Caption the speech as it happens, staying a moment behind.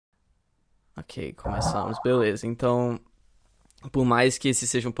Ok, começamos. Beleza. Então, por mais que esse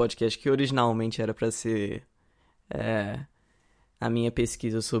seja um podcast que originalmente era pra ser é, a minha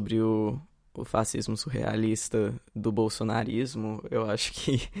pesquisa sobre o fascismo surrealista do bolsonarismo, eu acho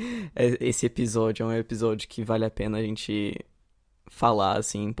que esse episódio é um episódio que vale a pena a gente falar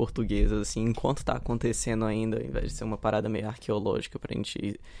assim em português assim enquanto tá acontecendo ainda, ao invés de ser uma parada meio arqueológica pra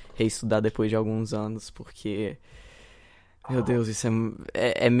gente reestudar depois de alguns anos, porque meu Deus, isso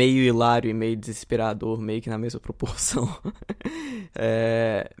é meio hilário e meio desesperador, meio que na mesma proporção.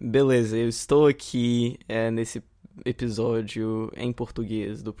 Beleza, eu estou aqui nesse episódio em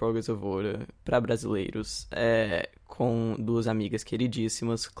português do Progress of Order para brasileiros, com duas amigas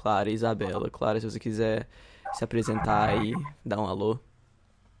queridíssimas, Clara e Isabela. Clara, se você quiser se apresentar aí, dar um alô.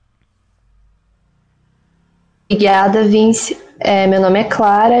 Obrigada, Vince. Meu nome é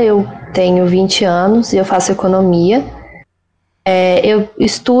Clara, eu tenho 20 anos e eu faço economia. Eu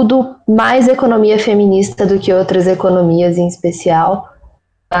estudo mais economia feminista do que outras economias em especial,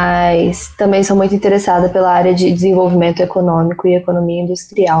 mas também sou muito interessada pela área de desenvolvimento econômico e economia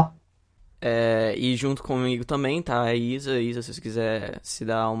industrial. E junto comigo também tá a Isa. Isa, se você quiser se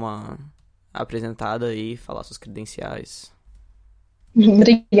dar uma apresentada aí, falar suas credenciais.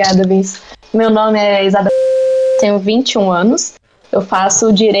 Obrigada, Vince. Meu nome é Isabela, tenho 21 anos, eu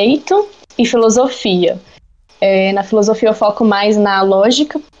faço Direito e Filosofia. Na filosofia eu foco mais na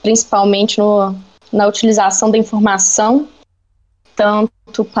lógica, principalmente na utilização da informação,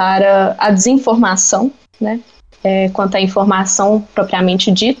 tanto para a desinformação, né, quanto à informação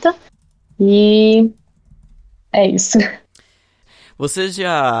propriamente dita, e é isso. Vocês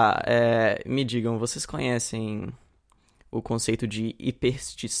já me digam, vocês conhecem o conceito de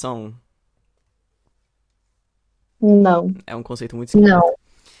hiperstição? Não, É um conceito muito esquisito. Não,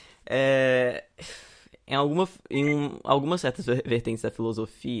 É, em algumas certas vertentes da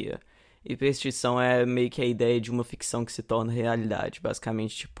filosofia, hiperstição é meio que a ideia de uma ficção que se torna realidade.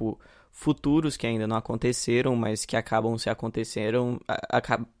 Basicamente, tipo, futuros que ainda não aconteceram, mas que acabam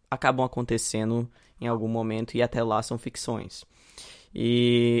acontecendo em algum momento e até lá são ficções.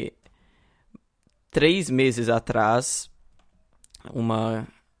 E 3 meses atrás, uma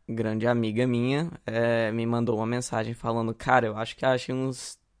grande amiga minha me mandou uma mensagem falando: Cara, eu acho que achei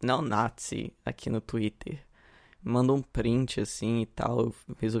uns neonazi aqui no Twitter. Me mandou um print assim e tal. Eu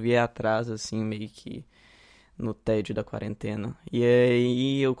resolvi ir atrás, assim, meio que no tédio da quarentena. E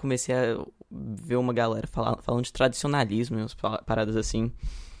aí eu comecei a ver uma galera falando de tradicionalismo e umas paradas assim.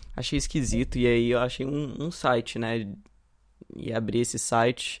 Achei esquisito. E aí eu achei um site, né? E abri esse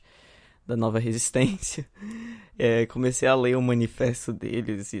site da Nova Resistência. Comecei a ler o manifesto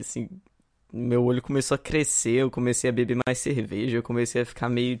deles e assim, meu olho começou a crescer, eu comecei a beber mais cerveja, eu comecei a ficar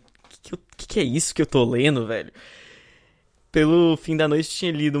meio. Que é isso que eu tô lendo, velho? Pelo fim da noite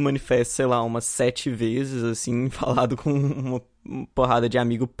tinha lido o manifesto, sei lá, umas 7 vezes, assim, falado com uma porrada de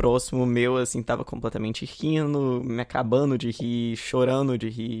amigo próximo meu, assim, tava completamente rindo, me acabando de rir, chorando de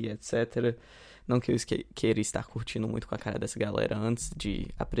rir, etc. Não que eu queira estar curtindo muito com a cara dessa galera antes de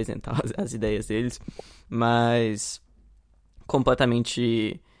apresentar as ideias deles, mas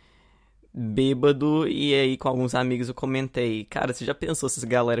completamente bêbado. E aí com alguns amigos eu comentei: Cara, você já pensou se essa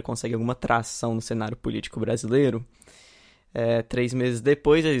galera consegue alguma tração no cenário político brasileiro? 3 meses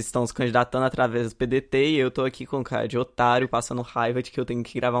depois eles estão se candidatando através do PDT e eu tô aqui com cara de otário, passando raiva de que eu tenho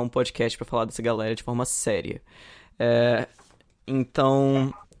que gravar um podcast pra falar dessa galera de forma séria.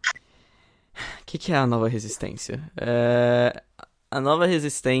 Então, o que é a nova resistência? A nova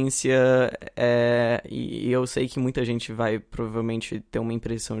resistência e eu sei que muita gente vai provavelmente ter uma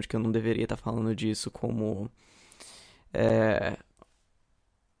impressão de que eu não deveria estar falando disso como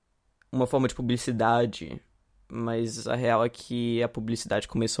uma forma de publicidade, mas a real é que a publicidade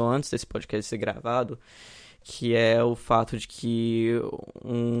começou antes desse podcast ser gravado, que é o fato de que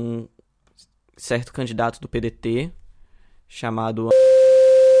um certo candidato do PDT, chamado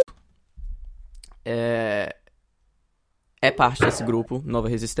é, parte desse grupo, Nova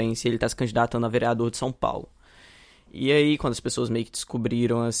Resistência, e ele está se candidatando a vereador de São Paulo. E aí, quando as pessoas meio que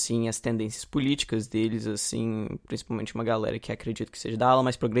descobriram, assim, as tendências políticas deles, assim, principalmente uma galera que acredita que seja da ala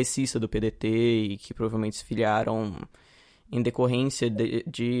mais progressista do PDT e que provavelmente se filiaram em decorrência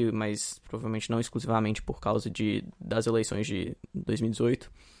mas provavelmente não exclusivamente por causa das eleições de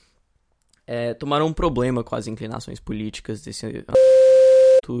 2018, tomaram um problema com as inclinações políticas desse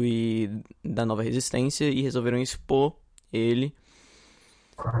e da Nova Resistência e resolveram expor ele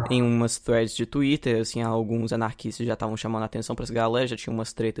em umas threads de Twitter. Assim, alguns anarquistas já estavam chamando a atenção para essa galera, já tinha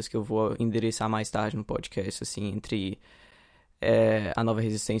umas tretas que eu vou endereçar mais tarde no podcast, assim, entre a Nova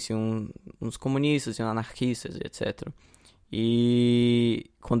Resistência e uns comunistas e uns anarquistas, etc.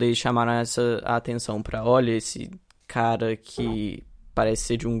 E quando eles chamaram a atenção pra, olha, esse cara que parece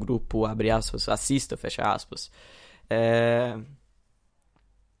ser de um grupo, abre aspas, fascista, fecha aspas,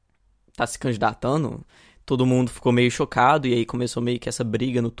 tá se candidatando, todo mundo ficou meio chocado, e aí começou meio que essa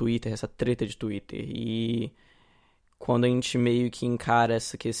briga no Twitter, essa treta de Twitter. E quando a gente meio que encara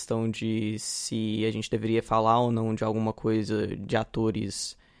essa questão de se a gente deveria falar ou não de alguma coisa de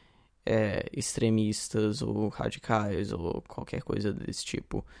atores extremistas ou radicais ou qualquer coisa desse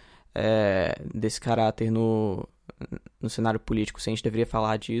tipo, desse caráter no cenário político, se a gente deveria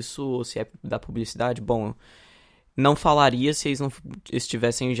falar disso ou se é da publicidade, bom, não falaria se eles não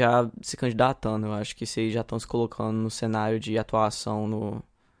estivessem já se candidatando. Eu acho que se eles já estão se colocando no cenário de atuação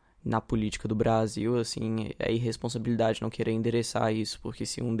na política do Brasil, assim, é irresponsabilidade não querer endereçar isso, porque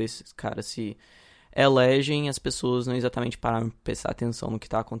se um desses caras se elegem, as pessoas não exatamente param pra prestar atenção no que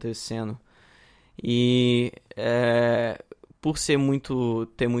está acontecendo. E por ter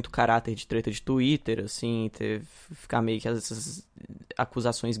muito caráter de treta de Twitter, assim, ficar meio que essas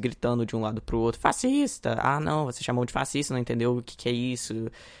acusações gritando de um lado pro outro, fascista, ah não, você chamou de fascista, não entendeu o que é isso,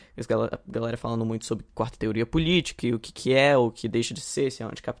 a galera falando muito sobre quarta teoria política, e o que é, o que deixa de ser, se é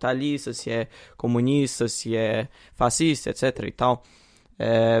anticapitalista, se é comunista, se é fascista, etc e tal.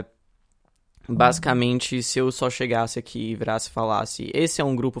 Basicamente, se eu só chegasse aqui e virasse e falasse, esse é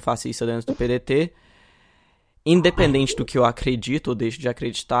um grupo fascista dentro do PDT, independente do que eu acredito ou deixo de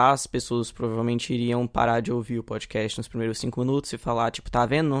acreditar, as pessoas provavelmente iriam parar de ouvir o podcast nos primeiros 5 minutos e falar, tipo, tá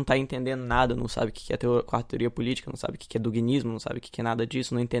vendo? Não tá entendendo nada, não sabe o que é quarta teoria política, não sabe o que é duguinismo, não sabe o que é nada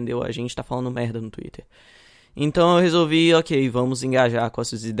disso, não entendeu, a gente tá falando merda no Twitter. Então eu resolvi, ok, vamos engajar com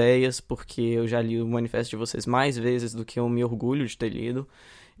essas ideias, porque eu já li o manifesto de vocês mais vezes do que eu me orgulho de ter lido.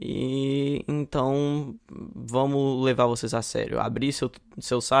 E então vamos levar vocês a sério. Abrir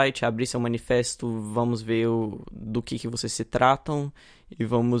seu site, abrir seu manifesto, vamos ver do que vocês se tratam e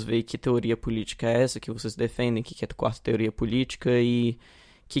vamos ver que teoria política é essa que vocês defendem, que é a quarta teoria política e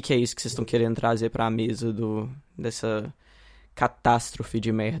que é isso que vocês estão querendo trazer para a mesa dessa catástrofe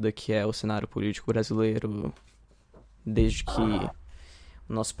de merda que é o cenário político brasileiro desde que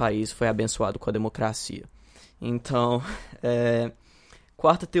o nosso país foi abençoado com a democracia. Então,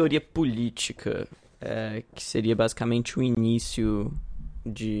 quarta teoria política, que seria basicamente o início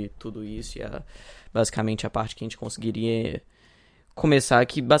de tudo isso e basicamente a parte que a gente conseguiria começar,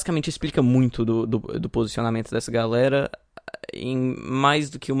 que basicamente explica muito do posicionamento dessa galera, mais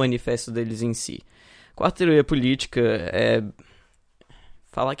do que o manifesto deles em si. Quarta teoria política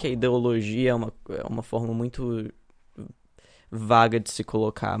falar que a ideologia é uma forma muito vaga de se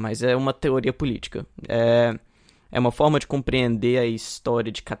colocar, mas é uma teoria política. É uma forma de compreender a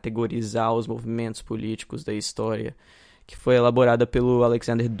história, de categorizar os movimentos políticos da história, que foi elaborada pelo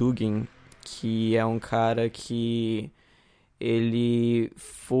Alexander Dugin, que é um cara que ele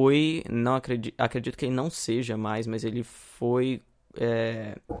foi, não acredito que ele não seja mais, mas ele foi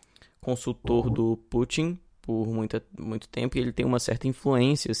consultor do Putin por muito tempo, e ele tem uma certa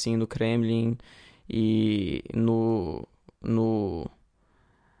influência assim no Kremlin e no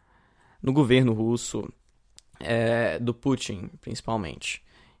governo russo, do Putin, principalmente.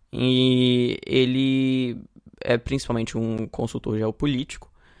 E ele é principalmente um consultor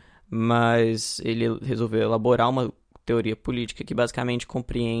geopolítico, mas ele resolveu elaborar uma teoria política que basicamente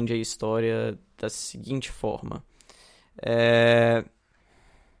compreende a história da seguinte forma.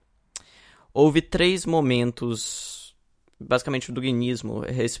 Houve 3 momentos. Basicamente, o duginismo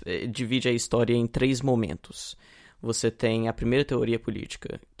divide a história em 3 momentos. Você tem a primeira teoria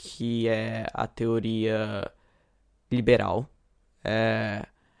política, que é a teoria liberal.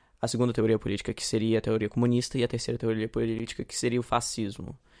 A segunda teoria política, que seria a teoria comunista. E a terceira teoria política, que seria o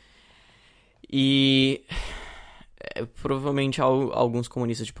fascismo. E provavelmente alguns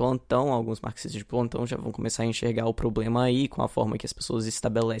comunistas de plantão, alguns marxistas de plantão já vão começar a enxergar o problema aí com a forma que as pessoas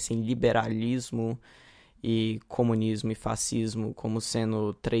estabelecem liberalismo e comunismo e fascismo como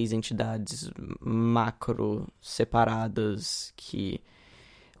sendo 3 entidades macro separadas que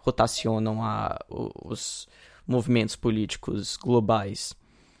rotacionam os movimentos políticos globais.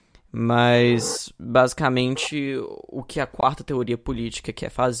 Mas, basicamente, o que a quarta teoria política quer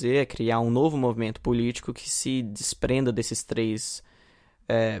fazer é criar um novo movimento político que se desprenda desses 3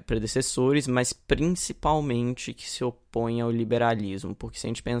 predecessores, mas principalmente que se oponha ao liberalismo. Porque se a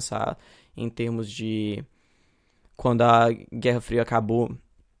gente pensar em termos de quando a Guerra Fria acabou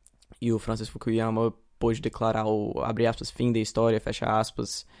e o Francis Fukuyama pôde declarar o, abre aspas, fim da história, fecha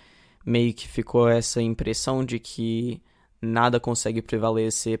aspas, meio que ficou essa impressão de que nada consegue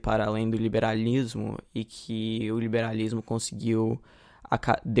prevalecer para além do liberalismo e que o liberalismo conseguiu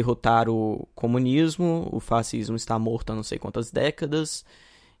derrotar o comunismo, o fascismo está morto há não sei quantas décadas,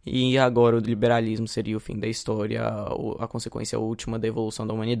 e agora o liberalismo seria o fim da história, a consequência última da evolução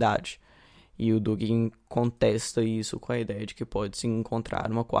da humanidade. E o Dugin contesta isso com a ideia de que pode-se encontrar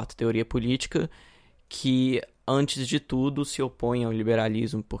uma quarta teoria política que, antes de tudo, se opõe ao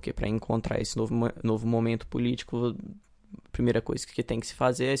liberalismo, porque para encontrar esse novo momento político, a primeira coisa que tem que se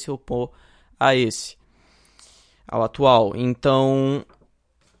fazer é se opor ao atual. Então,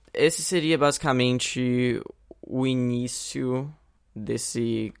 esse seria basicamente o início dessa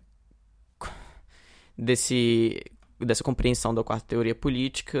compreensão da quarta teoria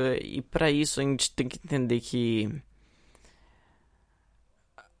política, e para isso a gente tem que entender que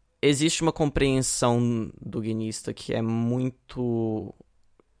existe uma compreensão duguinista que é muito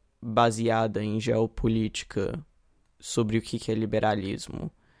baseada em geopolítica sobre o que é liberalismo.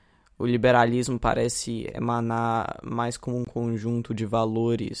 O liberalismo parece emanar mais como um conjunto de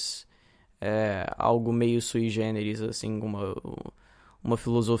valores, algo meio sui generis, assim, uma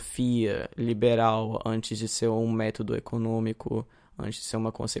filosofia liberal antes de ser um método econômico, antes de ser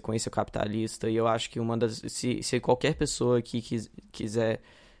uma consequência capitalista. E eu acho que se qualquer pessoa aqui quiser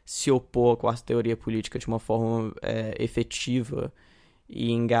se opor à quarta teoria política de uma forma efetiva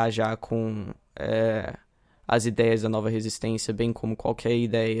e engajar com as ideias da nova resistência, bem como qualquer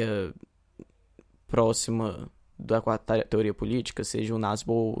ideia próxima da quarta teoria política, seja o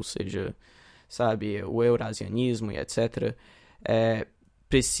Nazbol, seja, sabe, o eurasianismo e etc.,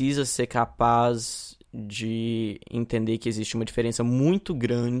 precisa ser capaz de entender que existe uma diferença muito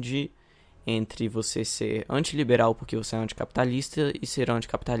grande entre você ser antiliberal porque você é anticapitalista e ser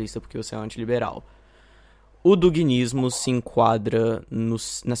anticapitalista porque você é antiliberal. O duginismo se enquadra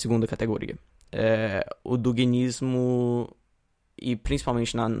na segunda categoria. O duginismo, e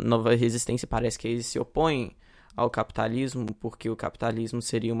principalmente na nova resistência, parece que eles se opõem ao capitalismo, porque o capitalismo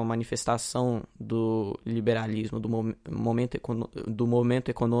seria uma manifestação do liberalismo, do momento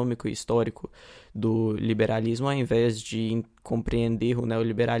econômico e histórico do liberalismo, ao invés de compreender o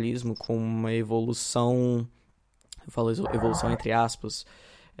neoliberalismo como uma evolução, eu falo evolução entre aspas,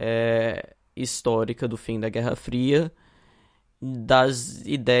 histórica do fim da Guerra Fria, das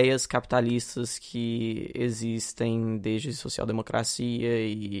ideias capitalistas que existem desde social-democracia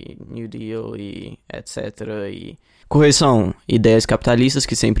e New Deal e etc. Correção, ideias capitalistas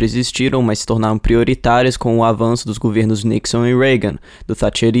que sempre existiram, mas se tornaram prioritárias com o avanço dos governos Nixon e Reagan, do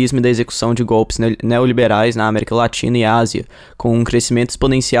thatcherismo e da execução de golpes neoliberais na América Latina e Ásia, com um crescimento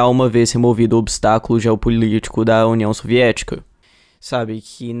exponencial uma vez removido o obstáculo geopolítico da União Soviética. Sabe,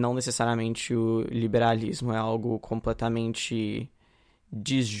 que não necessariamente o liberalismo é algo completamente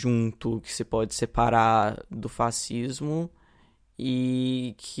disjunto que se pode separar do fascismo,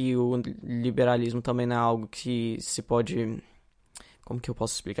 e que o liberalismo também não é algo que se pode... Como que eu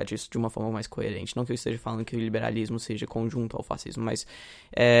posso explicar isso de uma forma mais coerente? Não que eu esteja falando que o liberalismo seja conjunto ao fascismo, mas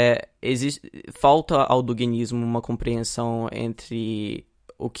falta ao duginismo uma compreensão entre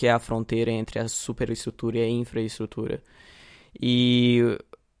o que é a fronteira entre a superestrutura e a infraestrutura. E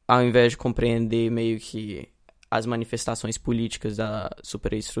ao invés de compreender meio que as manifestações políticas da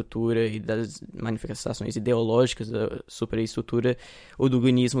superestrutura e das manifestações ideológicas da superestrutura, o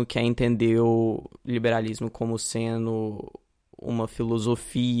duginismo quer entender o liberalismo como sendo uma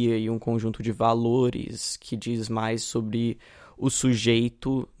filosofia e um conjunto de valores que diz mais sobre o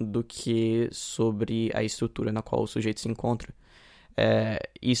sujeito do que sobre a estrutura na qual o sujeito se encontra.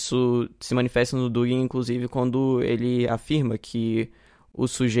 Isso se manifesta no Dugin, inclusive, quando ele afirma que o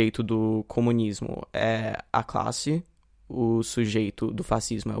sujeito do comunismo é a classe, o sujeito do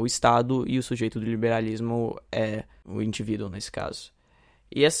fascismo é o Estado e o sujeito do liberalismo é o indivíduo, nesse caso.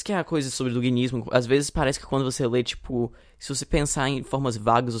 E essa que é a coisa sobre o duginismo. Às vezes parece que quando você lê, tipo, se você pensar em formas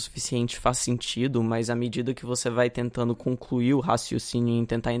vagas o suficiente, faz sentido, mas à medida que você vai tentando concluir o raciocínio e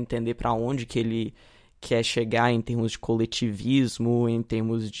tentar entender para onde que ele quer chegar em termos de coletivismo, em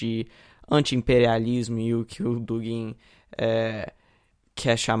termos de anti-imperialismo e o que o Dugin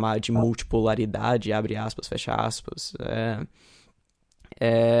quer chamar de multipolaridade, abre aspas, fecha aspas,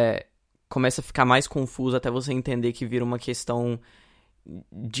 começa a ficar mais confuso até você entender que vira uma questão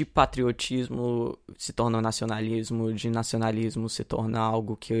de patriotismo se torna nacionalismo, de nacionalismo se torna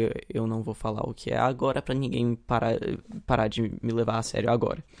algo que eu não vou falar o que é agora para ninguém parar de me levar a sério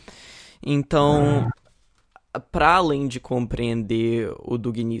agora. Então, para além de compreender o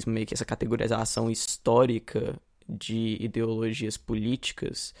duginismo, meio que essa categorização histórica de ideologias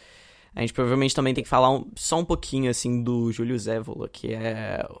políticas, a gente provavelmente também tem que falar só um pouquinho assim do Júlio Evola, que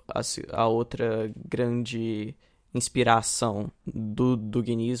é a outra grande inspiração do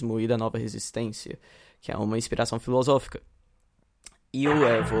duginismo e da nova resistência, que é uma inspiração filosófica. E o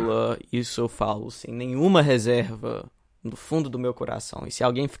Évola, isso eu falo sem nenhuma reserva no fundo do meu coração. E se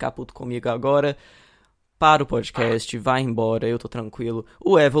alguém ficar puto comigo agora, para o podcast, vai embora, eu tô tranquilo.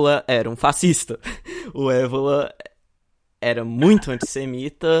 O Évola era um fascista. O Évola era muito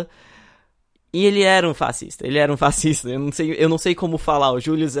antissemita. E ele era um fascista. Ele era um fascista. Eu não sei como falar. O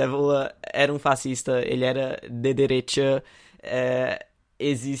Julius Evola era um fascista. Ele era de direita.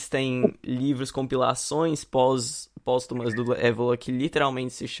 Existem livros, compilações póstumas do Evola que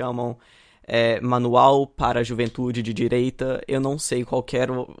literalmente se chamam Manual para a Juventude de Direita. Eu não sei qualquer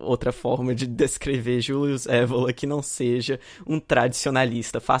outra forma de descrever Julius Evola que não seja um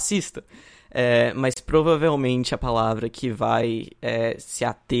tradicionalista fascista. Mas provavelmente a palavra que vai se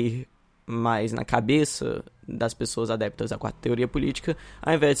ater mais na cabeça das pessoas adeptas à quarta teoria política,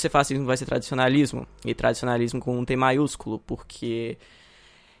 ao invés de ser fascismo, vai ser tradicionalismo. E tradicionalismo com um T maiúsculo, porque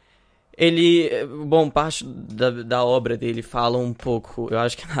ele, bom, parte da obra dele fala um pouco, eu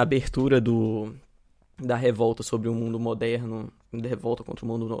acho que na abertura da revolta sobre o mundo moderno, da revolta contra o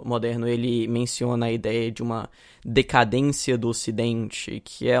mundo moderno, ele menciona a ideia de uma decadência do Ocidente,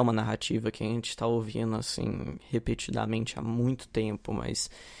 que é uma narrativa que a gente está ouvindo, assim, repetidamente há muito tempo, mas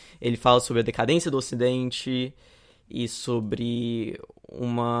ele fala sobre a decadência do Ocidente e sobre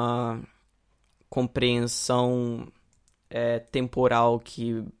uma compreensão temporal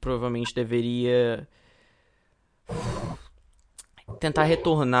que provavelmente deveria tentar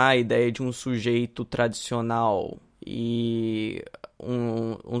retornar à ideia de um sujeito tradicional e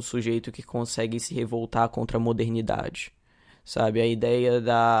um sujeito que consegue se revoltar contra a modernidade, sabe? A ideia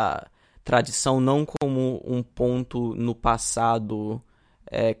da tradição não como um ponto no passado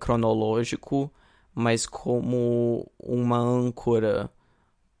cronológico, mas como uma âncora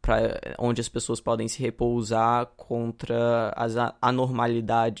onde as pessoas podem se repousar contra as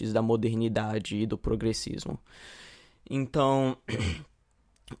anormalidades da modernidade e do progressismo. Então,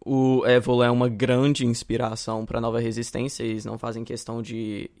 o Évola é uma grande inspiração para a nova resistência, eles não fazem questão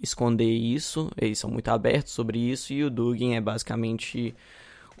de esconder isso, eles são muito abertos sobre isso, e o Dugin é basicamente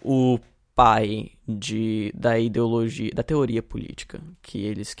o pai da ideologia, da teoria política que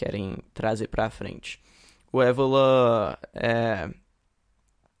eles querem trazer para frente. O Évola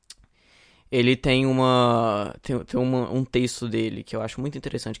ele tem um texto dele que eu acho muito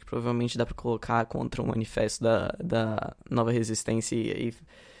interessante, que provavelmente dá pra colocar contra o manifesto da nova resistência e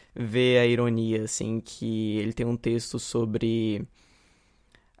ver a ironia, assim, que ele tem um texto sobre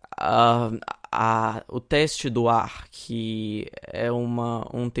o teste do ar, que é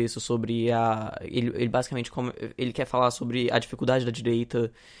um texto sobre ele basicamente ele quer falar sobre a dificuldade da direita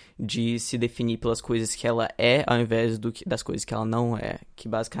de se definir pelas coisas que ela é ao invés das coisas que ela não é, que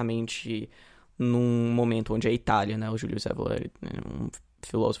basicamente num momento onde a Itália, né, o Julius Evola é um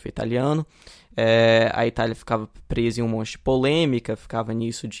filósofo italiano, a Itália ficava presa em um monte de polêmica, ficava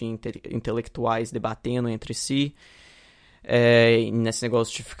nisso de intelectuais debatendo entre si, nesse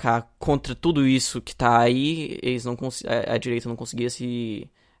negócio de ficar contra tudo isso que tá aí, a direita não conseguia se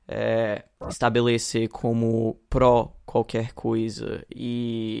estabelecer como pró qualquer coisa,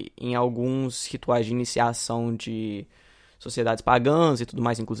 e em alguns rituais de iniciação de sociedades pagãs e tudo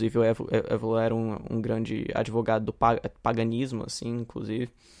mais, inclusive o Évola era um grande advogado do paganismo, assim, inclusive,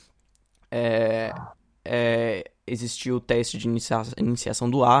 existia o teste de iniciação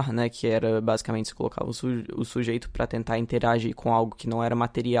do ar, né, que era basicamente você colocava o sujeito para tentar interagir com algo que não era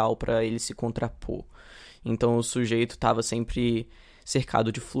material para ele se contrapor. Então o sujeito estava sempre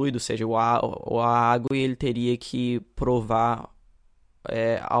cercado de fluido, seja o ar ou a água, e ele teria que provar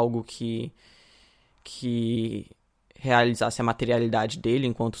algo que realizasse a materialidade dele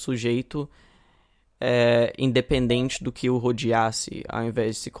enquanto sujeito, independente do que o rodeasse, ao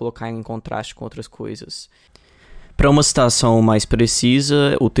invés de se colocar em contraste com outras coisas. Para uma citação mais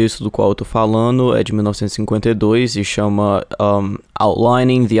precisa, o texto do qual eu estou falando é de 1952 e chama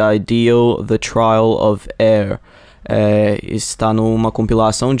Outlining the Ideal, the Trial of Air. Está numa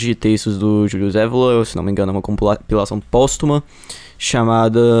compilação de textos do Julius Evola, se não me engano é uma compilação póstuma,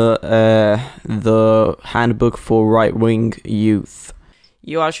 chamada The Handbook for Right-Wing Youth.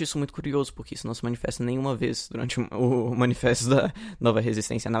 E eu acho isso muito curioso, porque isso não se manifesta nenhuma vez durante o manifesto da Nova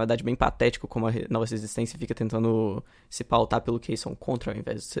Resistência. Na verdade, bem patético como a Nova Resistência fica tentando se pautar pelo que eles são contra, ao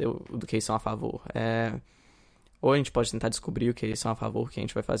invés de ser do que eles são a favor. Ou a gente pode tentar descobrir o que eles são a favor, que a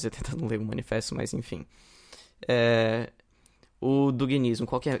gente vai fazer tentando ler o manifesto, mas enfim. O duginismo,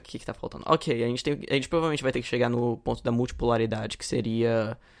 o que tá faltando? Ok, a gente provavelmente vai ter que chegar no ponto da multipolaridade, que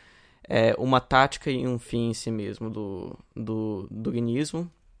seria uma tática e um fim em si mesmo do duginismo,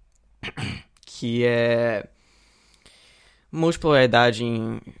 que é Multipolaridade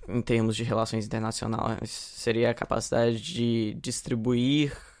em termos de relações internacionais seria a capacidade de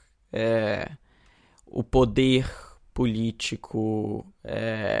distribuir o poder político,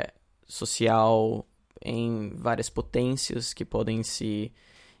 social em várias potências que podem se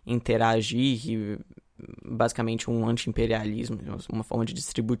interagir e basicamente um anti-imperialismo, uma forma de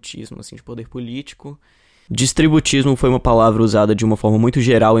distributismo assim, de poder político. Distributismo foi uma palavra usada de uma forma muito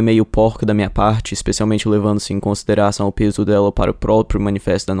geral e meio porca da minha parte, especialmente levando-se em consideração o peso dela para o próprio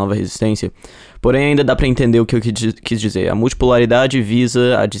Manifesto da Nova Resistência. Porém, ainda dá para entender o que eu quis dizer. A multipolaridade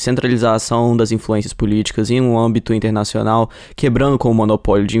visa a descentralização das influências políticas em um âmbito internacional, quebrando com o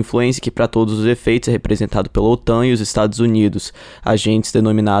monopólio de influência que, para todos os efeitos, é representado pela OTAN e os Estados Unidos, agentes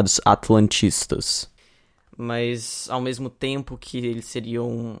denominados atlantistas. Mas, ao mesmo tempo que ele seria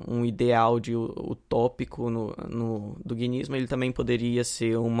um ideal de utópico no duguinismo, ele também poderia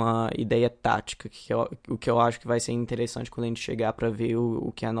ser uma ideia tática, o que eu acho que vai ser interessante quando a gente chegar para ver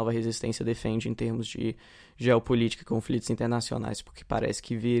o que a nova resistência defende em termos de geopolítica e conflitos internacionais, porque parece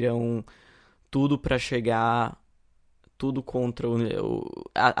que viram tudo para chegar, tudo contra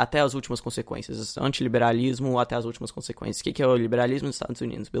até as últimas consequências. Antiliberalismo até as últimas consequências. O que é o liberalismo nos Estados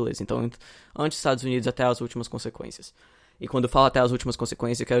Unidos? Beleza, então anti-Estados Unidos até as últimas consequências. E quando eu falo até as últimas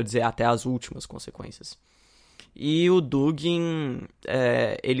consequências, eu quero dizer até as últimas consequências. E o Dugin,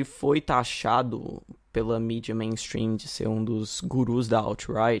 ele foi taxado pela mídia mainstream de ser um dos gurus da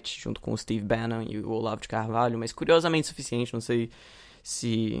alt-right, junto com o Steve Bannon e o Olavo de Carvalho, mas curiosamente suficiente, não sei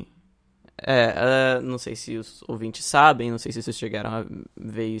se... não sei se os ouvintes sabem, não sei se vocês chegaram a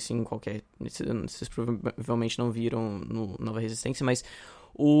ver isso em qualquer... Vocês provavelmente não viram no Nova Resistência, mas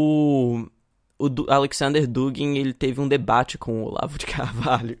o Alexander Dugin, ele teve um debate com o Olavo de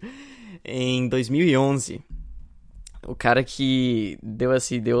Carvalho em 2011. O cara que deu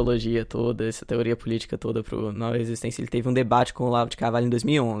essa ideologia toda, essa teoria política toda pro Nova Resistência, ele teve um debate com o Olavo de Carvalho em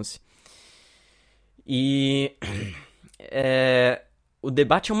 2011. E... o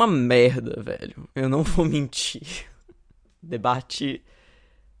debate é uma merda, velho. Eu não vou mentir. O debate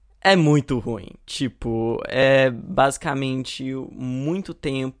é muito ruim. Tipo, é basicamente muito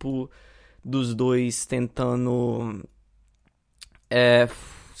tempo dos dois tentando...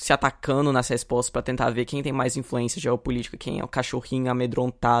 se atacando nas respostas pra tentar ver quem tem mais influência geopolítica, quem é o cachorrinho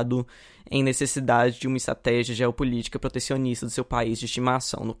amedrontado em necessidade de uma estratégia geopolítica protecionista do seu país de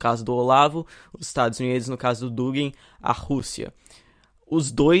estimação. No caso do Olavo, os Estados Unidos. No caso do Dugin, a Rússia.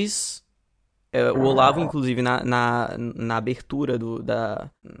 Os dois, o Olavo, inclusive, na abertura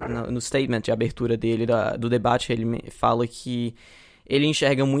no statement de abertura dele, do debate, ele fala que ele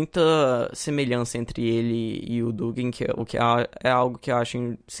enxerga muita semelhança entre ele e o Dugin, o que é algo que eu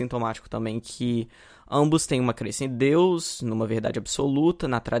acho sintomático também, que ambos têm uma crença em Deus, numa verdade absoluta,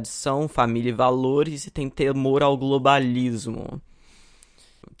 na tradição, família e valores, e têm temor ao globalismo.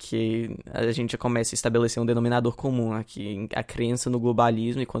 Que a gente já começa a estabelecer um denominador comum aqui, a crença no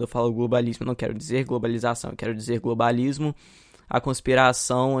globalismo. E quando eu falo globalismo, eu não quero dizer globalização, eu quero dizer globalismo, a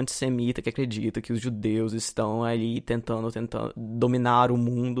conspiração antissemita que acredita que os judeus estão ali tentando dominar o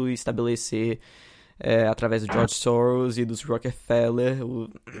mundo e estabelecer, através do George Soros e dos Rockefeller,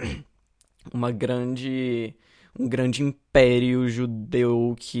 um grande império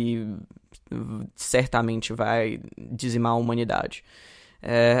judeu que certamente vai dizimar a humanidade.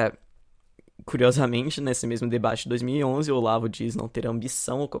 Curiosamente, nesse mesmo debate de 2011, o Olavo diz não ter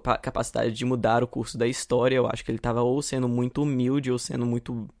ambição ou capacidade de mudar o curso da história. Eu acho que ele estava ou sendo muito humilde ou sendo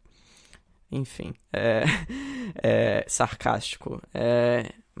muito, enfim, sarcástico.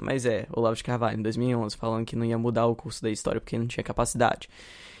 Mas Olavo de Carvalho, em 2011, falando que não ia mudar o curso da história porque ele não tinha capacidade.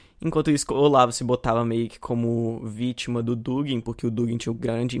 Enquanto isso, o Olavo se botava meio que como vítima do Dugin, porque o Dugin tinha um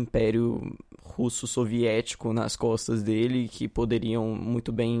grande império russo-soviético nas costas dele, que poderiam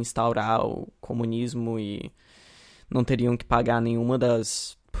muito bem instaurar o comunismo e não teriam que pagar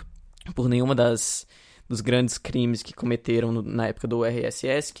por nenhuma dos grandes crimes que cometeram na época do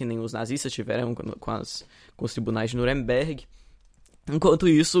URSS, que nem os nazistas tiveram com os tribunais de Nuremberg. Enquanto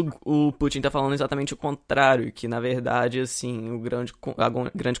isso, o Putin tá falando exatamente o contrário, que na verdade, assim, a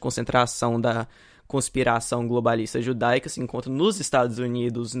grande concentração da conspiração globalista judaica se encontra nos Estados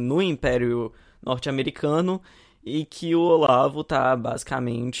Unidos, no Império Norte-Americano, e que o Olavo tá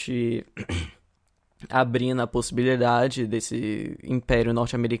basicamente abrindo a possibilidade desse Império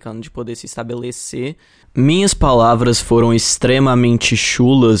Norte-Americano de poder se estabelecer. Minhas palavras foram extremamente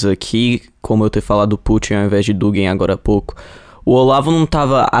chulas aqui, como eu ter falado Putin ao invés de Dugin agora há pouco. O Olavo não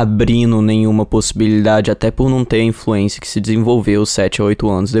estava abrindo nenhuma possibilidade, até por não ter a influência que se desenvolveu 7 a 8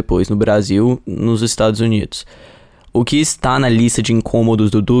 anos depois no Brasil, nos Estados Unidos. O que está na lista de incômodos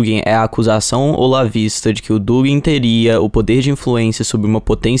do Dugin é a acusação olavista de que o Dugin teria o poder de influência sobre uma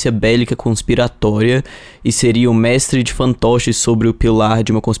potência bélica conspiratória e seria o mestre de fantoches sobre o pilar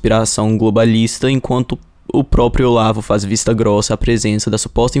de uma conspiração globalista, enquanto o próprio Olavo faz vista grossa à presença da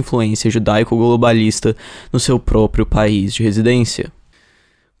suposta influência judaico-globalista no seu próprio país de residência.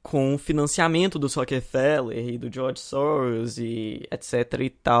 Com o financiamento do Rockefeller e do George Soros e etc e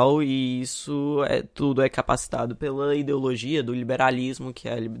tal, e isso tudo é capacitado pela ideologia do liberalismo, que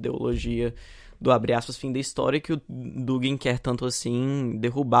é a ideologia do abre aspas fim da história, que o Dugin quer tanto assim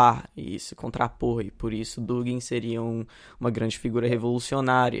derrubar e se contrapor, e por isso Dugin seria uma grande figura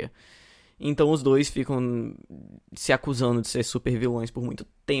revolucionária. Então os dois ficam se acusando de ser super vilões por muito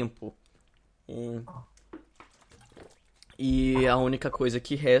tempo. E a única coisa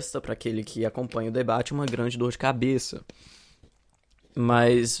que resta para aquele que acompanha o debate é uma grande dor de cabeça.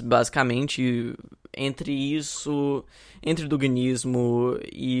 Mas, basicamente, entre o Duginismo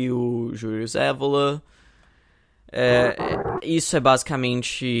e o Júlio Zévola, isso é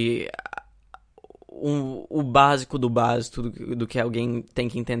basicamente o básico do básico do que alguém tem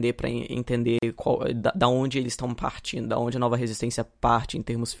que entender para entender da onde eles estão partindo, da onde a nova resistência parte em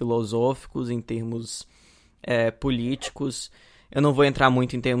termos filosóficos, em termos políticos. Eu não vou entrar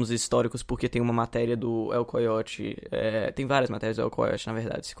muito em termos históricos porque tem uma matéria do El Coyote, tem várias matérias do El Coyote, na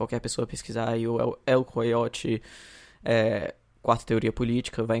verdade. Se qualquer pessoa pesquisar aí o El Coyote, Quarta Teoria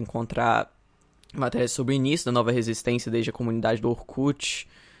Política, vai encontrar matérias sobre o início da nova resistência, desde a comunidade do Orkut,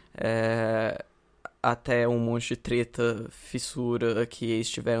 até um monte de treta, fissura que eles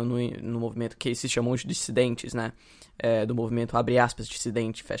tiveram no movimento que se chamam de dissidentes, né? Do movimento, abre aspas,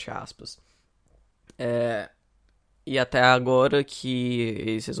 dissidente, fecha aspas. E até agora que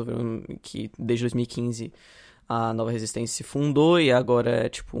eles resolveram que desde 2015 a nova resistência se fundou e agora é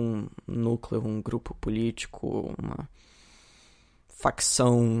tipo um núcleo, um grupo político, uma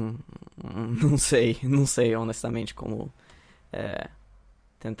facção, não sei honestamente como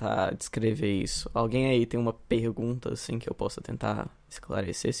tentar descrever isso. Alguém aí tem uma pergunta assim que eu possa tentar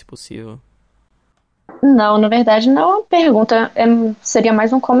esclarecer, se possível? Não, na verdade não é uma pergunta, seria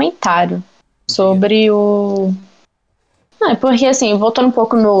mais um comentário sobre o... Não, é porque assim, voltando um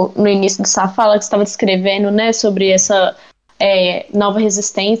pouco no início dessa fala que você estava descrevendo, né, sobre essa nova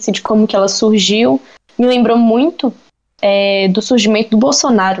resistência, de como que ela surgiu, me lembrou muito do surgimento do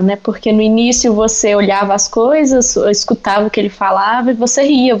Bolsonaro, né, porque no início você olhava as coisas, escutava o que ele falava e você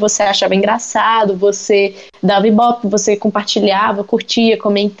ria, você achava engraçado, você dava ibope, você compartilhava, curtia,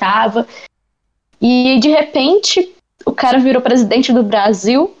 comentava, e de repente o cara virou presidente do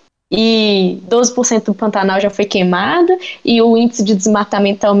Brasil e 12% do Pantanal já foi queimado, e o índice de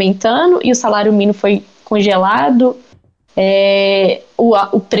desmatamento está aumentando, e o salário mínimo foi congelado,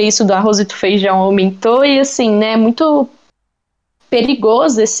 o preço do arroz e do feijão aumentou, e assim, né, muito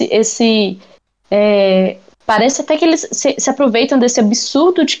perigoso parece até que eles se aproveitam desse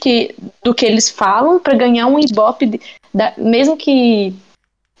absurdo do que eles falam para ganhar um ibope, mesmo que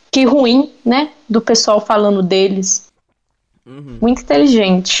ruim, né, do pessoal falando deles. Uhum. Muito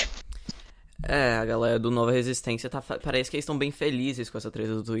inteligente. A galera do Nova Resistência parece que eles estão bem felizes com essa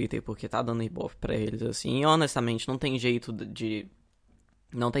treta do Twitter, porque tá dando ibope pra eles, assim. E honestamente, não tem jeito de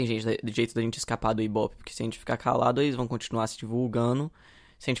da gente escapar do ibope, porque se a gente ficar calado, eles vão continuar se divulgando.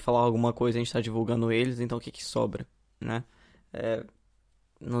 Se a gente falar alguma coisa, a gente tá divulgando eles, então o que sobra, né?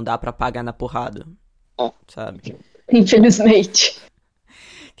 Não dá pra pagar na porrada, sabe? Infelizmente.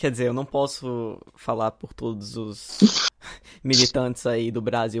 Quer dizer, eu não posso falar por todos os militantes aí do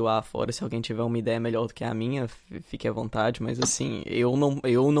Brasil afora. Se alguém tiver uma ideia melhor do que a minha, fique à vontade. Mas assim, eu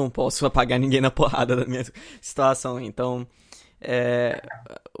não posso apagar ninguém na porrada da minha situação. Então,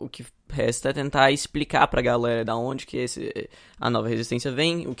 o que resta é tentar explicar pra galera da onde que a nova resistência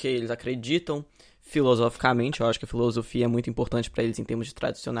vem, o que eles acreditam. Filosoficamente, eu acho que a filosofia é muito importante para eles em termos de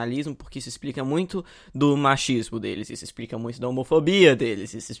tradicionalismo, porque isso explica muito do machismo deles, isso explica muito da homofobia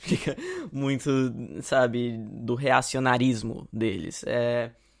deles, isso explica muito, sabe, do reacionarismo deles.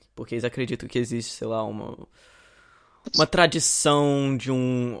 Porque eles acreditam que existe, sei lá, uma tradição de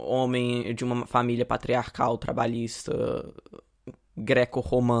um homem, de uma família patriarcal, trabalhista,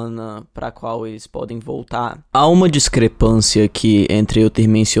 greco-romana, para a qual eles podem voltar. Há uma discrepância aqui entre eu ter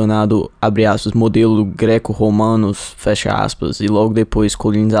mencionado, abre aspas, modelo greco-romanos, fecha aspas, e logo depois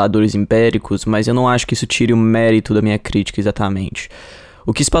colonizadores ibéricos, mas eu não acho que isso tire o mérito da minha crítica exatamente.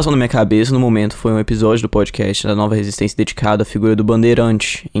 O que se passou na minha cabeça no momento foi um episódio do podcast da Nova Resistência dedicado à figura do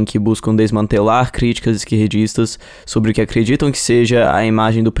bandeirante, em que buscam desmantelar críticas esquerdistas sobre o que acreditam que seja a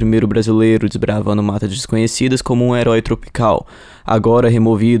imagem do primeiro brasileiro desbravando matas desconhecidas como um herói tropical, agora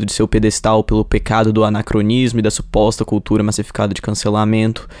removido de seu pedestal pelo pecado do anacronismo e da suposta cultura massificada de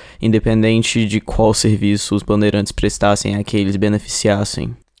cancelamento, independente de qual serviço os bandeirantes prestassem a que eles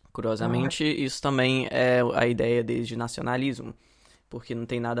beneficiassem. Curiosamente, isso também é a ideia desde nacionalismo. Porque não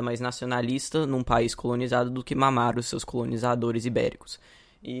tem nada mais nacionalista num país colonizado do que mamar os seus colonizadores ibéricos.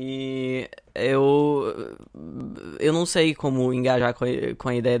 E eu não sei como engajar com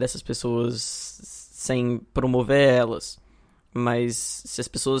a ideia dessas pessoas sem promover elas. Mas se as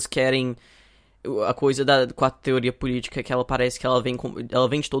pessoas querem... A coisa com a teoria política é que ela parece que ela vem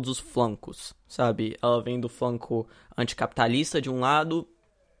de todos os flancos, sabe? Ela vem do flanco anticapitalista de um lado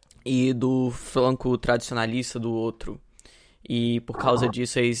e do flanco tradicionalista do outro. E por causa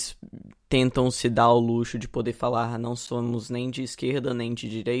disso eles tentam se dar ao luxo de poder falar: não somos nem de esquerda nem de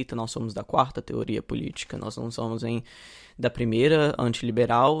direita, nós somos da quarta teoria política, nós não somos nem da primeira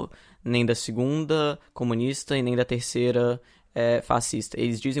antiliberal, nem da segunda comunista e nem da terceira fascista.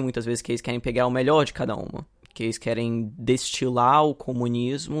 Eles dizem muitas vezes que eles querem pegar o melhor de cada uma, que eles querem destilar o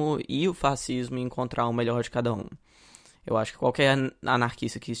comunismo e o fascismo e encontrar o melhor de cada um. Eu acho que qualquer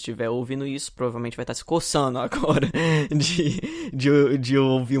anarquista que estiver ouvindo isso provavelmente vai estar se coçando agora de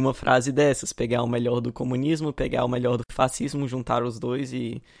ouvir uma frase dessas. Pegar o melhor do comunismo, pegar o melhor do fascismo, juntar os dois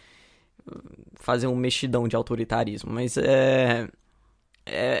e fazer um mexidão de autoritarismo. Mas é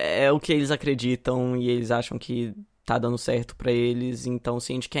o que eles acreditam e eles acham que tá dando certo pra eles. Então,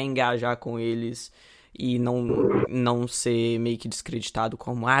 se a gente quer engajar com eles e não ser meio que descreditado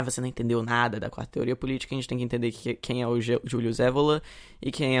como você não entendeu nada da quarta teoria política, a gente tem que entender quem é o Julius Evola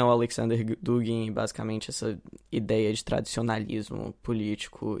e quem é o Alexander Dugin, basicamente essa ideia de tradicionalismo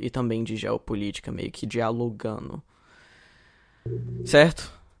político e também de geopolítica, meio que dialogando.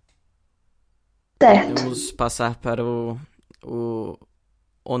 Certo? Certo. Vamos passar para o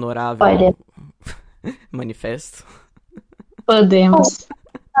honorável Olha, Manifesto. Podemos.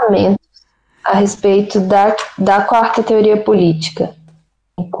 a respeito da quarta teoria política,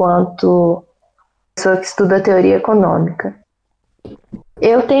 enquanto pessoa que estuda a teoria econômica.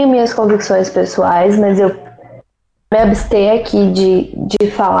 Eu tenho minhas convicções pessoais, mas eu me abster aqui de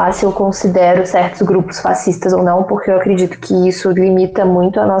falar se eu considero certos grupos fascistas ou não, porque eu acredito que isso limita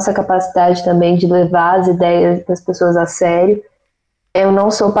muito a nossa capacidade também de levar as ideias das pessoas a sério. Eu não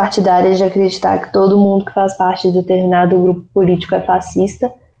sou partidária de acreditar que todo mundo que faz parte de determinado grupo político é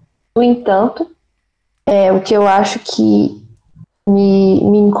fascista. No entanto, o que eu acho que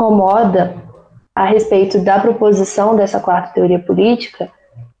me incomoda a respeito da proposição dessa quarta teoria política,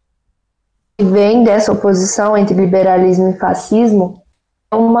 que vem dessa oposição entre liberalismo e fascismo,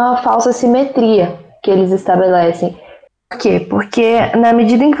 é uma falsa simetria que eles estabelecem. Por quê? Porque na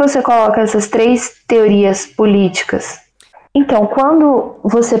medida em que você coloca essas três teorias políticas, então quando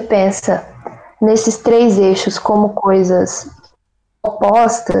você pensa nesses três eixos como coisas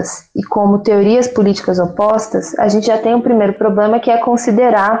opostas e como teorias políticas opostas, a gente já tem um primeiro problema, que é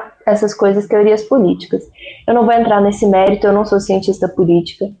considerar essas coisas teorias políticas. Eu não vou entrar nesse mérito, eu não sou cientista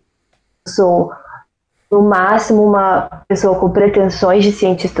política, eu sou no máximo uma pessoa com pretensões de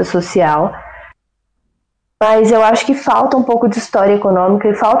cientista social, mas eu acho que falta um pouco de história econômica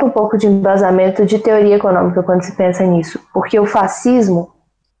e falta um pouco de embasamento de teoria econômica quando se pensa nisso, porque o fascismo,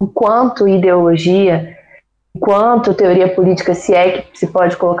 enquanto ideologia, enquanto teoria política, se é que se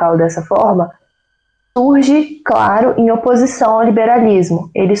pode colocá-lo dessa forma, surge, claro, em oposição ao liberalismo.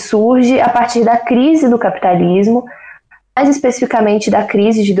 Ele surge a partir da crise do capitalismo, mais especificamente da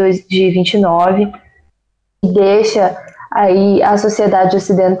crise de 29, que deixa aí a sociedade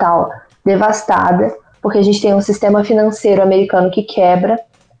ocidental devastada, porque a gente tem um sistema financeiro americano que quebra,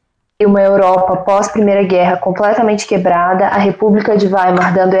 e uma Europa pós-Primeira Guerra completamente quebrada, a República de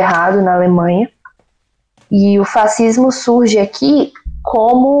Weimar dando errado na Alemanha. E o fascismo surge aqui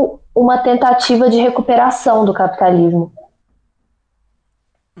como uma tentativa de recuperação do capitalismo.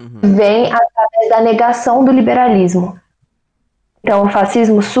 Vem através da negação do liberalismo. Então, o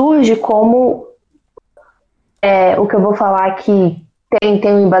fascismo surge como o que eu vou falar aqui tem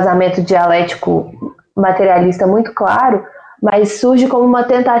um embasamento dialético materialista muito claro, mas surge como uma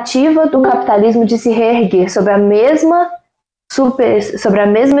tentativa do capitalismo de se reerguer sobre a mesma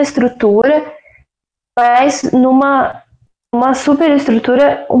estrutura, mas numa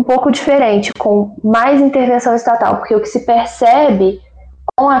superestrutura um pouco diferente, com mais intervenção estatal, porque o que se percebe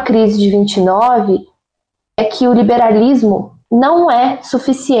com a crise de 29 é que o liberalismo não é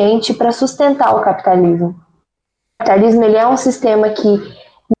suficiente para sustentar o capitalismo. capitalismo ele é um sistema que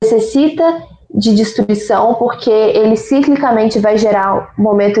necessita de destruição, porque ele ciclicamente vai gerar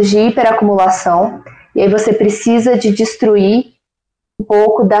momentos de hiperacumulação, e aí você precisa de destruir um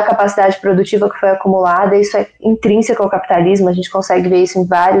pouco da capacidade produtiva que foi acumulada. Isso é intrínseco ao capitalismo, a gente consegue ver isso em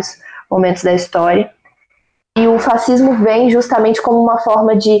vários momentos da história. E o fascismo vem justamente como uma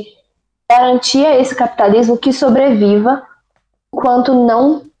forma de garantir a esse capitalismo que sobreviva enquanto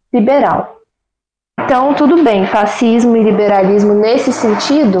não liberal. Então, tudo bem, fascismo e liberalismo nesse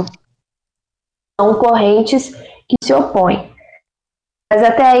sentido são correntes que se opõem. Mas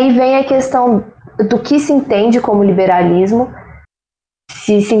até aí vem a questão do que se entende como liberalismo,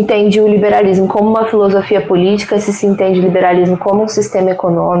 se entende o liberalismo como uma filosofia política, se entende o liberalismo como um sistema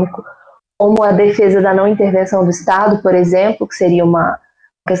econômico, como a defesa da não intervenção do Estado, por exemplo, que seria uma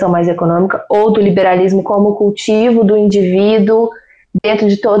questão mais econômica, ou do liberalismo como o cultivo do indivíduo dentro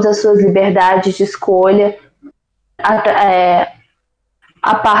de todas as suas liberdades de escolha,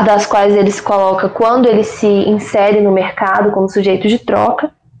 a par das quais ele se coloca quando ele se insere no mercado como sujeito de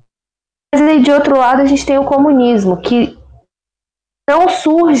troca. Mas aí, de outro lado, a gente tem o comunismo, que não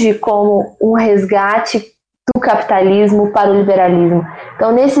surge como um resgate do capitalismo para o liberalismo.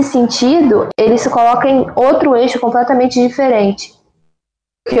 Então, nesse sentido, ele se coloca em outro eixo completamente diferente.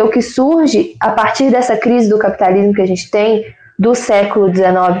 Porque o que surge a partir dessa crise do capitalismo que a gente tem, do século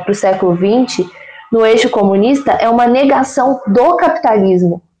XIX para o século XX, no eixo comunista, é uma negação do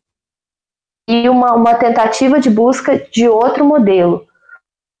capitalismo e uma tentativa de busca de outro modelo.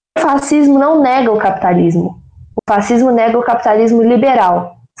 O fascismo não nega o capitalismo. O fascismo nega o capitalismo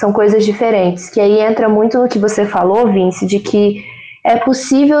liberal. São coisas diferentes, que aí entra muito no que você falou, Vince, de que é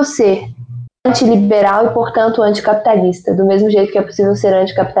possível ser antiliberal e, portanto, anticapitalista, do mesmo jeito que é possível ser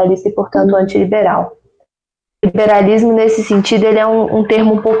anticapitalista e, portanto, antiliberal. O liberalismo, nesse sentido, ele é um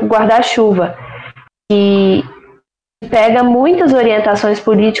termo um pouco guarda-chuva, que pega muitas orientações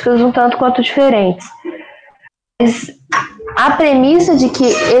políticas um tanto quanto diferentes. Mas a premissa de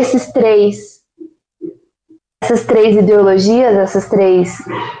que essas três ideologias, essas três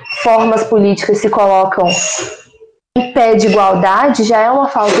formas políticas se colocam em pé de igualdade já é uma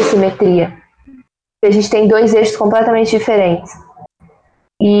falsa simetria. A gente tem dois eixos completamente diferentes.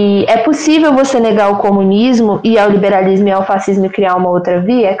 E é possível você negar o comunismo e ao liberalismo e ao fascismo e criar uma outra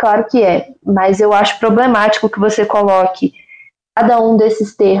via? É claro que é, mas eu acho problemático que você coloque cada um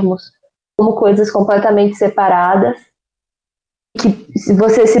desses termos como coisas completamente separadas, que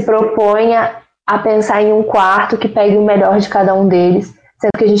você se proponha a pensar em um quarto que pegue o melhor de cada um deles,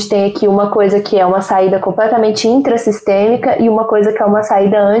 sendo que a gente tem aqui uma coisa que é uma saída completamente intrasistêmica e uma coisa que é uma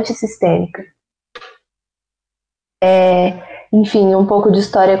saída antissistêmica. Enfim, um pouco de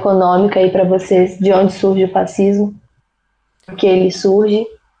história econômica aí para vocês, de onde surge o fascismo, porque ele surge,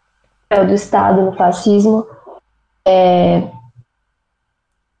 é o do Estado no fascismo. A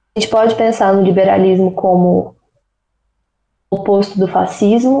gente pode pensar no liberalismo como oposto do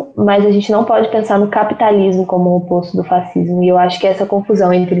fascismo, mas a gente não pode pensar no capitalismo como o oposto do fascismo. E eu acho que essa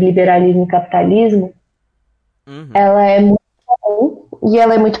confusão entre liberalismo e capitalismo, ela é muito comum e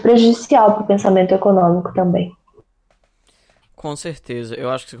ela é muito prejudicial para o pensamento econômico também. Com certeza, eu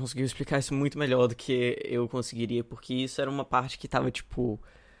acho que você conseguiu explicar isso muito melhor do que eu conseguiria, porque isso era uma parte que tava, tipo,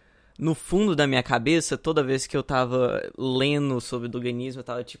 no fundo da minha cabeça. Toda vez que eu tava lendo sobre o doganismo, eu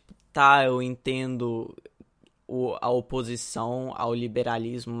tava tipo, tá, eu entendo a oposição ao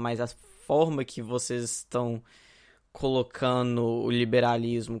liberalismo, mas a forma que vocês estão colocando o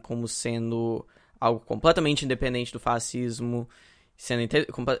liberalismo como sendo algo completamente independente do fascismo, sendo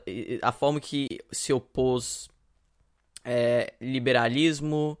a forma que se opôs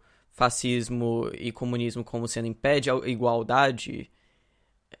liberalismo, fascismo e comunismo como sendo impede a igualdade,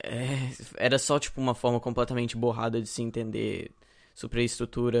 era só tipo uma forma completamente borrada de se entender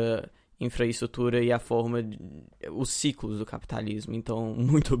superestrutura, infraestrutura e a forma os ciclos do capitalismo. Então,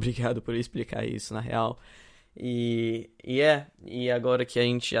 muito obrigado por explicar isso, na real. E agora que a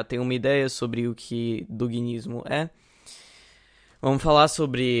gente já tem uma ideia sobre o que doganismo é, vamos falar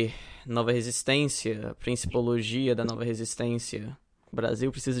sobre nova resistência, principologia da nova resistência. O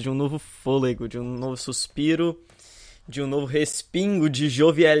Brasil precisa de um novo fôlego, de um novo suspiro, de um novo respingo de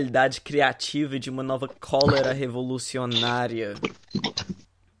jovialidade criativa e de uma nova cólera revolucionária.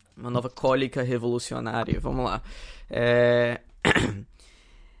 Uma nova cólica revolucionária. Vamos lá.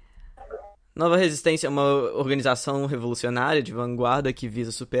 Nova Resistência é uma organização revolucionária de vanguarda que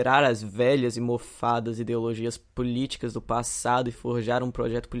visa superar as velhas e mofadas ideologias políticas do passado e forjar um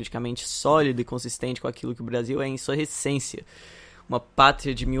projeto politicamente sólido e consistente com aquilo que o Brasil é em sua essência, uma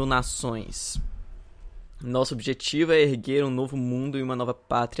pátria de 1000 nações. Nosso objetivo é erguer um novo mundo e uma nova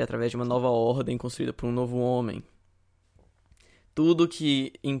pátria através de uma nova ordem construída por um novo homem. Tudo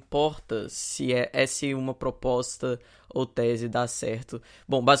que importa se uma proposta ou tese dá certo.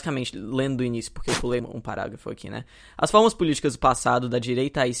 Bom, basicamente, lendo do início, porque eu pulei um parágrafo aqui, né? As formas políticas do passado, da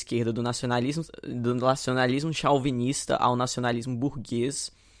direita à esquerda, do nacionalismo chauvinista ao nacionalismo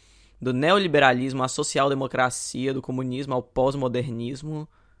burguês, do neoliberalismo à social-democracia, do comunismo ao pós-modernismo.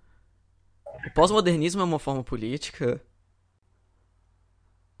 O pós-modernismo é uma forma política?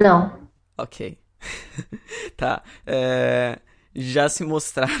 Não. Ok. Tá. Já se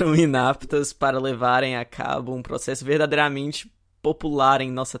mostraram inaptas para levarem a cabo um processo verdadeiramente popular em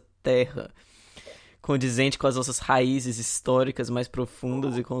nossa terra, condizente com as nossas raízes históricas mais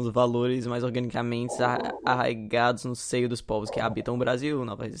profundas e com os valores mais organicamente arraigados no seio dos povos que habitam o Brasil.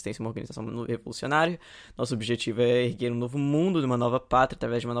 Nova Resistência é uma organização revolucionária. Nosso objetivo é erguer um novo mundo, uma nova pátria,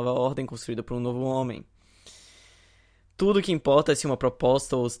 através de uma nova ordem construída por um novo homem. Tudo que importa é se uma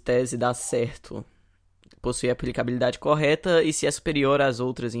proposta ou tese dá certo, possui a aplicabilidade correta e se é superior às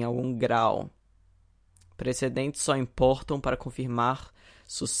outras em algum grau. Precedentes só importam para confirmar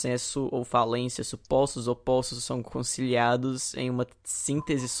sucesso ou falência. Supostos opostos são conciliados em uma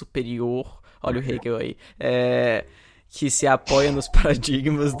síntese superior. Olha o Hegel aí. Que se apoia nos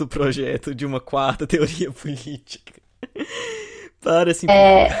paradigmas do projeto de uma quarta teoria política. Para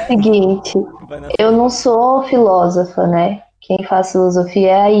simplificar. Seguinte, eu não sou filósofa, né? Quem faz filosofia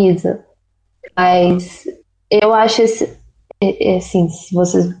é a Isa. Mas eu acho assim, se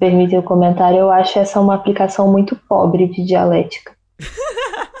vocês me permitem o comentário, eu acho essa uma aplicação muito pobre de dialética.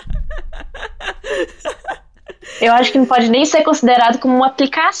 Eu acho que não pode nem ser considerado como uma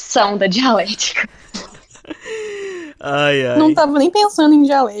aplicação da dialética. Ai, ai. Não tava nem pensando em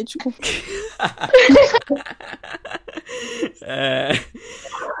dialético.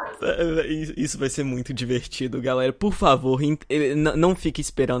 Isso vai ser muito divertido, galera. Por favor, não fique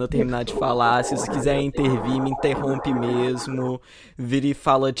esperando eu terminar de falar. Se vocês quiserem intervir, me interrompe mesmo. Vira e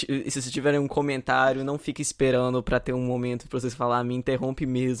fala. Se vocês tiverem um comentário, não fique esperando pra ter um momento pra vocês falar. Me interrompe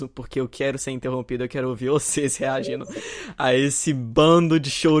mesmo, porque eu quero ser interrompido. Eu quero ouvir vocês reagindo a esse bando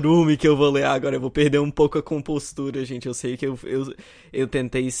de chorume que eu vou ler agora. Eu vou perder um pouco a compostura, gente. Eu sei que eu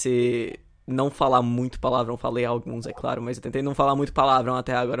tentei não falar muito palavrão, falei alguns, é claro, mas eu tentei não falar muito palavrão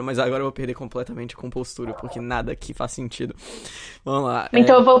até agora, mas agora eu vou perder completamente a compostura, porque nada aqui faz sentido. Vamos lá.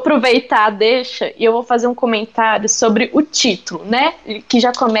 Então eu vou aproveitar, deixa, e eu vou fazer um comentário sobre o título, né? Que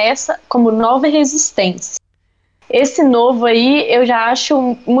já começa como Nova Resistência. Esse novo aí eu já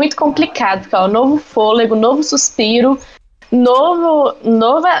acho muito complicado, porque é o novo fôlego, novo suspiro,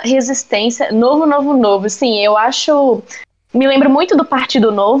 nova resistência, novo. Sim, eu acho. Me lembro muito do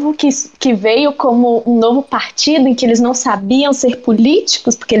Partido Novo, que veio como um novo partido em que eles não sabiam ser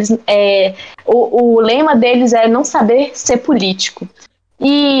políticos, porque o lema deles é não saber ser político.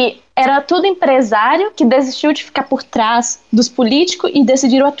 E era tudo empresário que desistiu de ficar por trás dos políticos e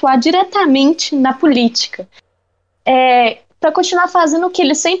decidiram atuar diretamente na política. Para continuar fazendo o que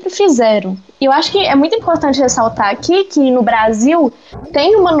eles sempre fizeram. E eu acho que é muito importante ressaltar aqui que no Brasil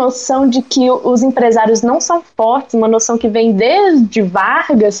tem uma noção de que os empresários não são fortes, uma noção que vem desde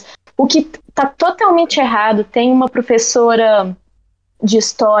Vargas, o que está totalmente errado. Tem uma professora de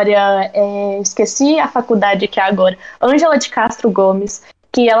história, esqueci a faculdade aqui agora, Ângela de Castro Gomes,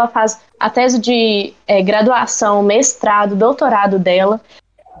 que ela faz a tese de graduação, mestrado, doutorado dela,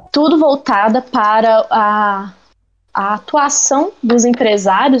 tudo voltada para a atuação dos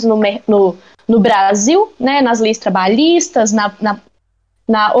empresários no Brasil, né, nas leis trabalhistas,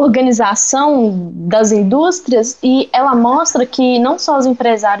 na organização das indústrias, e ela mostra que não só os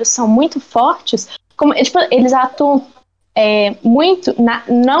empresários são muito fortes, como eles atuam muito na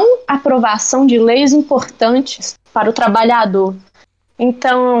não aprovação de leis importantes para o trabalhador.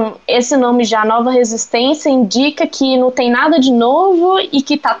 Então, esse nome já, Nova Resistência, indica que não tem nada de novo e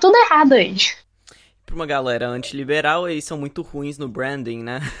que tá tudo errado aí. Pra uma galera antiliberal, eles são muito ruins no branding,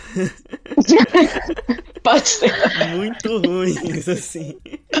 né? Pode ser. Muito ruins, assim.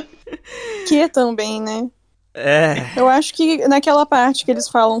 Que também, né? Eu acho que naquela parte que eles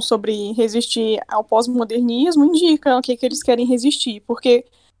falam sobre resistir ao pós-modernismo, indica o que eles querem resistir. Porque,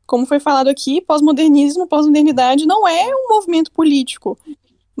 como foi falado aqui, pós-modernismo, pós-modernidade não é um movimento político.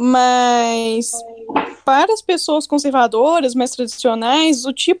 Mas para as pessoas conservadoras, mais tradicionais,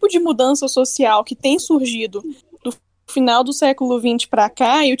 o tipo de mudança social que tem surgido do final do século XX para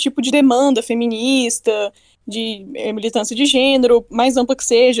cá e o tipo de demanda feminista, de militância de gênero, mais ampla que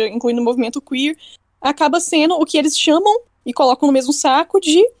seja, incluindo o movimento queer, acaba sendo o que eles chamam e colocam no mesmo saco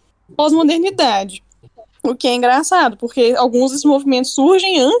de pós-modernidade. O que é engraçado, porque alguns desses movimentos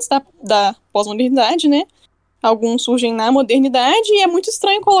surgem antes da pós-modernidade, né? Alguns surgem na modernidade e é muito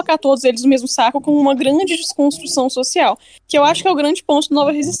estranho colocar todos eles no mesmo saco como uma grande desconstrução social, que eu acho que é o grande ponto da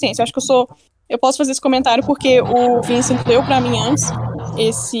Nova Resistência. Eu acho que eu posso fazer esse comentário porque o Vincent leu para mim antes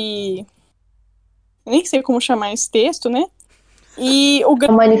esse, eu nem sei como chamar esse texto, né? E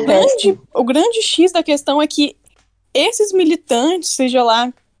Manifesto. o grande X da questão é que esses militantes, seja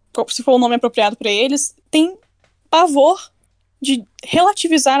lá se for o nome apropriado para eles, têm pavor de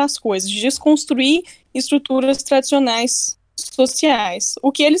relativizar as coisas, de desconstruir estruturas tradicionais sociais.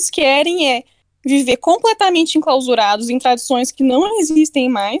 O que eles querem é viver completamente enclausurados em tradições que não existem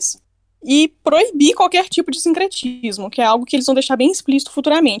mais e proibir qualquer tipo de sincretismo, que é algo que eles vão deixar bem explícito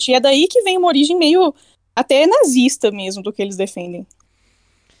futuramente. E é daí que vem uma origem meio até nazista mesmo do que eles defendem.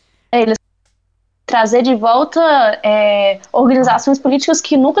 Eles trazer de volta organizações políticas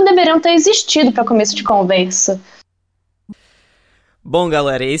que nunca deveriam ter existido para começo de conversa. Bom,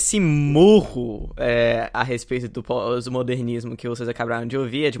 galera, esse murro a respeito do pós-modernismo que vocês acabaram de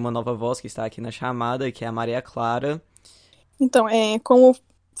ouvir é de uma nova voz que está aqui na chamada, que é a Maria Clara. Então, como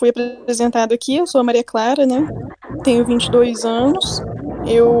fui apresentado aqui, eu sou a Maria Clara, né? Tenho 22 anos,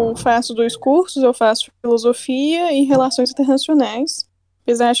 eu faço 2 cursos, eu faço filosofia e relações internacionais.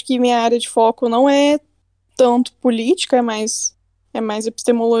 Apesar de que minha área de foco não é tanto política, é mais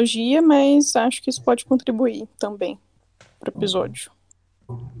epistemologia, mas acho que isso pode contribuir também para o episódio.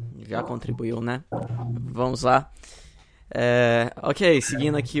 Já contribuiu, né? Vamos lá. Ok,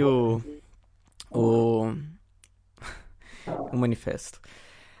 seguindo aqui o manifesto.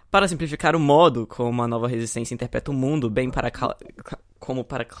 Para simplificar o modo como a nova resistência interpreta o mundo, bem como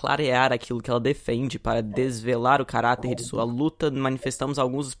para clarear aquilo que ela defende, para desvelar o caráter de sua luta, manifestamos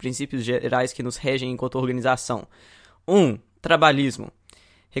alguns dos princípios gerais que nos regem enquanto organização. 1. Trabalhismo.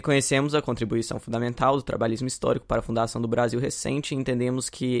 Reconhecemos a contribuição fundamental do trabalhismo histórico para a fundação do Brasil recente e entendemos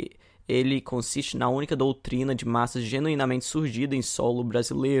que ele consiste na única doutrina de massas genuinamente surgida em solo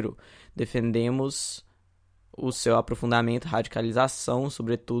brasileiro. Defendemos o seu aprofundamento e radicalização,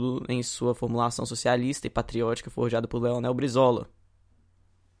 sobretudo em sua formulação socialista e patriótica forjada por Leonel Brizola.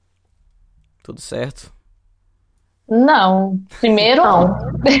 Tudo certo? Não. Primeiro, Não,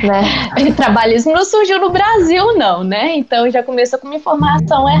 né? o trabalhismo não surgiu no Brasil, não, né? Então já começa com uma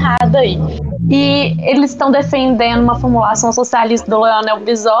informação errada aí. E eles estão defendendo uma formulação socialista do Leonel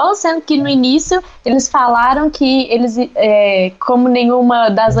Brizola, sendo que no início eles falaram que eles, como nenhuma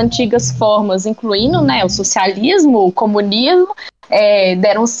das antigas formas, incluindo, né, o socialismo, o comunismo,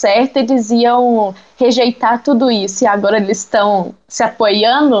 deram certo, eles iam rejeitar tudo isso. E agora eles estão se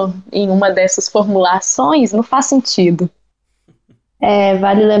apoiando em uma dessas formulações, não faz sentido.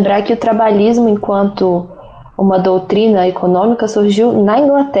 Vale lembrar que o trabalhismo, enquanto uma doutrina econômica, surgiu na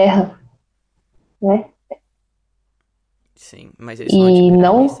Inglaterra, né? Sim, mas eles são E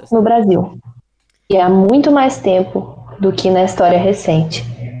não antiimperialistas, no né? Brasil. E há muito mais tempo do que na história recente.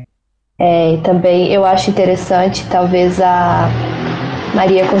 E também eu acho interessante, talvez a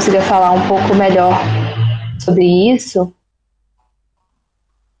Maria consiga falar um pouco melhor sobre isso,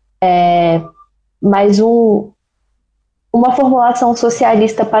 mas uma formulação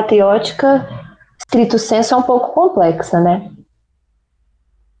socialista patriótica, estrito senso, é um pouco complexa, né?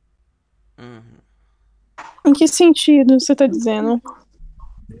 Em que sentido você está dizendo?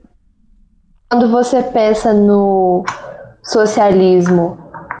 Quando você pensa no socialismo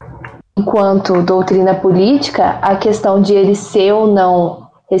enquanto doutrina política, a questão de ele ser ou não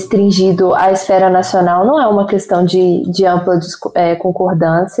restringido à esfera nacional não é uma questão de ampla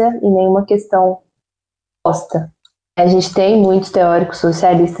concordância e nem uma questão posta. A gente tem muitos teóricos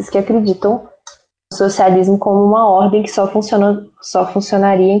socialistas que acreditam no socialismo como uma ordem que só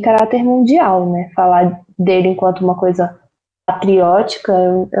funcionaria em caráter mundial, né? Falar dele enquanto uma coisa patriótica,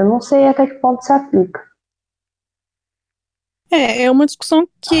 eu não sei até que ponto se aplica. É uma discussão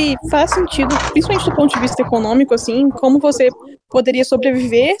que faz sentido, principalmente do ponto de vista econômico, assim, como você poderia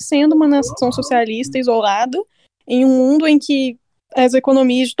sobreviver sendo uma nação socialista isolada em um mundo em que as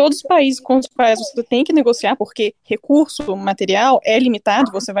economias de todos os países com os quais você tem que negociar, porque recurso material é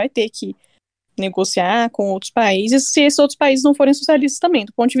limitado, você vai ter que negociar com outros países, se esses outros países não forem socialistas também.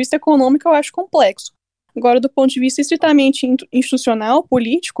 Do ponto de vista econômico, eu acho complexo. Agora, do ponto de vista estritamente institucional,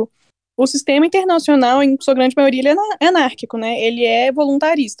 político, o sistema internacional, em sua grande maioria, ele é anárquico, né? Ele é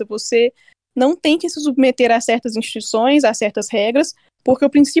voluntarista. Você não tem que se submeter a certas instituições, a certas regras, porque o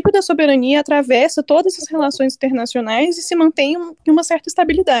princípio da soberania atravessa todas as relações internacionais e se mantém em uma certa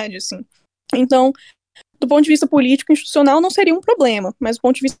estabilidade, assim. Então, do ponto de vista político e institucional, não seria um problema, mas do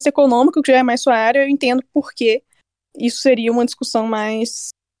ponto de vista econômico, que já é mais sua área, eu entendo por que isso seria uma discussão mais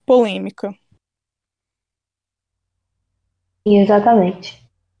polêmica. Exatamente.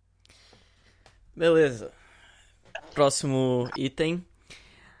 Beleza. Próximo item.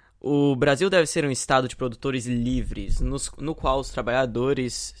 O Brasil deve ser um estado de produtores livres, no qual os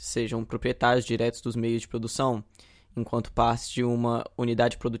trabalhadores sejam proprietários diretos dos meios de produção, enquanto partes de uma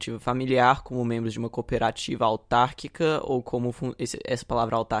unidade produtiva familiar, como membros de uma cooperativa autárquica, ou como... essa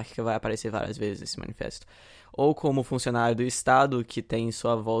palavra autárquica vai aparecer várias vezes nesse manifesto. Ou como funcionário do Estado, que tem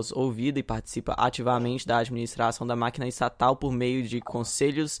sua voz ouvida e participa ativamente da administração da máquina estatal por meio de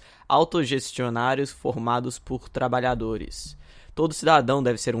conselhos autogestionários formados por trabalhadores. Todo cidadão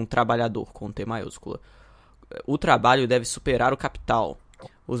deve ser um trabalhador, com T maiúscula. O trabalho deve superar o capital.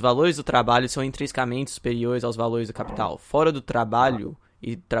 Os valores do trabalho são intrinsecamente superiores aos valores do capital. Fora do trabalho,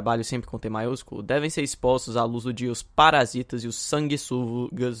 e trabalho sempre com T maiúsculo, devem ser expostos à luz do dia os parasitas e os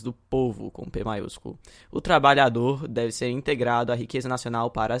sanguessugas do povo, com P maiúsculo. O trabalhador deve ser integrado à riqueza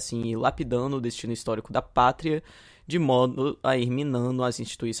nacional para, assim, ir lapidando o destino histórico da pátria, de modo a ir minando as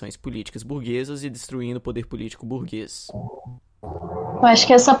instituições políticas burguesas e destruindo o poder político burguês. Eu acho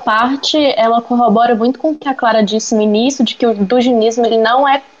que essa parte, ela corrobora muito com o que a Clara disse no início, de que o duginismo ele não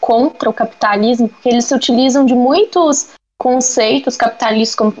é contra o capitalismo, porque eles se utilizam de muitos conceitos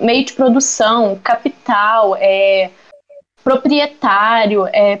capitalistas como meio de produção, capital, proprietário,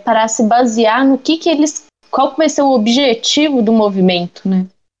 para se basear no que eles... Qual vai ser o objetivo do movimento, né?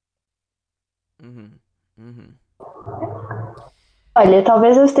 Olha,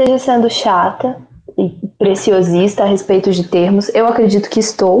 talvez eu esteja sendo chata e preciosista a respeito de termos. Eu acredito que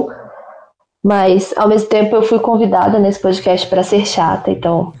estou, mas ao mesmo tempo eu fui convidada nesse podcast para ser chata,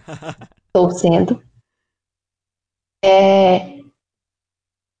 então estou sendo.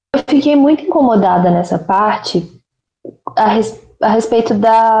 Eu fiquei muito incomodada nessa parte a respeito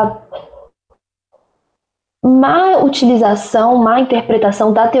da má utilização, má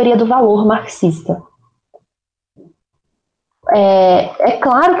interpretação da teoria do valor marxista. É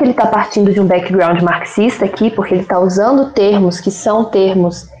claro que ele está partindo de um background marxista aqui, porque ele está usando termos que são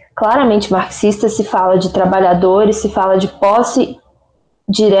termos claramente marxistas. Se fala de trabalhadores, se fala de posse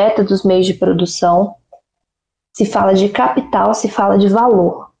direta dos meios de produção, se fala de capital, se fala de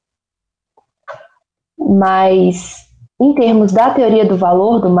valor. Mas, em termos da teoria do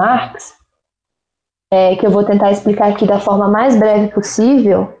valor do Marx, que eu vou tentar explicar aqui da forma mais breve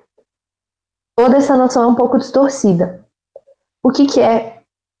possível, toda essa noção é um pouco distorcida. O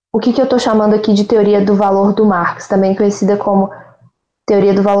que eu estou chamando aqui de teoria do valor do Marx, também conhecida como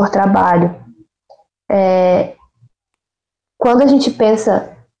teoria do valor trabalho? Quando a gente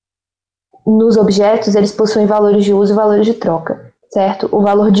pensa nos objetos, eles possuem valores de uso e valores de troca, certo? O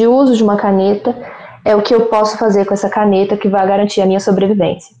valor de uso de uma caneta é o que eu posso fazer com essa caneta que vai garantir a minha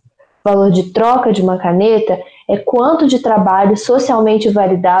sobrevivência. O valor de troca de uma caneta é quanto de trabalho socialmente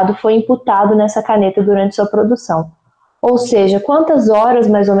validado foi imputado nessa caneta durante sua produção. Ou seja, quantas horas,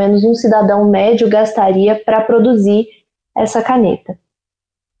 mais ou menos, um cidadão médio gastaria para produzir essa caneta.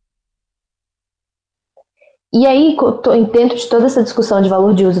 E aí, dentro de toda essa discussão de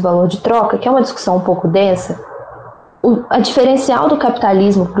valor de uso e valor de troca, que é uma discussão um pouco densa, a diferencial do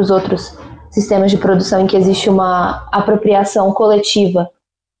capitalismo para os outros sistemas de produção em que existe uma apropriação coletiva,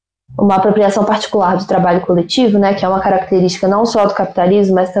 uma apropriação particular do trabalho coletivo, né, que é uma característica não só do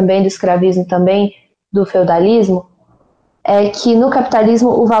capitalismo, mas também do escravismo, também do feudalismo, é que no capitalismo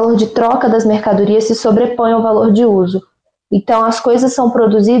o valor de troca das mercadorias se sobrepõe ao valor de uso. Então as coisas são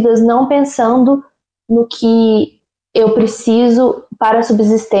produzidas não pensando no que eu preciso para a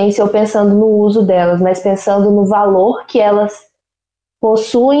subsistência ou pensando no uso delas, mas pensando no valor que elas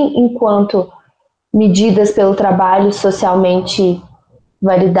possuem enquanto medidas pelo trabalho socialmente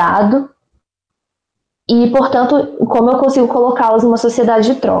validado e, portanto, como eu consigo colocá-las numa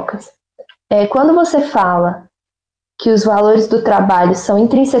sociedade de trocas. Quando você fala que os valores do trabalho são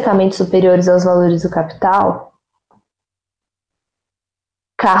intrinsecamente superiores aos valores do capital,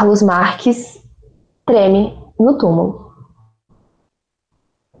 Carlos Marx treme no túmulo.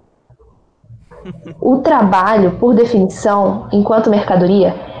 O trabalho, por definição, enquanto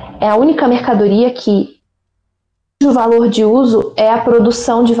mercadoria, é a única mercadoria cujo valor de uso é a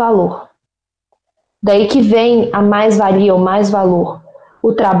produção de valor. Daí que vem a mais-valia ou mais-valor.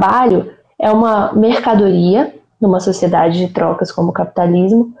 O trabalho é uma mercadoria numa sociedade de trocas como o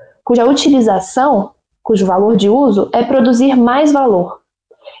capitalismo, cuja utilização, cujo valor de uso é produzir mais valor.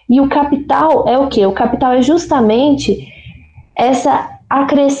 E o capital é o quê? O capital é justamente essa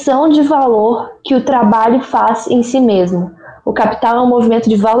acreção de valor que o trabalho faz em si mesmo. O capital é um movimento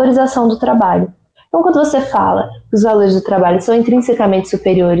de valorização do trabalho. Então, quando você fala que os valores do trabalho são intrinsecamente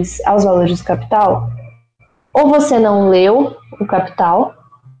superiores aos valores do capital, ou você não leu o Capital,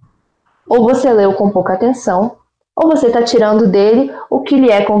 ou você leu com pouca atenção, ou você está tirando dele o que lhe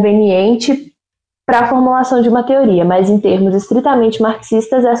é conveniente para a formulação de uma teoria, mas em termos estritamente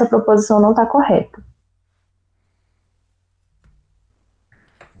marxistas, essa proposição não está correta.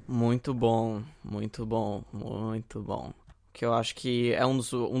 Muito bom, muito bom, muito bom. Que eu acho que é um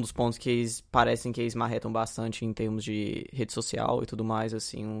dos pontos que eles parecem que eles marretam bastante em termos de rede social e tudo mais,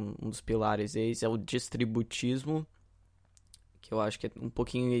 assim, um dos pilares deles é o distributismo, que eu acho que é um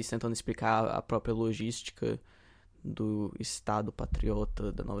pouquinho eles tentando explicar a própria logística do Estado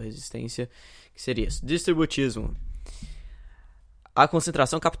patriota da nova resistência, que seria isso, distributismo. A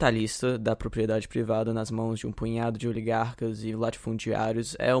concentração capitalista da propriedade privada nas mãos de um punhado de oligarcas e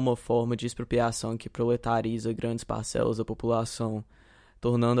latifundiários é uma forma de expropriação que proletariza grandes parcelas da população,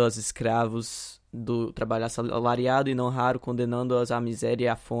 tornando-as escravos do trabalho assalariado e não raro condenando-as à miséria e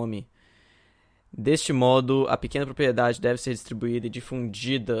à fome. Deste modo, a pequena propriedade deve ser distribuída e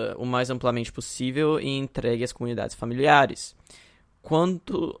difundida o mais amplamente possível e entregue às comunidades familiares.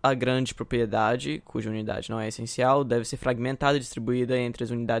 Quanto à grande propriedade, cuja unidade não é essencial, deve ser fragmentada e distribuída entre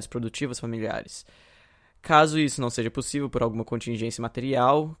as unidades produtivas familiares. Caso isso não seja possível por alguma contingência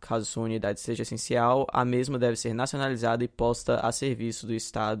material, caso sua unidade seja essencial, a mesma deve ser nacionalizada e posta a serviço do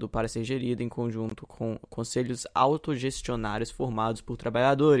Estado para ser gerida em conjunto com conselhos autogestionários formados por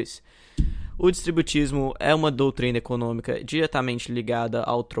trabalhadores. O distributismo é uma doutrina econômica diretamente ligada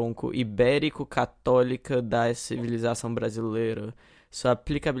ao tronco ibérico-católica da civilização brasileira. Sua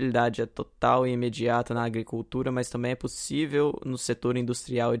aplicabilidade é total e imediata na agricultura, mas também é possível no setor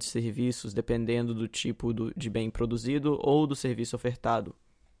industrial e de serviços, dependendo do tipo de bem produzido ou do serviço ofertado.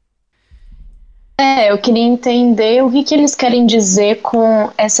 Eu queria entender o que eles querem dizer com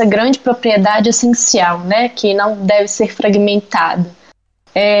essa grande propriedade essencial, né, que não deve ser fragmentada.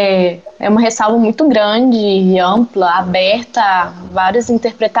 É uma ressalva muito grande e ampla, aberta a várias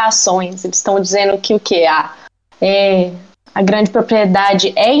interpretações. Eles estão dizendo que o que? A grande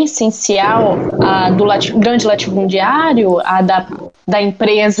propriedade é essencial, a do grande latifundiário, a da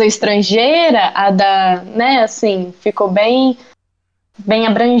empresa estrangeira, a da, né, assim, ficou bem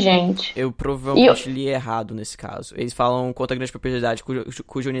abrangente. Eu provavelmente li errado nesse caso. Eles falam contra a grande propriedade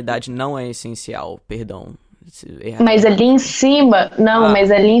cuja unidade não é essencial, perdão. Mas ali em cima, mas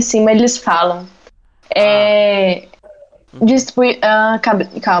ali em cima eles falam. Distribuir.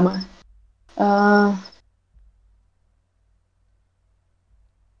 Calma.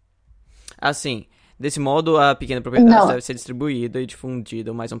 Assim, desse modo, a pequena propriedade deve ser distribuída e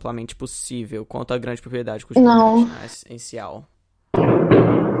difundida o mais amplamente possível, quanto à grande propriedade cuja unidade não é essencial.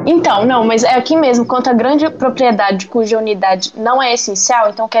 Então, não, mas é aqui mesmo, quanto à grande propriedade cuja unidade não é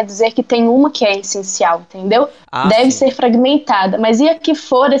essencial, então quer dizer que tem uma que é essencial, entendeu? Deve ser fragmentada, mas e a que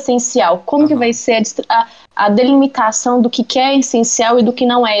for essencial? Como que vai ser a delimitação do que é essencial e do que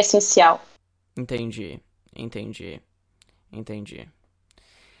não é essencial? Entendi.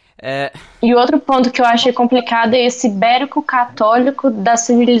 E outro ponto que eu achei complicado é esse ibérico-católico da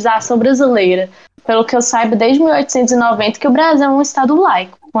civilização brasileira. Pelo que eu saiba, desde 1890 que o Brasil é um estado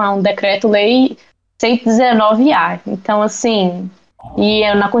laico, com um decreto-lei 119-A. Então, assim,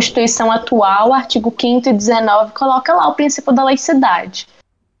 e na Constituição atual, o artigo 5º e 19 coloca lá o princípio da laicidade.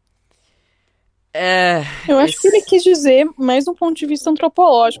 Eu acho que ele quis dizer mais do ponto de vista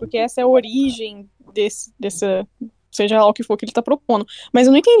antropológico, que essa é a origem dessa, seja lá o que for que ele está propondo. Mas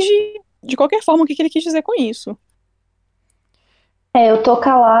eu não entendi, de qualquer forma, o que ele quis dizer com isso. Eu tô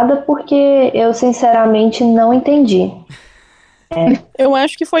calada porque eu, sinceramente, não entendi. Eu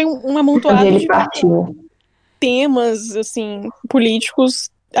acho que foi um amontoado de partiu. temas, assim,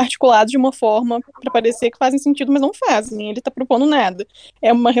 políticos articulados de uma forma para parecer que fazem sentido, mas não fazem. Ele está propondo nada.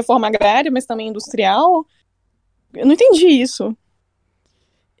 É uma reforma agrária, mas também industrial. Eu não entendi isso.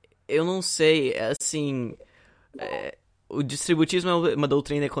 Eu não sei, assim... O distributismo é uma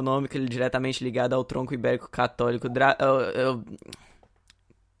doutrina econômica diretamente ligada ao tronco ibérico católico.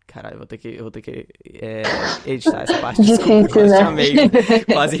 Caralho, eu vou ter que editar essa parte. Difícil, desculpa, né?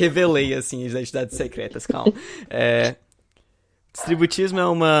 quase revelei, assim, as identidades secretas, calma. Distributismo é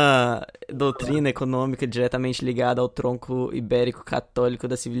uma doutrina econômica diretamente ligada ao tronco ibérico católico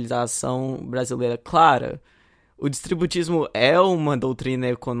da civilização brasileira. Claro, o distributismo é uma doutrina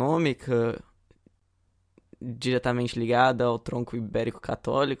econômica diretamente ligada ao tronco ibérico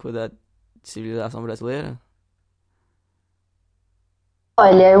católico da civilização brasileira?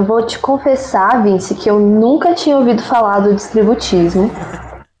 Olha, eu vou te confessar, Vince, que eu nunca tinha ouvido falar do distributismo.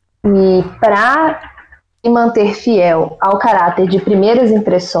 E para me manter fiel ao caráter de primeiras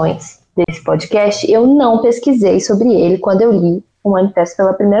impressões desse podcast, eu não pesquisei sobre ele quando eu li o Manifesto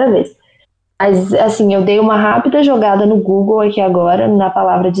pela primeira vez. Mas, assim, eu dei uma rápida jogada no Google aqui agora, na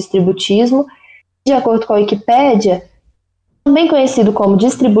palavra distributismo. De acordo com a Wikipédia, também conhecido como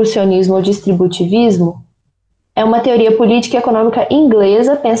distribucionismo ou distributivismo, é uma teoria política e econômica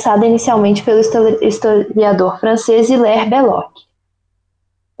inglesa pensada inicialmente pelo historiador francês Hilaire Belloc.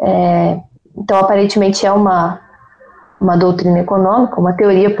 Então, aparentemente, é uma doutrina econômica, uma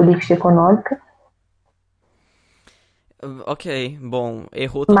teoria política econômica. Ok, bom,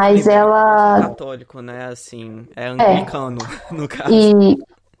 errou tanto Mas no ibérico quanto no ela. católico, né? Assim, é anglicano, no caso. E,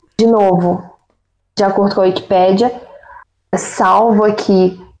 de novo, de acordo com a Wikipédia, salvo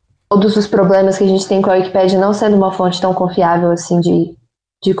aqui todos os problemas que a gente tem com a Wikipédia não sendo uma fonte tão confiável assim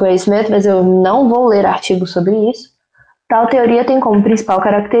de conhecimento, mas eu não vou ler artigos sobre isso. Tal teoria tem como principal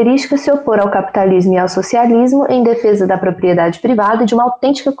característica se opor ao capitalismo e ao socialismo em defesa da propriedade privada e de uma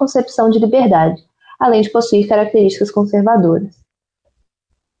autêntica concepção de liberdade, além de possuir características conservadoras.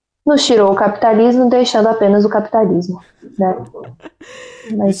 Nos tirou o capitalismo, deixando apenas o capitalismo, né?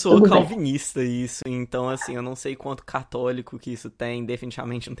 Me Mas soou tudo bem. calvinista isso, então assim, eu não sei quanto católico que isso tem,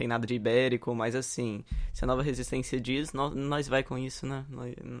 definitivamente não tem nada de ibérico, mas assim, se a nova resistência diz, nós vai com isso, né?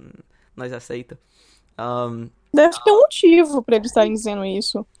 Nós aceita. Deve ter um motivo para eles estarem dizendo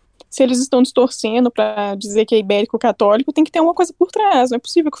isso. Se eles estão distorcendo para dizer que é ibérico católico, tem que ter uma coisa por trás. Não é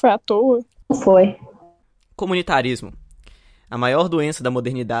possível que foi à toa. Não foi. Comunitarismo. A maior doença da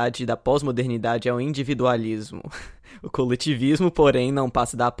modernidade e da pós-modernidade é o individualismo. O coletivismo, porém, não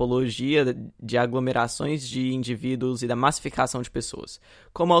passa da apologia de aglomerações de indivíduos e da massificação de pessoas.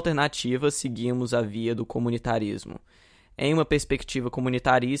 Como alternativa, seguimos a via do comunitarismo. Em uma perspectiva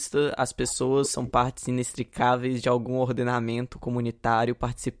comunitarista, as pessoas são partes inextricáveis de algum ordenamento comunitário,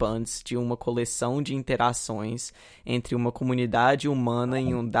 participantes de uma coleção de interações entre uma comunidade humana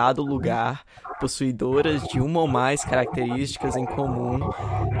em um dado lugar, possuidoras de uma ou mais características em comum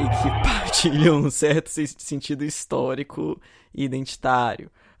e que partilham um certo sentido histórico e identitário.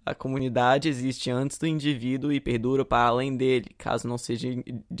 A comunidade existe antes do indivíduo e perdura para além dele, caso não seja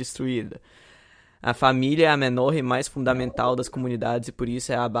destruída. A família é a menor e mais fundamental das comunidades e por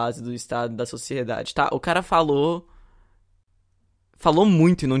isso é a base do estado da sociedade. Tá, o cara falou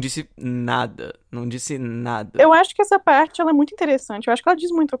muito e não disse nada. Não disse nada. Eu acho que essa parte ela é muito interessante. Eu acho que ela diz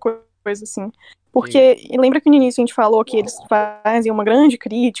muita coisa, assim. Porque, lembra que no início a gente falou que eles fazem uma grande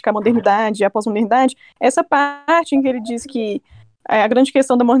crítica à modernidade, à pós-modernidade? Essa parte em que ele diz que a grande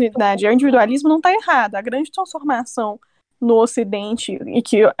questão da modernidade é o individualismo não está errada. A grande transformação no Ocidente e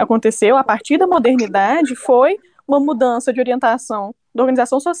que aconteceu a partir da modernidade foi uma mudança de orientação da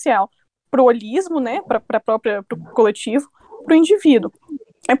organização social para o holismo, né, para o coletivo, para o indivíduo.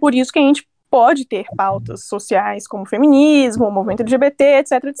 É por isso que a gente pode ter pautas sociais como feminismo, movimento LGBT,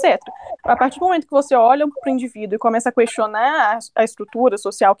 etc, etc. A partir do momento que você olha para o indivíduo e começa a questionar a estrutura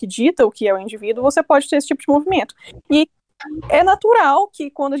social que dita o que é o indivíduo, você pode ter esse tipo de movimento. E é natural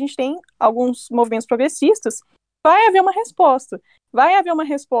que quando a gente tem alguns movimentos progressistas, vai haver uma resposta. Vai haver uma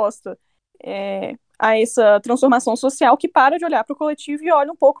resposta a essa transformação social que para de olhar para o coletivo e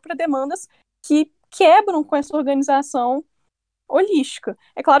olha um pouco para demandas que quebram com essa organização holística.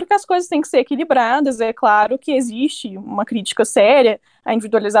 É claro que as coisas têm que ser equilibradas, é claro que existe uma crítica séria à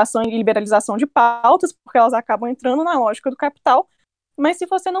individualização e liberalização de pautas, porque elas acabam entrando na lógica do capital, mas se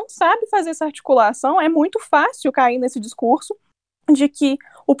você não sabe fazer essa articulação, é muito fácil cair nesse discurso de que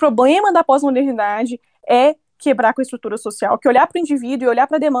o problema da pós-modernidade é quebrar com a estrutura social, que olhar para o indivíduo e olhar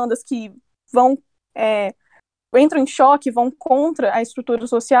para demandas que entram em choque, vão contra a estrutura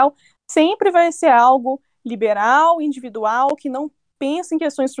social, sempre vai ser algo liberal, individual, que não pensa em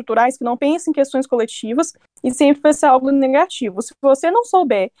questões estruturais, que não pensa em questões coletivas, e sempre vai ser algo negativo. Se você não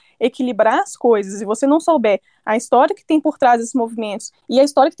souber equilibrar as coisas, e você não souber a história que tem por trás desses movimentos, e a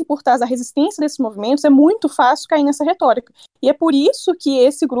história que tem por trás da resistência desses movimentos, é muito fácil cair nessa retórica. E é por isso que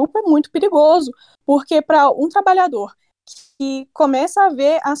esse grupo é muito perigoso, porque para um trabalhador que começa a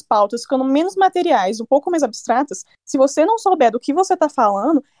ver as pautas ficando menos materiais, um pouco mais abstratas, se você não souber do que você está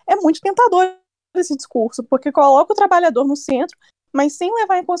falando, é muito tentador esse discurso, porque coloca o trabalhador no centro, mas sem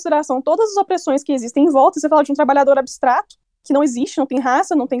levar em consideração todas as opressões que existem em volta. Você fala de um trabalhador abstrato, que não existe, não tem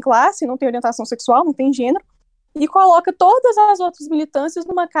raça, não tem classe, não tem orientação sexual, não tem gênero, e coloca todas as outras militâncias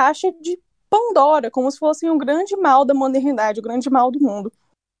numa caixa de Pandora, como se fosse um grande mal da modernidade, o grande mal do mundo.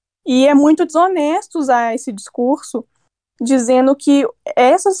 E é muito desonesto usar esse discurso dizendo que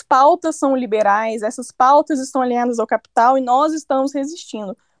essas pautas são liberais, essas pautas estão alinhadas ao capital e nós estamos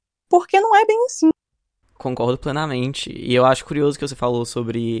resistindo. Porque não é bem assim. Concordo plenamente. E eu acho curioso que você falou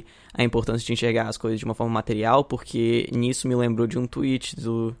sobre a importância de enxergar as coisas de uma forma material, porque nisso me lembrou de um tweet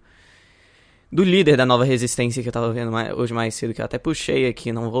do líder da nova resistência que eu tava vendo hoje mais cedo, que eu até puxei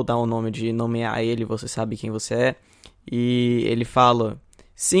aqui, não vou dar o nome de nomear ele, você sabe quem você é. E ele fala: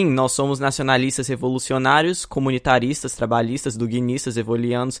 Sim, nós somos nacionalistas revolucionários, comunitaristas, trabalhistas, duguinistas,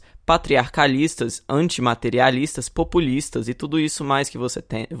 evolianos, patriarcalistas, antimaterialistas, populistas e tudo isso mais que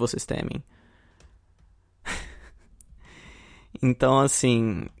vocês temem. Então,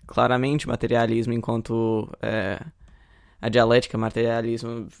 assim, claramente materialismo enquanto a dialética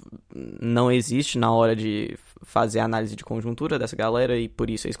materialismo não existe na hora de fazer a análise de conjuntura dessa galera e por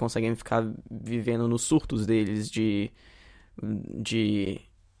isso eles conseguem ficar vivendo nos surtos deles de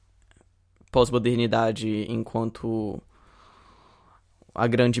pós-modernidade enquanto a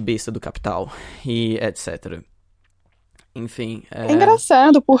grande besta do capital e etc. Enfim. É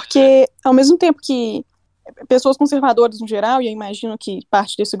engraçado porque ao mesmo tempo que pessoas conservadoras no geral, e eu imagino que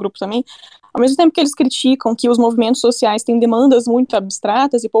parte desse grupo também, ao mesmo tempo que eles criticam que os movimentos sociais têm demandas muito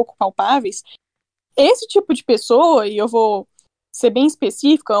abstratas e pouco palpáveis, esse tipo de pessoa, e eu vou ser bem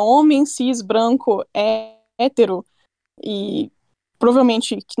específica, homem, cis, branco, hétero, e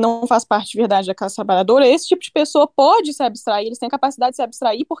provavelmente que não faz parte de verdade da classe trabalhadora, esse tipo de pessoa pode se abstrair, eles têm a capacidade de se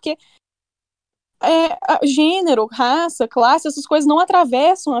abstrair porque gênero, raça, classe, essas coisas não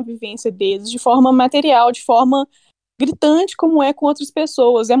atravessam a vivência deles de forma material, de forma gritante como é com outras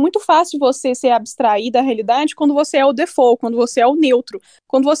pessoas. É muito fácil você se abstrair da realidade quando você é o default, quando você é o neutro.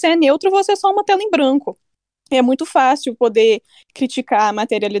 Quando você é neutro, você é só uma tela em branco. É muito fácil poder criticar a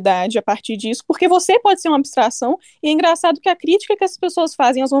materialidade a partir disso, porque você pode ser uma abstração, e é engraçado que a crítica que as pessoas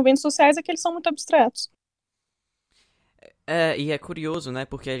fazem aos movimentos sociais é que eles são muito abstratos. E é curioso, né,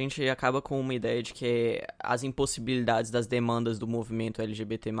 porque a gente acaba com uma ideia de que as impossibilidades das demandas do movimento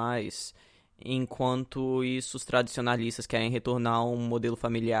LGBT+, enquanto isso os tradicionalistas querem retornar a um modelo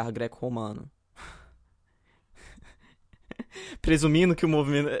familiar greco-romano. Presumindo que o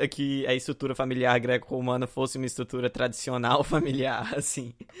movimento, que a estrutura familiar greco-romana fosse uma estrutura tradicional familiar,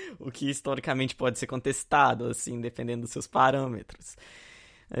 assim, o que historicamente pode ser contestado, assim, dependendo dos seus parâmetros.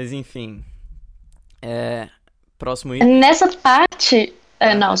 Mas enfim, próximo item. Nessa parte,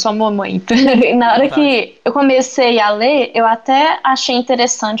 não, só um momento. Na hora que eu comecei a ler, eu até achei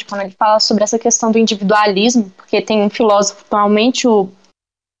interessante quando ele fala sobre essa questão do individualismo, porque tem um filósofo, atualmente, o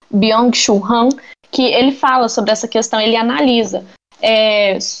Byung-Chul Han, que ele fala sobre essa questão, ele analisa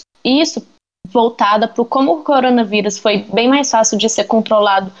isso voltada para como o coronavírus foi bem mais fácil de ser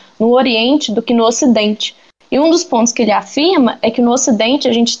controlado no Oriente do que no Ocidente. E um dos pontos que ele afirma é que no Ocidente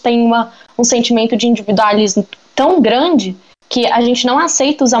a gente tem um sentimento de individualismo tão grande que a gente não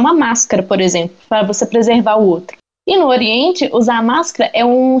aceita usar uma máscara, por exemplo, para você preservar o outro. E no Oriente, usar a máscara é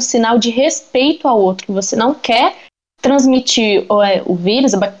um sinal de respeito ao outro. Você não quer transmitir o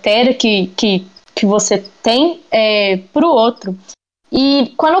vírus, a bactéria que você tem para o outro.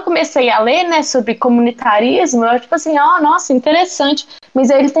 E quando eu comecei a ler, né, sobre comunitarismo, eu tipo assim, nossa, interessante.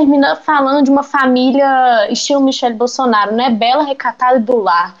 Mas aí ele termina falando de uma família estilo Michele Bolsonaro, né, bela, recatada do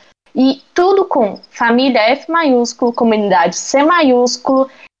lar. E tudo com família F maiúsculo, comunidade C maiúsculo,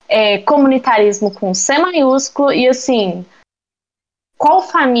 comunitarismo com C maiúsculo, e assim, qual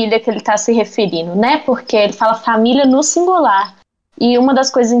família que ele está se referindo, né? Porque ele fala família no singular. E uma das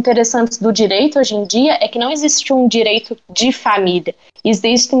coisas interessantes do direito hoje em dia é que não existe um direito de família,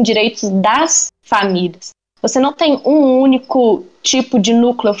 existem direitos das famílias. Você não tem um único tipo de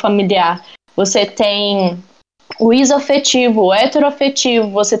núcleo familiar. Você tem o isofetivo, o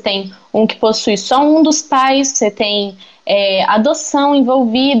heteroafetivo, você tem um que possui só um dos pais, você tem adoção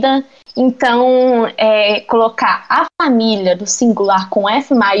envolvida. Então, colocar a família do singular com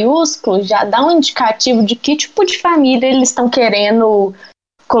F maiúsculo já dá um indicativo de que tipo de família eles estão querendo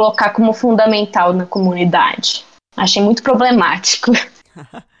colocar como fundamental na comunidade. Achei muito problemático.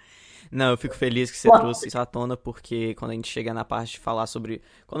 Não, eu fico feliz que você trouxe isso à tona, porque quando a gente chega na parte de falar sobre...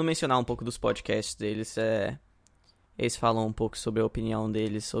 Quando mencionar um pouco dos podcasts deles, eles falam um pouco sobre a opinião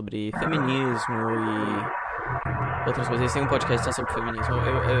deles sobre feminismo e outras coisas. Eles têm um podcast só sobre feminismo.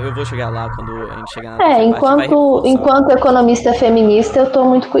 Eu vou chegar lá quando a gente chegar na parte. Enquanto economista feminista, eu tô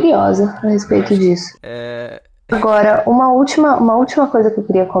muito curiosa a respeito disso. Agora, uma última coisa que eu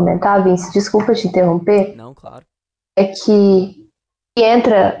queria comentar, Vince, desculpa te interromper. Não, claro. É que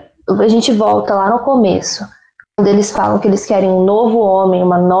a gente volta lá no começo, quando eles falam que eles querem um novo homem,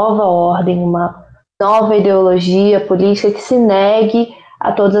 uma nova ordem, uma nova ideologia política que se negue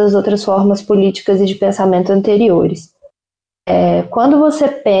a todas as outras formas políticas e de pensamento anteriores. Quando você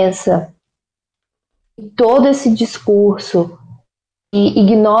pensa em todo esse discurso e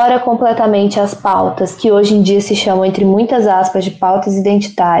ignora completamente as pautas que hoje em dia se chamam, entre muitas aspas, de pautas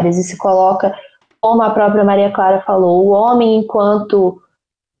identitárias, e se coloca, como a própria Maria Clara falou, o homem enquanto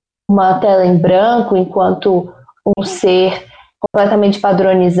uma tela em branco, enquanto um ser completamente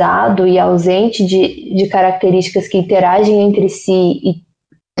padronizado e ausente de características que interagem entre si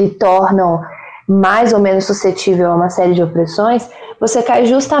lhe tornam mais ou menos suscetível a uma série de opressões, você cai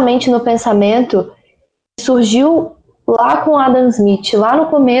justamente no pensamento que surgiu lá com Adam Smith, lá no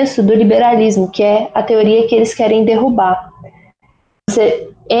começo do liberalismo, que é a teoria que eles querem derrubar.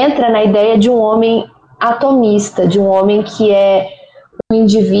 Você entra na ideia de um homem atomista, de um homem que é um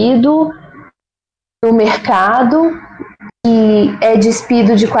indivíduo no mercado que é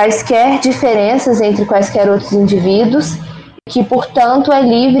despido de quaisquer diferenças entre quaisquer outros indivíduos, que, portanto, é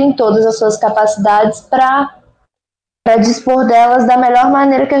livre em todas as suas capacidades para dispor delas da melhor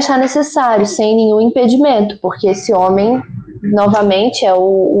maneira que achar necessário, sem nenhum impedimento, porque esse homem, novamente, é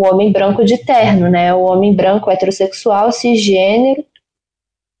o homem branco de terno, né? O homem branco heterossexual, cisgênero.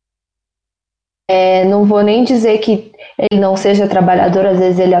 Não vou nem dizer que ele não seja trabalhador, às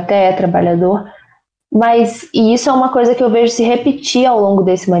vezes ele até é trabalhador, mas e isso é uma coisa que eu vejo se repetir ao longo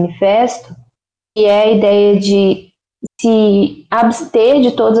desse manifesto, que é a ideia de se abster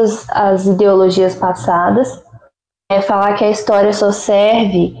de todas as ideologias passadas, falar que a história só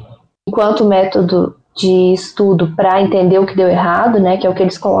serve enquanto método de estudo para entender o que deu errado, né, que é o que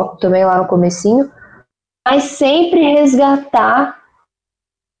eles colocam também lá no comecinho, mas sempre resgatar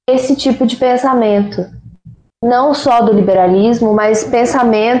esse tipo de pensamento, não só do liberalismo, mas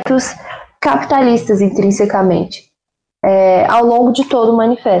pensamentos capitalistas intrinsecamente, ao longo de todo o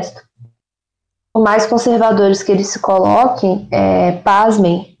manifesto. Por mais conservadores que eles se coloquem,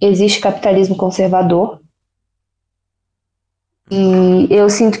 pasmem, existe capitalismo conservador. E eu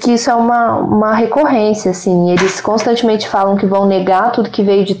sinto que isso é uma recorrência, assim. Eles constantemente falam que vão negar tudo que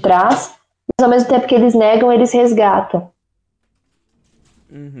veio de trás, mas ao mesmo tempo que eles negam, eles resgatam.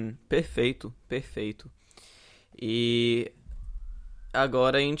 Perfeito, perfeito. E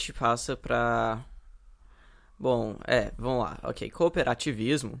agora a gente passa para... Bom, vamos lá. Ok,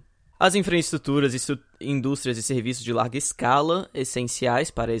 cooperativismo. As infraestruturas, indústrias e serviços de larga escala,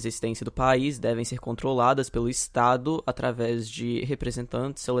 essenciais para a existência do país, devem ser controladas pelo Estado através de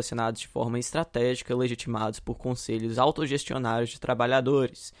representantes selecionados de forma estratégica, legitimados por conselhos autogestionários de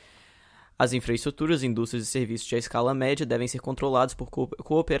trabalhadores. As infraestruturas, indústrias e serviços de escala média devem ser controlados por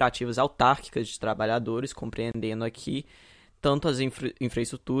cooperativas autárquicas de trabalhadores, compreendendo aqui tanto as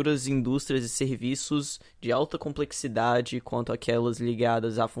infraestruturas, indústrias e serviços de alta complexidade quanto aquelas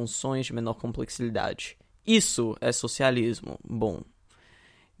ligadas a funções de menor complexidade. Isso é socialismo. Bom,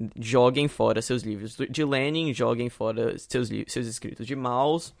 joguem fora seus livros de Lenin, joguem fora seus escritos de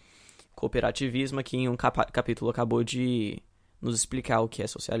Mao. Cooperativismo aqui em um capítulo acabou de nos explicar o que é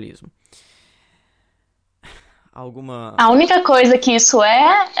socialismo. A única coisa que isso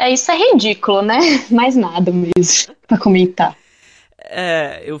isso é ridículo, né? Mais nada mesmo pra comentar.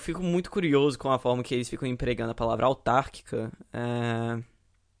 Eu fico muito curioso com a forma que eles ficam empregando a palavra autárquica.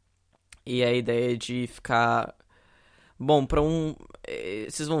 E a ideia de ficar... Bom, para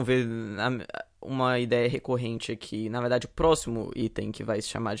vocês vão ver uma ideia recorrente aqui. Na verdade, o próximo item que vai se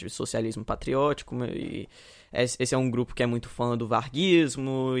chamar de socialismo patriótico. E esse é um grupo que é muito fã do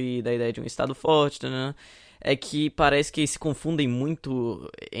varguismo e da ideia de um Estado forte, né? É que parece que eles se confundem muito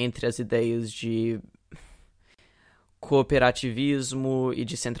entre as ideias de cooperativismo e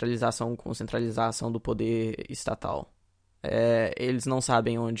de centralização com centralização do poder estatal. Eles não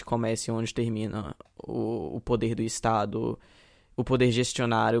sabem onde começa e onde termina o poder do Estado, o poder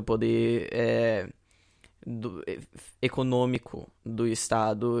gestionário, o poder econômico do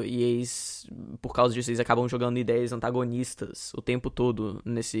Estado, e eles, por causa disso, eles acabam jogando ideias antagonistas o tempo todo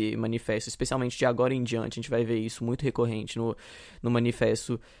nesse manifesto, especialmente de agora em diante. A gente vai ver isso muito recorrente no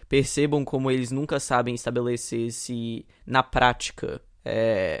manifesto. Percebam como eles nunca sabem estabelecer-se na prática,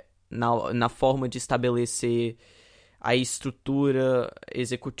 na forma de estabelecer a estrutura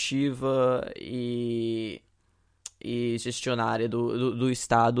executiva e gestionária do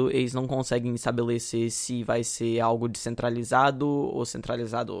Estado. Eles não conseguem estabelecer se vai ser algo descentralizado ou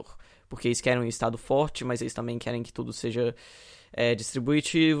centralizador, porque eles querem um Estado forte, mas eles também querem que tudo seja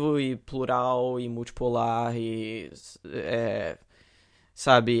distributivo e plural e multipolar e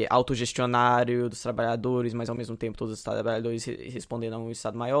autogestionário dos trabalhadores, mas ao mesmo tempo todos os trabalhadores respondendo a um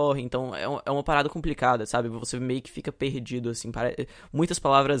Estado maior. Então é uma parada complicada, sabe? Você meio que fica perdido, assim, muitas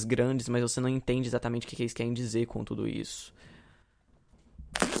palavras grandes, mas você não entende exatamente o que eles querem dizer com tudo isso.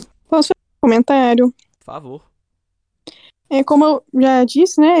 Posso fazer um comentário? Por favor. Como eu já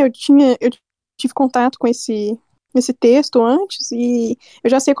disse, né, eu tive contato com esse texto antes, e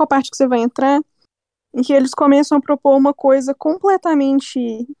eu já sei qual parte que você vai entrar, em que eles começam a propor uma coisa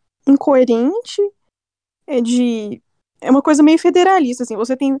completamente incoerente, é uma coisa meio federalista, assim.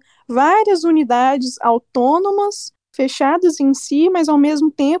 Você tem várias unidades autônomas, fechadas em si, mas ao mesmo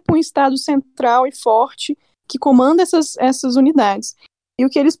tempo um Estado central e forte que comanda essas unidades. E o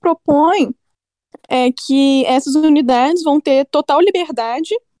que eles propõem é que essas unidades vão ter total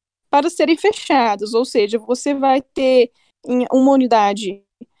liberdade para serem fechadas, ou seja, você vai ter em uma unidade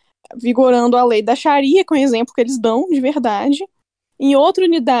vigorando a lei da Sharia, com o exemplo que eles dão de verdade. Em outra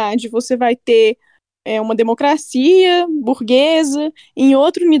unidade, você vai ter uma democracia burguesa. Em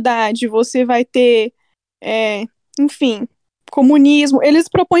outra unidade, você vai ter, enfim, comunismo. Eles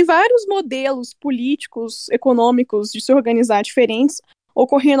propõem vários modelos políticos, econômicos de se organizar diferentes,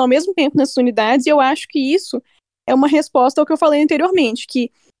 ocorrendo ao mesmo tempo nessas unidades, e eu acho que isso é uma resposta ao que eu falei anteriormente,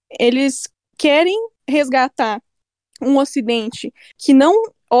 que eles querem resgatar um Ocidente que não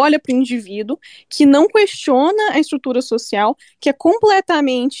olha para o indivíduo, que não questiona a estrutura social, que é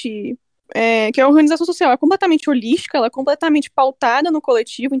completamente. Que a organização social é completamente holística, ela é completamente pautada no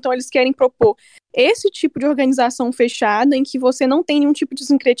coletivo, então eles querem propor esse tipo de organização fechada, em que você não tem nenhum tipo de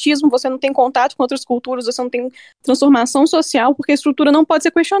sincretismo, você não tem contato com outras culturas, você não tem transformação social, porque a estrutura não pode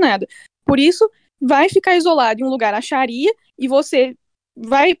ser questionada. Por isso, vai ficar isolado em um lugar a Sharia, e você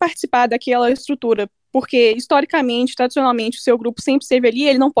vai participar daquela estrutura porque historicamente, tradicionalmente, o seu grupo sempre esteve ali,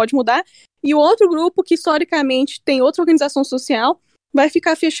 ele não pode mudar, e o outro grupo que historicamente tem outra organização social vai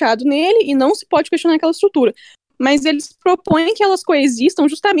ficar fechado nele e não se pode questionar aquela estrutura. Mas eles propõem que elas coexistam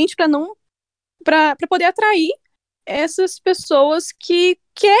justamente para poder atrair essas pessoas que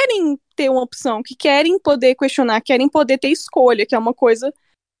querem ter uma opção, que querem poder questionar, querem poder ter escolha, que é uma coisa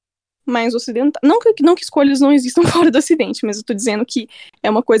mais ocidental. Não que escolhas não existam fora do Ocidente, mas eu tô dizendo que é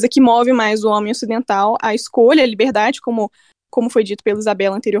uma coisa que move mais o homem ocidental, a escolha, a liberdade, como foi dito pela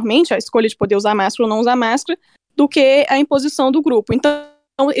Isabela anteriormente, a escolha de poder usar máscara ou não usar máscara, do que a imposição do grupo. Então,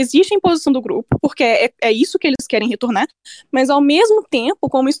 existe a imposição do grupo, porque é isso que eles querem retornar, mas ao mesmo tempo,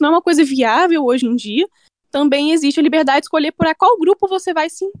 como isso não é uma coisa viável hoje em dia, também existe a liberdade de escolher para qual grupo você vai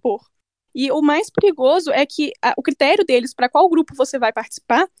se impor. E o mais perigoso é que o critério deles para qual grupo você vai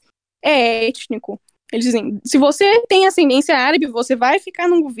participar é étnico. Eles dizem, se você tem ascendência árabe, você vai ficar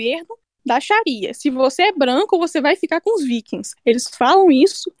no governo da Sharia. Se você é branco, você vai ficar com os vikings. Eles falam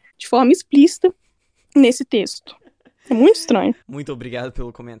isso de forma explícita nesse texto. É muito estranho. Muito obrigado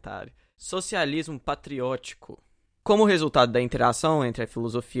pelo comentário. Socialismo patriótico. Como resultado da interação entre a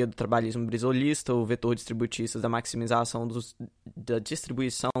filosofia do trabalhismo brisolista, o vetor distributista da maximização da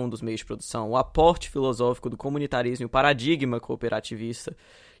distribuição dos meios de produção, o aporte filosófico do comunitarismo e o paradigma cooperativista,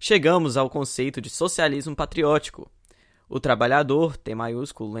 chegamos ao conceito de socialismo patriótico. O trabalhador, T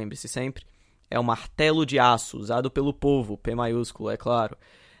maiúsculo, lembre-se sempre, é o martelo de aço usado pelo povo, P maiúsculo, é claro,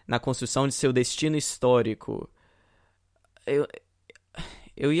 na construção de seu destino histórico.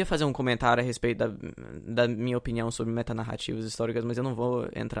 Eu ia fazer um comentário a respeito da minha opinião sobre metanarrativas históricas, mas eu não vou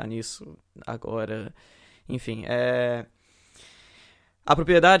entrar nisso agora. Enfim, a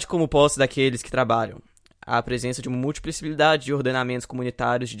propriedade como posse daqueles que trabalham. A presença de uma multiplicidade de ordenamentos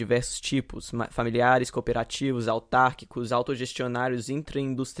comunitários de diversos tipos, familiares, cooperativos, autárquicos, autogestionários,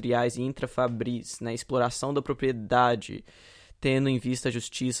 intraindustriais e intrafabris, na exploração da propriedade, tendo em vista a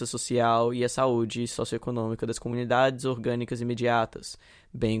justiça social e a saúde socioeconômica das comunidades orgânicas imediatas,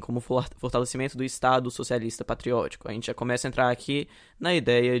 bem como o fortalecimento do Estado socialista patriótico. A gente já começa a entrar aqui na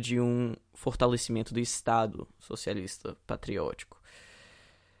ideia de um fortalecimento do Estado socialista patriótico.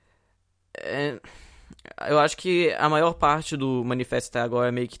 Eu acho que a maior parte do manifesto até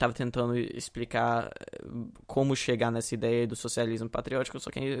agora meio que estava tentando explicar como chegar nessa ideia do socialismo patriótico,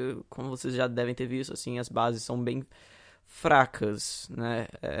 só que, como vocês já devem ter visto, assim, as bases são bem fracas, né?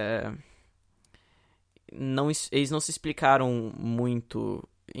 Eles não se explicaram muito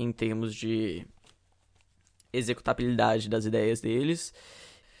em termos de executabilidade das ideias deles.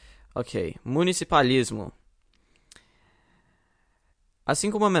 Ok, municipalismo.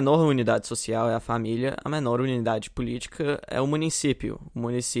 Assim como a menor unidade social é a família, a menor unidade política é o município. O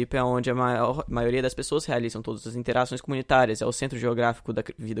município é onde a maioria das pessoas realizam todas as interações comunitárias, é o centro geográfico da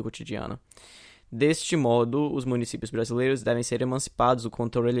vida cotidiana. Deste modo, os municípios brasileiros devem ser emancipados do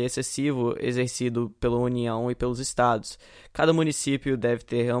controle excessivo exercido pela União e pelos estados. Cada município deve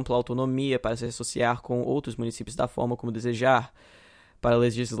ter ampla autonomia para se associar com outros municípios da forma como desejar, para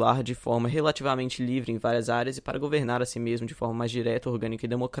legislar de forma relativamente livre em várias áreas e para governar a si mesmo de forma mais direta, orgânica e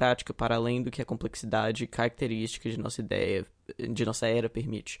democrática, para além do que a complexidade característica de nossa era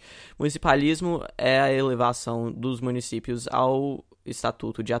permite. Municipalismo é a elevação dos municípios ao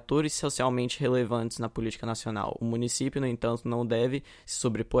estatuto de atores socialmente relevantes na política nacional. O município, no entanto, não deve se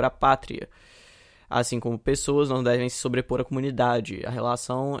sobrepor à pátria, assim como pessoas não devem se sobrepor à comunidade. A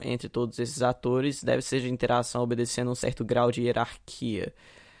relação entre todos esses atores deve ser de interação obedecendo um certo grau de hierarquia.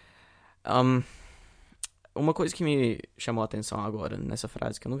 Uma coisa que me chamou a atenção agora nessa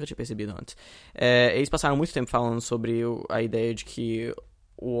frase, que eu nunca tinha percebido antes, eles passaram muito tempo falando sobre a ideia de que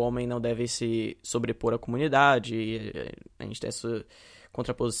o homem não deve se sobrepor à comunidade. A gente tem essa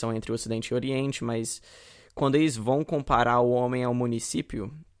contraposição entre o Ocidente e o Oriente, mas quando eles vão comparar o homem ao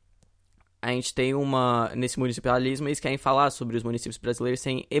município, a gente tem nesse municipalismo, eles querem falar sobre os municípios brasileiros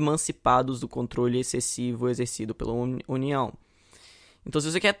serem emancipados do controle excessivo exercido pela União. Então,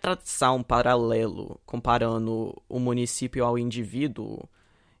 se você quer traçar um paralelo comparando o município ao indivíduo,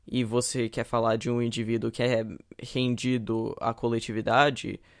 e você quer falar de um indivíduo que é rendido à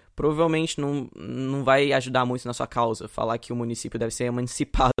coletividade, provavelmente não vai ajudar muito na sua causa falar que o município deve ser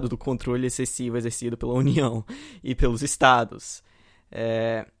emancipado do controle excessivo exercido pela União e pelos estados.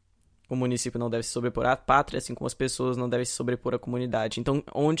 O município não deve se sobrepor à pátria, assim como as pessoas não devem se sobrepor à comunidade. Então,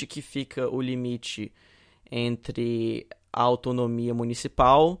 onde que fica o limite entre a autonomia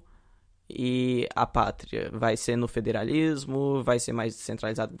municipal e a pátria? Vai ser no federalismo? Vai ser mais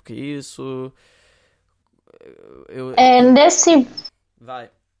descentralizado do que isso?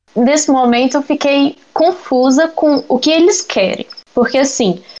 Nesse momento eu fiquei confusa com o que eles querem. Porque,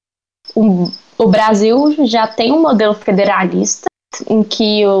 assim, o Brasil já tem um modelo federalista em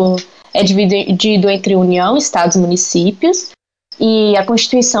que é dividido entre União, Estados e municípios, e a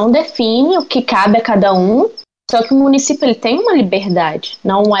Constituição define o que cabe a cada um, só que o município ele tem uma liberdade,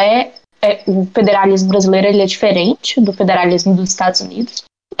 não o federalismo brasileiro ele é diferente do federalismo dos Estados Unidos,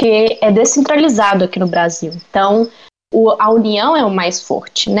 porque é descentralizado aqui no Brasil. Então, a União é o mais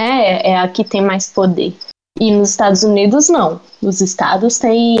forte, né? É a que tem mais poder. E nos Estados Unidos, não. Os estados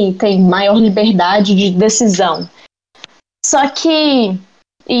têm maior liberdade de decisão. Só que,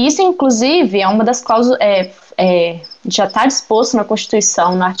 e isso inclusive é uma das cláusulas, já está disposto na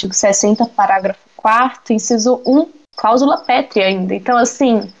Constituição, no artigo 60, parágrafo 4º, inciso 1, cláusula pétrea ainda. Então,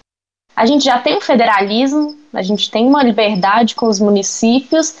 assim, a gente já tem um federalismo, a gente tem uma liberdade com os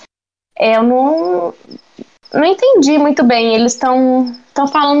municípios. Eu não entendi muito bem, eles estão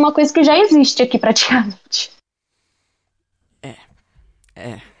falando uma coisa que já existe aqui praticamente.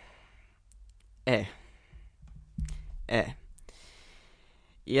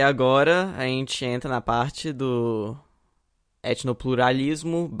 E agora a gente entra na parte do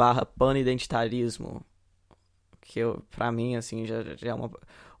etnopluralismo / panidentitarismo, que pra mim, assim, já é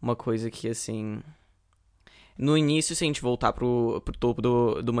uma coisa que, assim... No início, se a gente voltar pro topo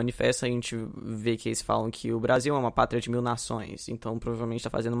do manifesto, a gente vê que eles falam que o Brasil é uma pátria de 1000 nações, então provavelmente está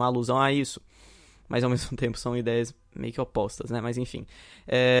fazendo uma alusão a isso. Mas ao mesmo tempo são ideias meio que opostas, né? Mas enfim.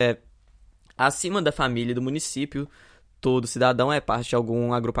 Acima da família e do município, todo cidadão é parte de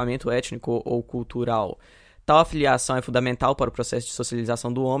algum agrupamento étnico ou cultural. Tal afiliação é fundamental para o processo de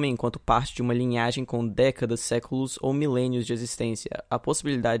socialização do homem enquanto parte de uma linhagem com décadas, séculos ou milênios de existência. A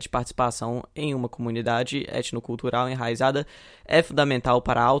possibilidade de participação em uma comunidade etnocultural enraizada é fundamental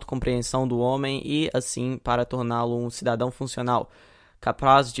para a autocompreensão do homem e, assim, para torná-lo um cidadão funcional,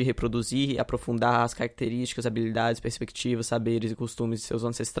 capaz de reproduzir e aprofundar as características, habilidades, perspectivas, saberes e costumes de seus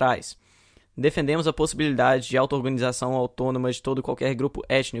ancestrais. Defendemos a possibilidade de auto-organização autônoma de todo e qualquer grupo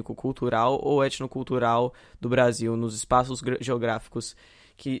étnico, cultural ou etnocultural do Brasil nos espaços geográficos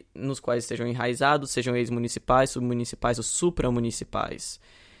nos quais estejam enraizados, sejam eles municipais, submunicipais ou supramunicipais,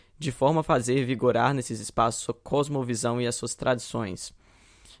 de forma a fazer vigorar nesses espaços sua cosmovisão e as suas tradições.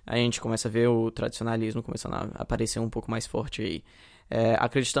 A gente começa a ver o tradicionalismo começando a aparecer um pouco mais forte aí.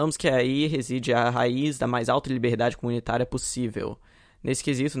 Acreditamos que aí reside a raiz da mais alta liberdade comunitária possível. Nesse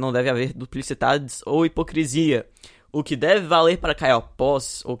quesito, não deve haver duplicidades ou hipocrisia. O que deve valer para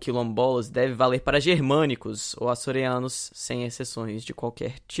caiapós ou quilombolas deve valer para germânicos ou açorianos, sem exceções de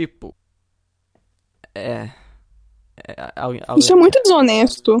qualquer tipo. Isso é muito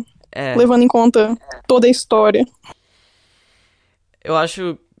desonesto, levando em conta toda a história. Eu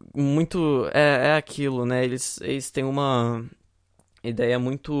acho muito... É aquilo, né? Eles têm uma ideia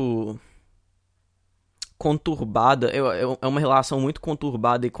muito... conturbada, é uma relação muito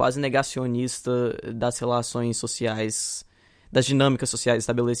conturbada e quase negacionista das relações sociais, das dinâmicas sociais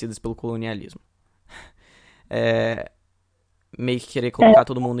estabelecidas pelo colonialismo. Meio que querer colocar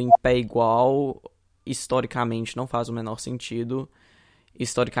todo mundo em pé igual, historicamente não faz o menor sentido.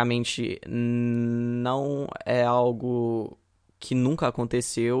 Historicamente não é algo que nunca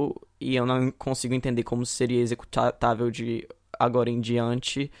aconteceu e eu não consigo entender como seria executável de agora em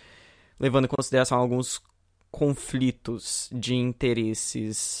diante, levando em consideração alguns conflitos de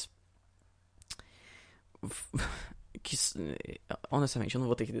interesses que, honestamente, eu não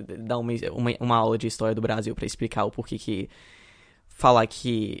vou ter que dar uma aula de história do Brasil para explicar o porquê que falar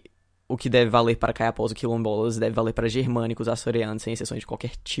que o que deve valer para caiapós ou quilombolas deve valer para germânicos, açorianos, sem exceções de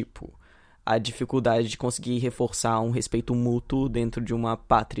qualquer tipo. A dificuldade de conseguir reforçar um respeito mútuo dentro de uma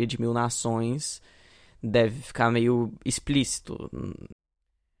pátria de 1000 nações deve ficar meio explícito.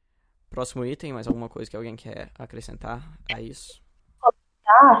 Próximo item, mais alguma coisa que alguém quer acrescentar a isso?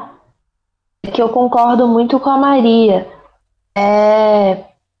 É que eu concordo muito com a Maria.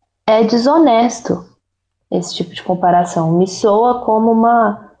 É desonesto esse tipo de comparação. Me soa como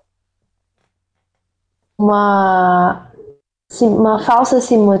uma, uma falsa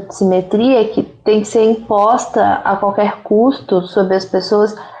simetria que tem que ser imposta a qualquer custo sobre as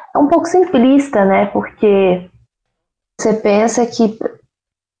pessoas. É um pouco simplista, né? Porque você pensa que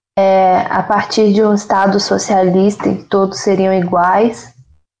a partir de um Estado socialista em que todos seriam iguais,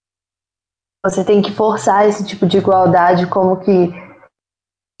 você tem que forçar esse tipo de igualdade como que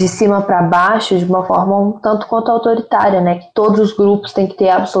de cima para baixo, de uma forma um tanto quanto autoritária, né? Que todos os grupos têm que ter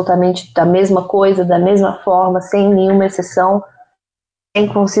absolutamente da mesma coisa, da mesma forma, sem nenhuma exceção,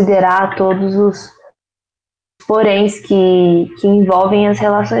 sem considerar todos os poréns que envolvem as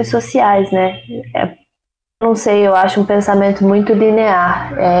relações sociais, né? Não sei, eu acho um pensamento muito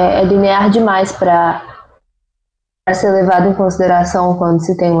linear. É linear demais para ser levado em consideração quando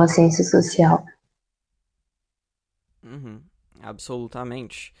se tem uma ciência social.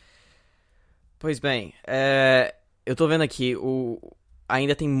 Absolutamente. Pois bem, eu tô vendo aqui,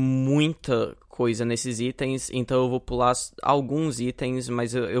 ainda tem muita coisa nesses itens, então eu vou pular alguns itens,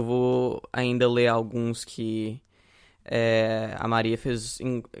 mas eu vou ainda ler alguns que a Maria fez,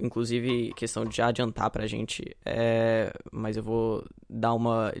 inclusive, questão de adiantar pra gente, mas eu vou dar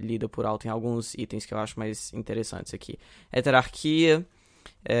uma lida por alto em alguns itens que eu acho mais interessantes aqui. Heterarquia.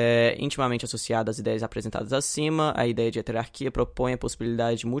 Intimamente associada às ideias apresentadas acima, a ideia de heterarquia propõe a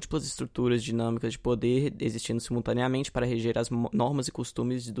possibilidade de múltiplas estruturas dinâmicas de poder existindo simultaneamente para reger as normas e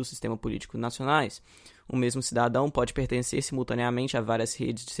costumes do sistema político nacionais. O mesmo cidadão pode pertencer simultaneamente a várias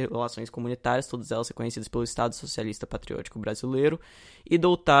redes de relações comunitárias, todas elas reconhecidas pelo Estado Socialista Patriótico Brasileiro e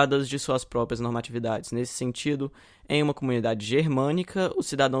dotadas de suas próprias normatividades. Nesse sentido, em uma comunidade germânica, os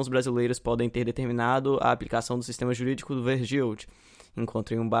cidadãos brasileiros podem ter determinado a aplicação do sistema jurídico do Vergild,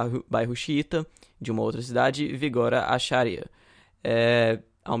 enquanto em um bairro xiita de uma outra cidade vigora a Sharia.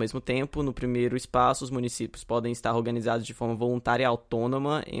 Ao mesmo tempo, no primeiro espaço, os municípios podem estar organizados de forma voluntária e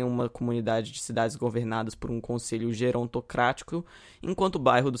autônoma em uma comunidade de cidades governadas por um conselho gerontocrático, enquanto o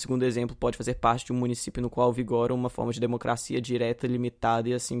bairro do segundo exemplo pode fazer parte de um município no qual vigora uma forma de democracia direta, limitada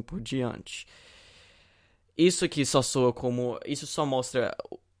e assim por diante. Isso aqui só soa como... Isso só mostra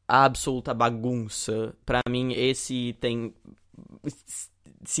a absoluta bagunça. Pra mim, esse item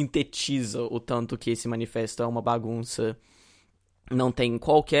sintetiza o tanto que esse manifesto é uma bagunça. Não tem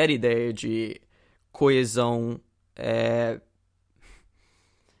qualquer ideia de coesão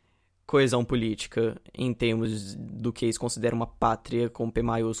política em termos do que eles consideram uma pátria com P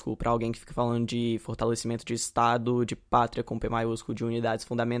maiúsculo, para alguém que fica falando de fortalecimento de Estado, de pátria com P maiúsculo, de unidades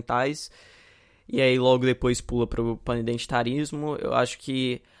fundamentais, e aí logo depois pula pro panidentitarismo. Eu acho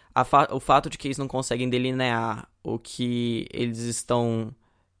que o fato de que eles não conseguem delinear o que eles estão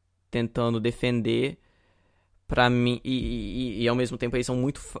tentando defender, pra mim, e ao mesmo tempo eles são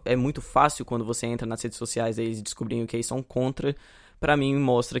é muito fácil quando você entra nas redes sociais eles descobrindo que eles são contra. Pra mim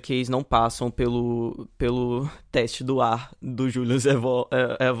mostra que eles não passam pelo teste do ar do Julius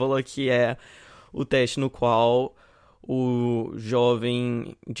Evola, que é o teste no qual o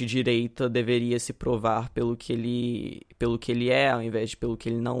jovem de direita deveria se provar pelo que ele é, ao invés de pelo que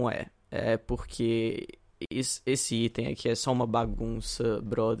ele não é. Porque esse item aqui é só uma bagunça,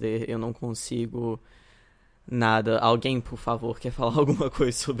 brother. Eu não consigo nada. Alguém, por favor, quer falar alguma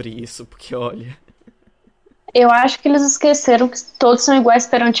coisa sobre isso? Porque, olha... Eu acho que eles esqueceram que todos são iguais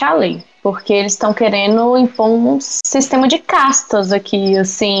perante a lei. Porque eles estão querendo impor um sistema de castas aqui,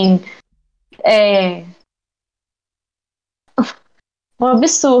 assim... Um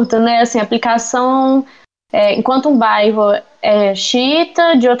absurdo, né? Assim, aplicação... enquanto um bairro é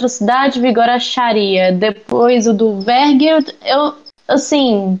xiita, de outra cidade vigora a Sharia. Depois o do Vergil,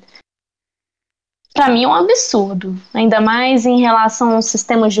 assim, para mim é um absurdo. Ainda mais em relação ao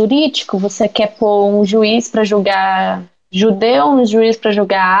sistema jurídico, você quer pôr um juiz para julgar judeu, um juiz para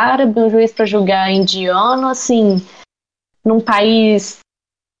julgar árabe, um juiz para julgar indiano, assim, num país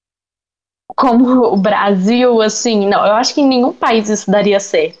como o Brasil, assim, não, eu acho que em nenhum país isso daria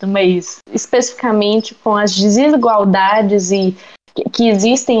certo, mas especificamente com as desigualdades que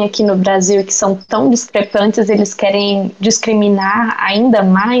existem aqui no Brasil, que são tão discrepantes, eles querem discriminar ainda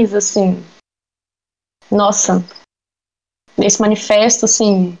mais, assim, nossa, esse manifesto,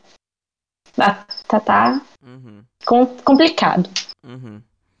 assim, tá complicado.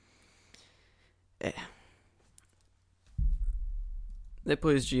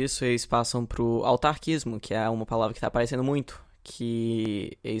 Depois disso, eles passam pro autarquismo, que é uma palavra que tá aparecendo muito,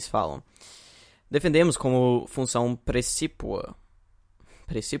 que eles falam. Defendemos como função precípua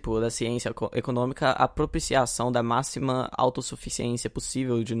princípio da ciência econômica, a propiciação da máxima autossuficiência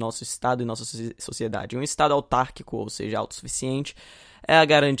possível de nosso Estado e nossa sociedade. Um Estado autárquico, ou seja, autossuficiente, é a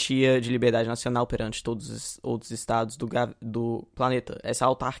garantia de liberdade nacional perante todos os outros estados do planeta. Essa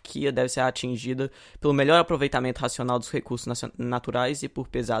autarquia deve ser atingida pelo melhor aproveitamento racional dos recursos naturais e por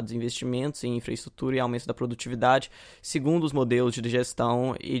pesados investimentos em infraestrutura e aumento da produtividade, segundo os modelos de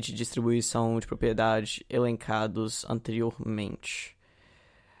gestão e de distribuição de propriedade elencados anteriormente.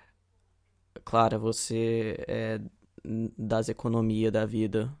 Clara, você é das economias da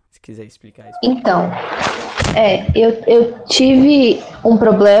vida, se quiser explicar isso. Então, eu tive um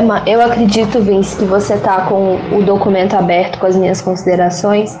problema, eu acredito, Vince, que você está com o documento aberto com as minhas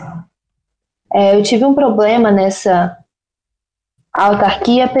considerações. Eu tive um problema nessa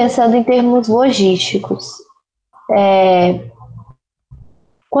autarquia pensando em termos logísticos.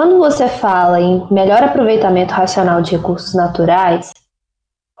 Quando você fala em melhor aproveitamento racional de recursos naturais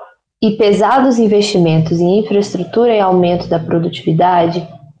e pesados investimentos em infraestrutura e aumento da produtividade,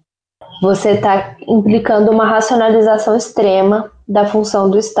 você está implicando uma racionalização extrema da função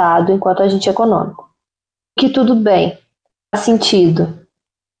do Estado enquanto agente econômico. Que tudo bem, faz sentido.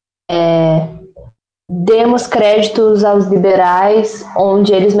 Demos créditos aos liberais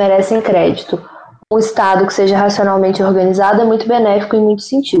onde eles merecem crédito. Um Estado que seja racionalmente organizado é muito benéfico em muitos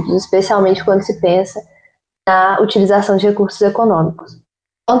sentidos, especialmente quando se pensa na utilização de recursos econômicos.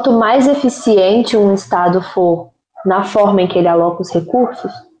 Quanto mais eficiente um Estado for na forma em que ele aloca os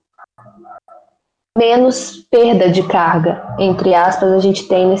recursos, menos perda de carga, entre aspas, a gente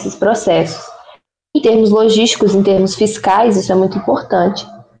tem nesses processos. Em termos logísticos, em termos fiscais, isso é muito importante,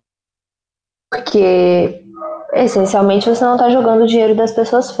 porque essencialmente você não está jogando o dinheiro das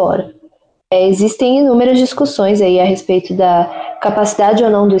pessoas fora. Existem inúmeras discussões aí a respeito da capacidade ou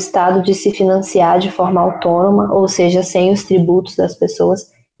não do Estado de se financiar de forma autônoma, ou seja, sem os tributos das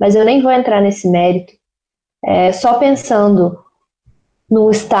pessoas, mas eu nem vou entrar nesse mérito. Só pensando no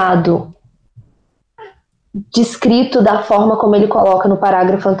Estado descrito da forma como ele coloca no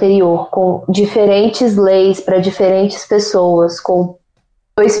parágrafo anterior, com diferentes leis para diferentes pessoas, com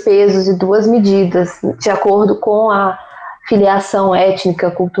 2 pesos e 2 medidas, de acordo com a filiação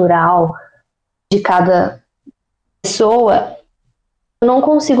étnica, cultural de cada pessoa, eu não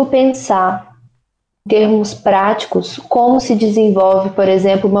consigo pensar em termos práticos como se desenvolve, por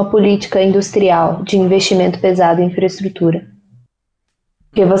exemplo, uma política industrial de investimento pesado em infraestrutura.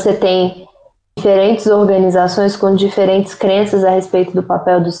 Porque você tem diferentes organizações com diferentes crenças a respeito do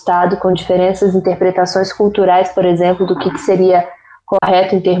papel do Estado, com diferentes interpretações culturais, por exemplo, do que seria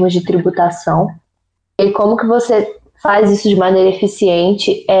correto em termos de tributação. E como que você faz isso de maneira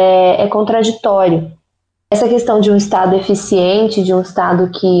eficiente é contraditório. Essa questão de um Estado eficiente, de um Estado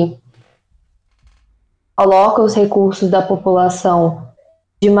que coloca os recursos da população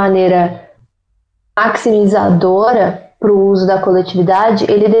de maneira maximizadora para o uso da coletividade,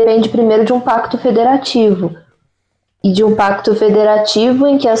 ele depende primeiro de um pacto federativo. E de um pacto federativo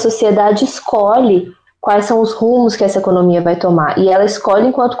em que a sociedade escolhe quais são os rumos que essa economia vai tomar. E ela escolhe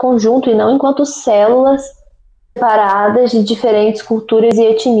enquanto conjunto e não enquanto células separadas de diferentes culturas e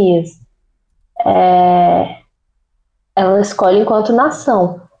etnias. Ela escolhe enquanto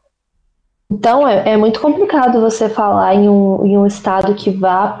nação. Então, é muito complicado você falar em um Estado que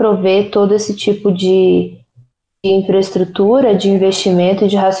vá prover todo esse tipo de infraestrutura, de investimento e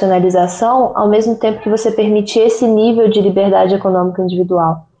de racionalização, ao mesmo tempo que você permite esse nível de liberdade econômica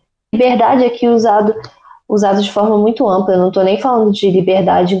individual. Liberdade aqui usado de forma muito ampla, eu não estou nem falando de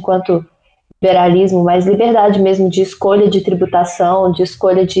liberdade enquanto liberalismo, mas liberdade mesmo de escolha de tributação, de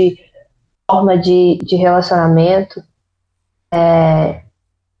escolha de forma de relacionamento.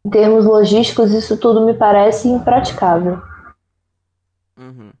 Em termos logísticos, isso tudo me parece impraticável.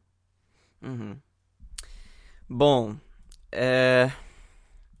 Bom,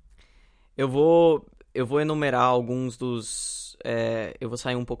 eu vou enumerar alguns dos... eu vou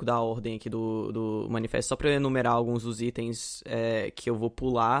sair um pouco da ordem aqui do manifesto, só para eu enumerar alguns dos itens que eu vou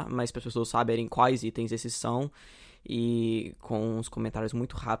pular, mas para as pessoas saberem quais itens esses são, e com uns comentários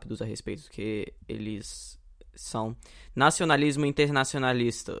muito rápidos a respeito do que eles são. Nacionalismo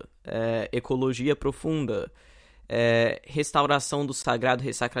internacionalista, ecologia profunda, restauração do sagrado,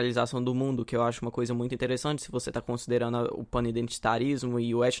 ressacralização do mundo, que eu acho uma coisa muito interessante se você está considerando o panidentitarismo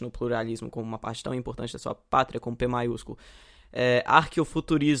e o etnopluralismo como uma parte tão importante da sua pátria, com P maiúsculo.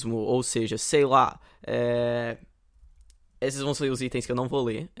 Arqueofuturismo, ou seja, sei lá, esses vão ser os itens que eu não vou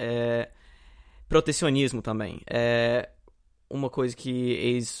ler. Protecionismo também. uma coisa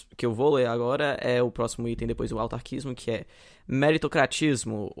que eu vou ler agora é o próximo item depois do autarquismo, que é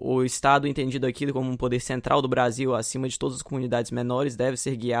meritocratismo. O Estado, entendido aqui como um poder central do Brasil, acima de todas as comunidades menores, deve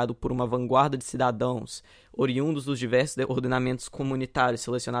ser guiado por uma vanguarda de cidadãos, oriundos dos diversos ordenamentos comunitários,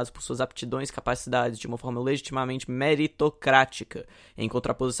 selecionados por suas aptidões e capacidades, de uma forma legitimamente meritocrática, em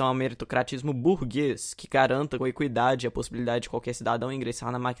contraposição ao meritocratismo burguês, que garanta com equidade a possibilidade de qualquer cidadão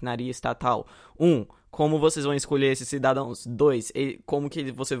ingressar na maquinaria estatal. 1. Como vocês vão escolher esses cidadãos? 2. Como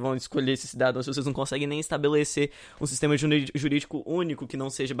que vocês vão escolher esses cidadãos se vocês não conseguem nem estabelecer um sistema jurídico único que não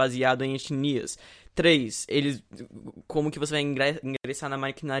seja baseado em etnias? 3. Como que você vai ingressar na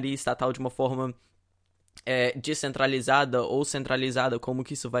maquinaria estatal de uma forma descentralizada ou centralizada? Como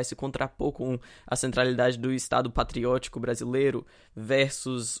que isso vai se contrapor com a centralidade do Estado patriótico brasileiro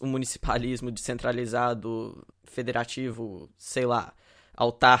versus o municipalismo descentralizado, federativo, sei lá,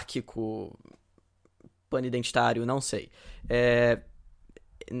 autárquico, panidentitário, não sei.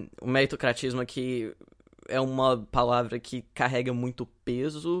 O meritocratismo aqui é uma palavra que carrega muito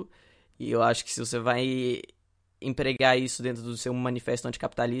peso, e eu acho que se você vai empregar isso dentro do seu manifesto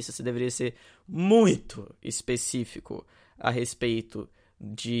anticapitalista, você deveria ser muito específico a respeito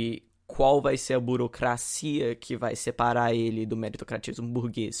de qual vai ser a burocracia que vai separar ele do meritocratismo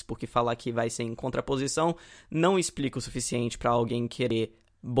burguês, porque falar que vai ser em contraposição não explica o suficiente para alguém querer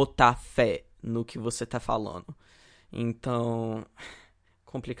botar fé no que você tá falando. Então,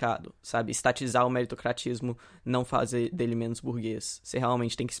 complicado, sabe? Estatizar o meritocratismo não fazer dele menos burguês. Você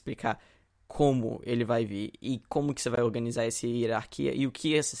realmente tem que explicar como ele vai vir e como que você vai organizar essa hierarquia e o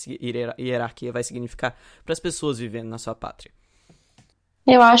que essa hierarquia vai significar para as pessoas vivendo na sua pátria.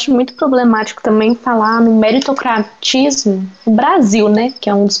 Eu acho muito problemático também falar no meritocratismo no Brasil, né? Que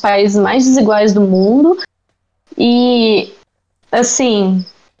é um dos países mais desiguais do mundo. E, assim,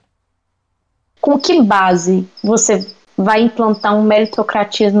 com que base você vai implantar um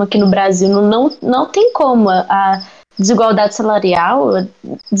meritocratismo aqui no Brasil? Não tem como. A desigualdade salarial, a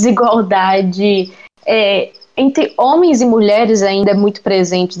desigualdade entre homens e mulheres ainda é muito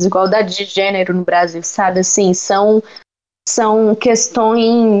presente, desigualdade de gênero no Brasil, sabe? Assim, são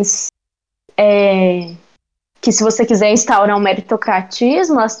questões que, se você quiser instaurar um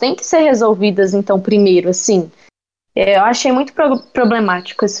meritocratismo, elas têm que ser resolvidas, então, primeiro, assim. Eu achei muito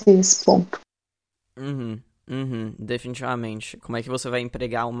problemático esse ponto. Definitivamente. Como é que você vai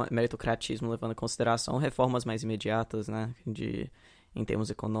empregar um meritocratismo levando em consideração reformas mais imediatas, né? Em termos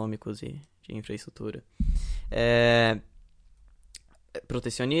econômicos e de infraestrutura.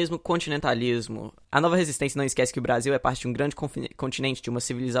 Protecionismo, continentalismo. A nova resistência não esquece que o Brasil é parte de um grande continente, de uma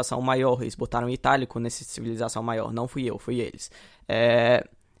civilização maior. Eles botaram itálico nessa civilização maior. Não fui eu, fui eles.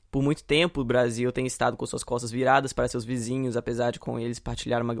 Por muito tempo, o Brasil tem estado com suas costas viradas para seus vizinhos, apesar de com eles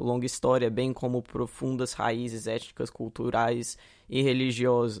partilhar uma longa história, bem como profundas raízes étnicas, culturais e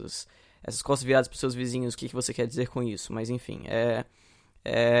religiosas. Essas costas viradas para seus vizinhos, o que você quer dizer com isso? Mas, enfim,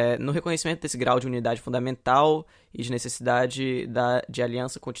 no reconhecimento desse grau de unidade fundamental e de necessidade de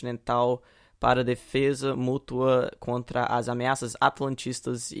aliança continental para defesa mútua contra as ameaças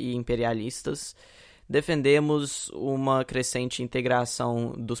atlantistas e imperialistas, defendemos uma crescente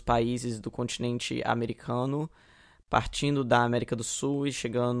integração dos países do continente americano, partindo da América do Sul e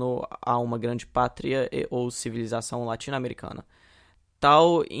chegando a uma grande pátria ou civilização latino-americana.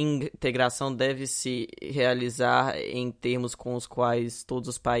 Tal integração deve se realizar em termos com os quais todos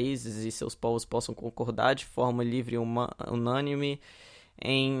os países e seus povos possam concordar de forma livre e unânime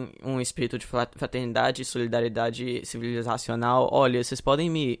em um espírito de fraternidade e solidariedade civilizacional. Olha, vocês podem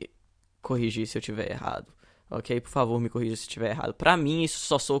me corrigir se eu estiver errado, ok? Por favor, me corrija se eu estiver errado. Pra mim, isso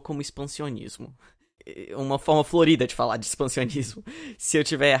só soa como expansionismo. Uma forma florida de falar de expansionismo. Se eu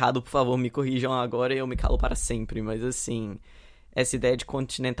estiver errado, por favor, me corrijam agora e eu me calo para sempre. Mas, assim, essa ideia de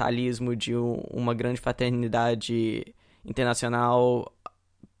continentalismo, de uma grande fraternidade internacional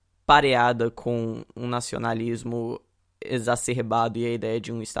pareada com um nacionalismo exacerbado e a ideia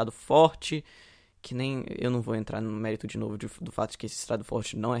de um Estado forte, que nem... Eu não vou entrar no mérito de novo do fato de que esse Estado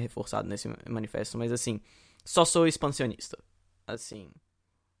forte não é reforçado nesse manifesto, mas, assim, só sou expansionista. Assim,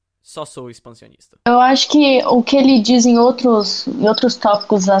 só sou expansionista. Eu acho que o que ele diz em outros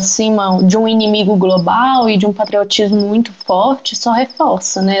tópicos acima de um inimigo global e de um patriotismo muito forte só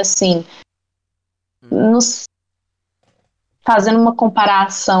reforça, né? Assim, fazendo uma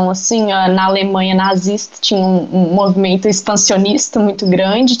comparação, assim, na Alemanha nazista tinha um movimento expansionista muito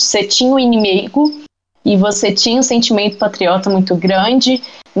grande, você tinha um inimigo e você tinha um sentimento patriota muito grande,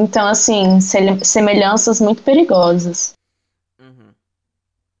 então, assim, semelhanças muito perigosas.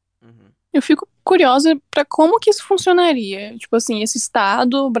 Eu fico curiosa para como que isso funcionaria. Tipo assim, esse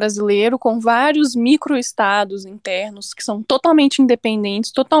Estado brasileiro com vários micro-estados internos que são totalmente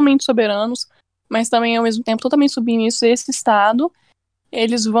independentes, totalmente soberanos, mas também ao mesmo tempo totalmente submissos a esse Estado.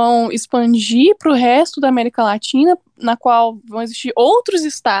 Eles vão expandir para o resto da América Latina, na qual vão existir outros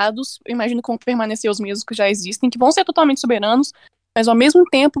estados, eu imagino que vão permanecer os mesmos que já existem, que vão ser totalmente soberanos, mas ao mesmo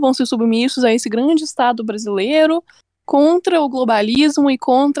tempo vão ser submissos a esse grande Estado brasileiro contra o globalismo e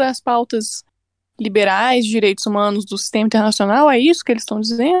contra as pautas liberais de direitos humanos do sistema internacional. É isso que eles estão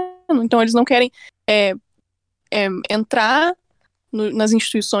dizendo? Então eles não querem entrar nas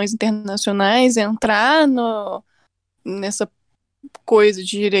instituições internacionais, entrar nessa coisa de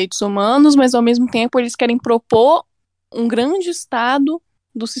direitos humanos, mas ao mesmo tempo eles querem propor um grande Estado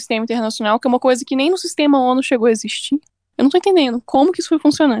do sistema internacional, que é uma coisa que nem no sistema ONU chegou a existir. Eu não tô entendendo como que isso foi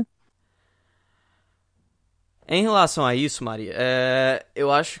funcionar. Em relação a isso, Maria,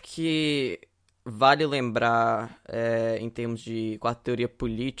 eu acho que vale lembrar, em termos de quarta teoria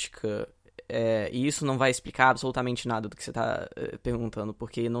política, e isso não vai explicar absolutamente nada do que você está perguntando,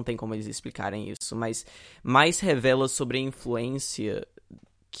 porque não tem como eles explicarem isso, mas mais revela sobre a influência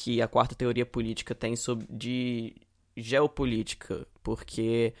que a quarta teoria política tem de geopolítica,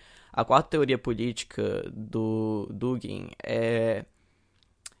 porque a quarta teoria política do Dugin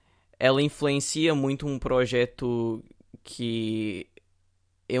ela influencia muito um projeto que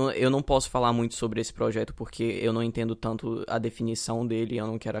eu não posso falar muito sobre esse projeto porque eu não entendo tanto a definição dele, eu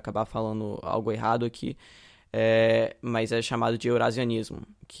não quero acabar falando algo errado aqui, mas é chamado de eurasianismo,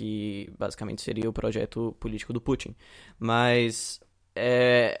 que basicamente seria o projeto político do Putin. Mas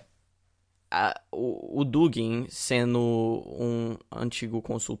o Dugin, sendo um antigo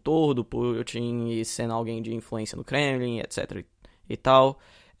consultor do Putin e sendo alguém de influência no Kremlin, etc. e tal,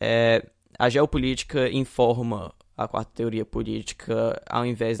 a geopolítica informa a quarta teoria política ao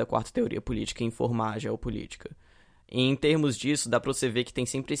invés da quarta teoria política informar a geopolítica. E em termos disso, dá pra você ver que tem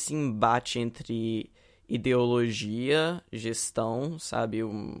sempre esse embate entre ideologia, gestão, sabe,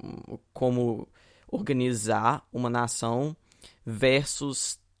 como organizar uma nação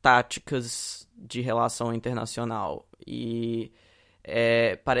versus táticas de relação internacional. E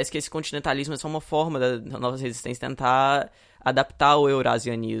parece que esse continentalismo é só uma forma da nova resistência tentar adaptar o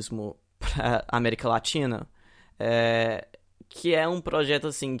eurasianismo para a América Latina, que é um projeto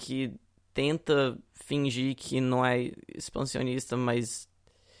assim que tenta fingir que não é expansionista, mas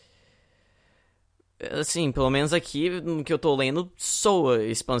assim, pelo menos aqui no que eu tô lendo soa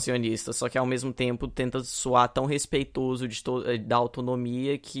expansionista, só que ao mesmo tempo tenta soar tão respeitoso da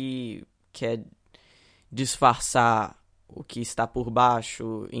autonomia que quer disfarçar o que está por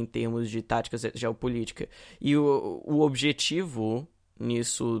baixo em termos de táticas geopolítica. E o objetivo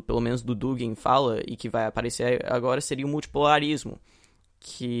nisso, pelo menos do Dugin fala, e que vai aparecer agora, seria o multipolarismo,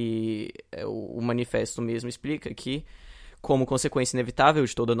 que o Manifesto mesmo explica que, como consequência inevitável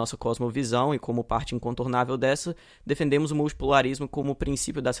de toda a nossa cosmovisão e como parte incontornável dessa, defendemos o multipolarismo como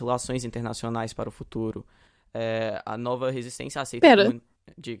princípio das relações internacionais para o futuro. A nova resistência aceita... Pera.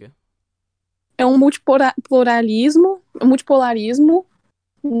 Diga. É um multipolarismo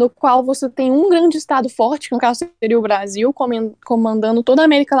no qual você tem um grande estado forte, que no caso seria o Brasil, comandando toda a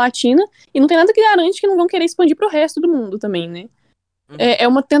América Latina, e não tem nada que garante que não vão querer expandir para o resto do mundo também, né? Uhum. É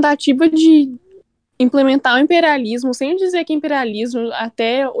uma tentativa de implementar o imperialismo, sem dizer que imperialismo,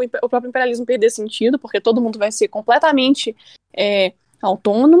 até o próprio imperialismo perder sentido, porque todo mundo vai ser completamente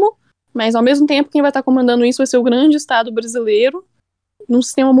autônomo, mas ao mesmo tempo quem vai estar comandando isso vai ser o grande Estado brasileiro, num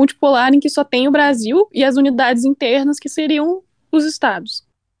sistema multipolar em que só tem o Brasil e as unidades internas que seriam os estados.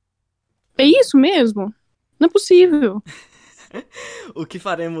 É isso mesmo? Não é possível. O que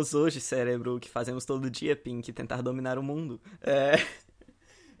faremos hoje, cérebro? O que fazemos todo dia, Pink? Tentar dominar o mundo.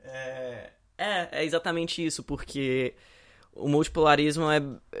 É exatamente isso, porque o multipolarismo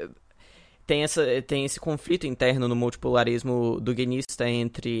tem esse conflito interno no multipolarismo duguinista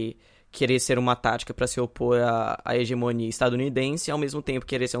entre querer ser uma tática para se opor à hegemonia estadunidense e ao mesmo tempo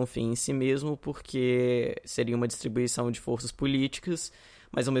querer ser um fim em si mesmo, porque seria uma distribuição de forças políticas,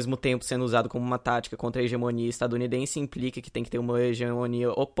 mas ao mesmo tempo sendo usado como uma tática contra a hegemonia estadunidense implica que tem que ter uma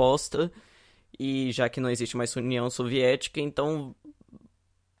hegemonia oposta, e já que não existe mais União Soviética, então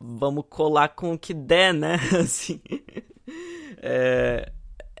vamos colar com o que der, né? Assim.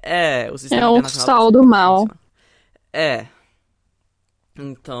 O sistema internacional... É o sal do mal.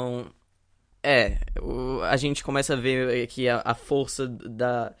 Então... a gente começa a ver aqui a força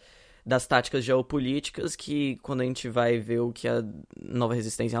das táticas geopolíticas, que quando a gente vai ver o que a nova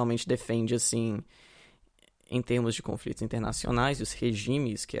resistência realmente defende, assim, em termos de conflitos internacionais, os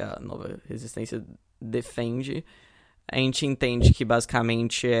regimes que a nova resistência defende, a gente entende que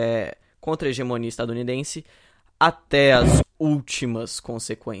basicamente contra a hegemonia estadunidense até as últimas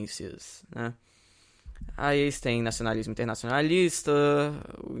consequências, né? Aí eles têm nacionalismo internacionalista,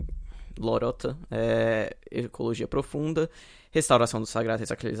 lorota, ecologia profunda, restauração do sagrado,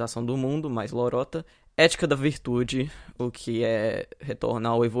 ressacralização do mundo, mais lorota, ética da virtude, o que é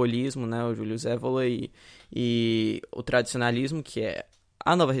retornar ao evolismo, né, o Julius Evola, e o tradicionalismo, que é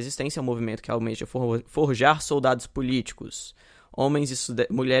a nova resistência, um movimento que almeja forjar soldados políticos, homens e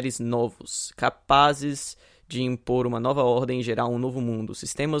mulheres novos, capazes de impor uma nova ordem e gerar um novo mundo.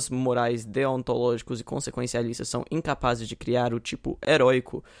 Sistemas morais deontológicos e consequencialistas são incapazes de criar o tipo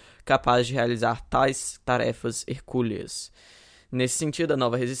heróico capaz de realizar tais tarefas hercúleas. Nesse sentido, a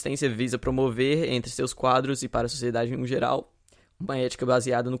nova resistência visa promover entre seus quadros e para a sociedade em geral uma ética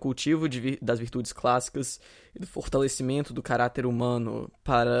baseada no cultivo das virtudes clássicas e do fortalecimento do caráter humano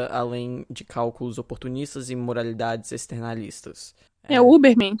para além de cálculos oportunistas e moralidades externalistas. É o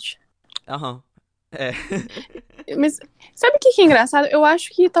Ubermensch. Aham. É. Mas sabe o que é engraçado? Eu acho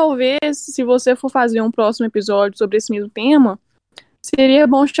que talvez, se você for fazer um próximo episódio sobre esse mesmo tema, seria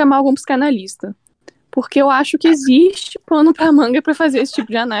bom chamar algum psicanalista. Porque eu acho que existe pano pra manga pra fazer esse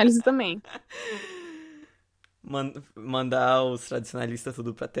tipo de análise também. Mandar os tradicionalistas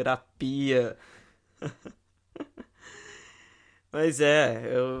tudo pra terapia. Mas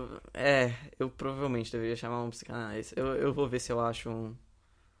eu provavelmente deveria chamar um psicanalista. Eu vou ver se eu acho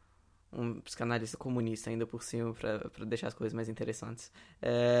um psicanalista comunista ainda por cima pra deixar as coisas mais interessantes.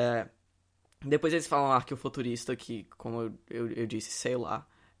 Depois eles falam arqueofuturista, que, como eu disse, sei lá.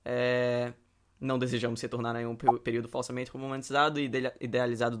 Não desejamos se tornar em um período falsamente romantizado e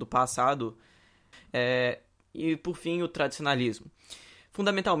idealizado do passado. E, por fim, o tradicionalismo.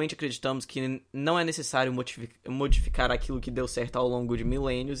 Fundamentalmente, acreditamos que não é necessário modificar aquilo que deu certo ao longo de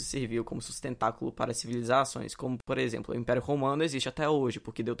milênios e serviu como sustentáculo para civilizações, como, por exemplo, o Império Romano existe até hoje,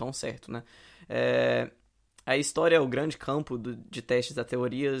 porque deu tão certo, né? A história é o grande campo de testes a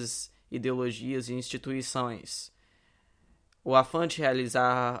teorias, ideologias e instituições. O afã de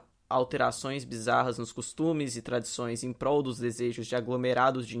realizar alterações bizarras nos costumes e tradições em prol dos desejos de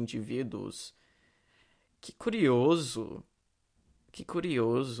aglomerados de indivíduos. Que curioso,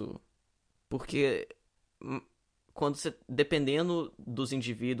 porque dependendo dos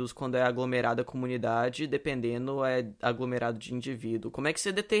indivíduos, quando é aglomerado a comunidade, dependendo é aglomerado de indivíduo. Como é que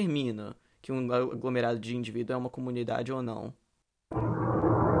você determina que um aglomerado de indivíduo é uma comunidade ou não?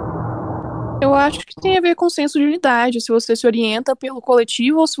 Eu acho que tem a ver com o senso de unidade, se você se orienta pelo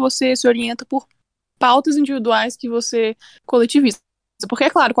coletivo ou se você se orienta por pautas individuais que você coletiviza. Porque, é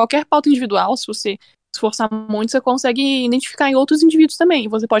claro, qualquer pauta individual, se você esforçar muito, você consegue identificar em outros indivíduos também.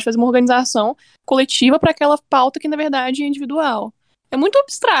 Você pode fazer uma organização coletiva para aquela pauta que, na verdade, é individual. É muito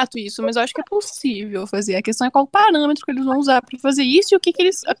abstrato isso, mas eu acho que é possível fazer. A questão é qual parâmetro que eles vão usar para fazer isso e o que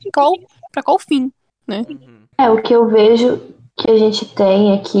eles. Para qual fim, né? O que eu vejo que a gente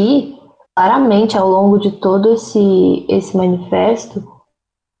tem aqui, claramente, ao longo de todo esse manifesto,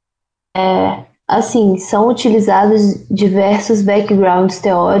 assim, são utilizados diversos backgrounds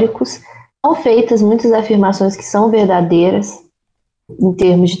teóricos, são feitas muitas afirmações que são verdadeiras, em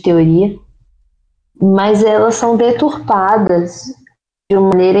termos de teoria, mas elas são deturpadas de uma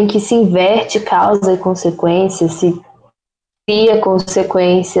maneira em que se inverte causa e consequência, se cria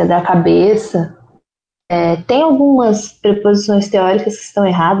consequência da cabeça. Tem algumas preposições teóricas que estão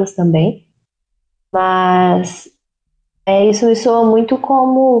erradas também, mas isso me soa muito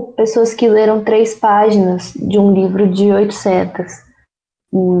como pessoas que leram 3 páginas de um livro de 800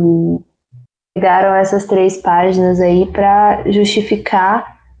 e pegaram essas 3 páginas aí para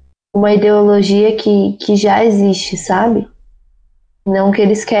justificar uma ideologia que já existe, sabe? Não que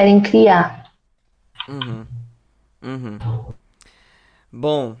eles querem criar.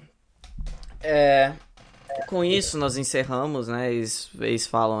 Bom, com isso nós encerramos, né? Eles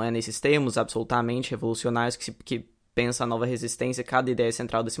falam nesses termos absolutamente revolucionários que pensa a nova resistência. Cada ideia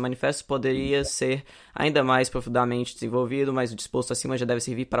central desse manifesto poderia ser ainda mais profundamente desenvolvido, mas o disposto acima já deve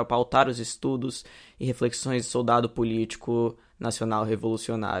servir para pautar os estudos e reflexões do soldado político nacional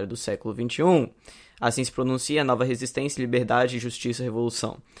revolucionário do século XXI. Assim se pronuncia a nova resistência, liberdade, justiça e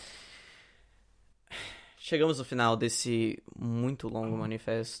revolução. Chegamos no final desse muito longo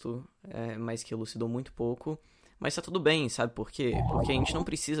manifesto, mas que elucidou muito pouco. Mas tá tudo bem, sabe por quê? Porque a gente não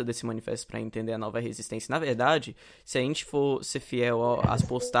precisa desse manifesto para entender a nova resistência. Na verdade, se a gente for ser fiel às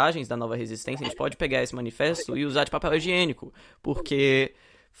postagens da nova resistência, a gente pode pegar esse manifesto e usar de papel higiênico. Porque,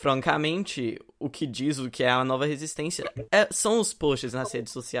 francamente, o que diz o que é a nova resistência são os posts nas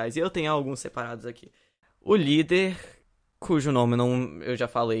redes sociais. E eu tenho alguns separados aqui. O líder cujo nome não, eu já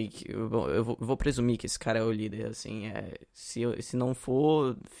falei que eu vou presumir que esse cara é o líder, assim, se não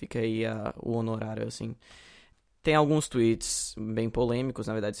for, fica aí o honorário, assim. Tem alguns tweets bem polêmicos,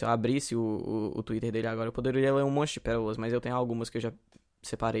 na verdade, se eu abrisse o Twitter dele agora, eu poderia ler um monte de pérolas, mas eu tenho algumas que eu já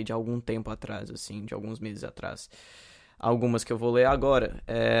separei de algum tempo atrás, assim, de alguns meses atrás. Algumas que eu vou ler agora.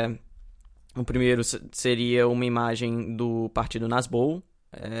 O primeiro seria uma imagem do partido Nasbol,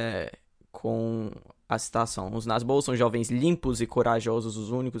 com a citação: os Nasbol são jovens limpos e corajosos,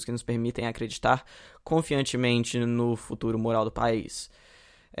 os únicos que nos permitem acreditar confiantemente no futuro moral do país.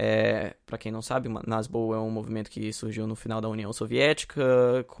 Para quem não sabe, Nasbol é um movimento que surgiu no final da União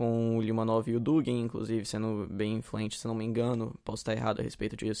Soviética, com o Limanov e o Dugin, inclusive, sendo bem influente, se não me engano. Posso estar errado a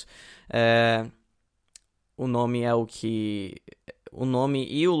respeito disso. O nome é o que... O nome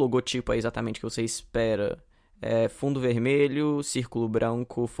e o logotipo é exatamente o que você espera. Fundo vermelho, círculo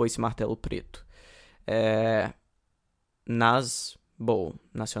branco, foice martelo preto. Nasbol,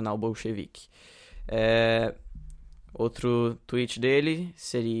 Nacional Bolchevique. Outro tweet dele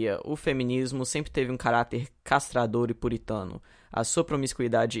seria: o feminismo sempre teve um caráter castrador e puritano. A sua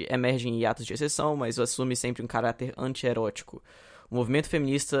promiscuidade emerge em hiatos de exceção, mas assume sempre um caráter anti-erótico. O movimento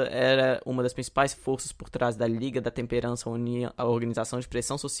feminista era uma das principais forças por trás da Liga da Temperança, a organização de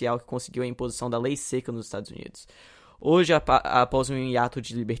pressão social que conseguiu a imposição da lei seca nos Estados Unidos. Hoje, após um hiato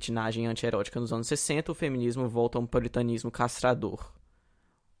de libertinagem anti-erótica nos anos 60, o feminismo volta a um puritanismo castrador.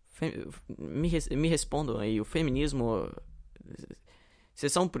 Me respondam aí, o feminismo...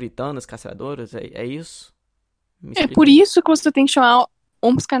 Vocês são puritanas, castradoras? É isso? É por isso que você tem que chamar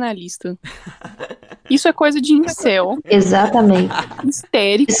um psicanalista. Isso é coisa de incel. Exatamente.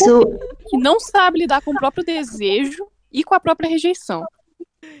 Histérico, que não sabe lidar com o próprio desejo e com a própria rejeição.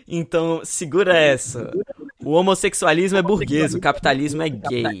 Então, segura essa. O homossexualismo é burguês, o capitalismo é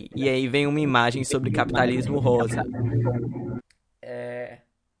gay. E aí vem uma imagem sobre capitalismo rosa.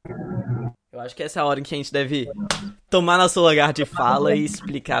 Eu acho que essa é a hora em que a gente deve tomar nosso lugar de fala e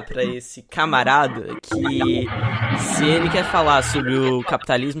explicar pra esse camarada que se ele quer falar sobre o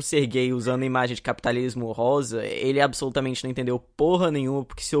capitalismo ser gay usando a imagem de capitalismo rosa, ele absolutamente não entendeu porra nenhuma,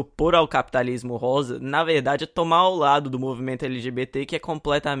 porque se opor ao capitalismo rosa, na verdade, é tomar o lado do movimento LGBT, que é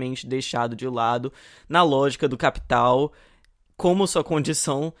completamente deixado de lado na lógica do capital como sua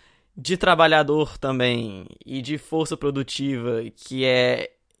condição de trabalhador também e de força produtiva, que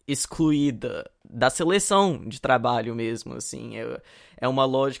é excluída da seleção de trabalho mesmo, assim. É uma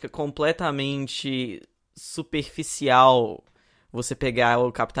lógica completamente superficial você pegar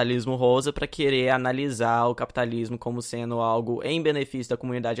o capitalismo rosa para querer analisar o capitalismo como sendo algo em benefício da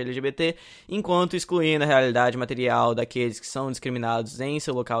comunidade LGBT, enquanto excluindo a realidade material daqueles que são discriminados em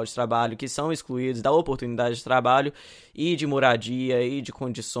seu local de trabalho, que são excluídos da oportunidade de trabalho e de moradia e de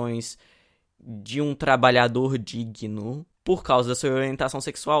condições de um trabalhador digno por causa da sua orientação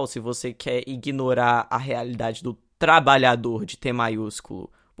sexual. Se você quer ignorar a realidade do trabalhador de T maiúsculo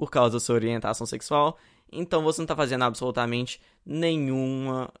por causa da sua orientação sexual, então você não está fazendo absolutamente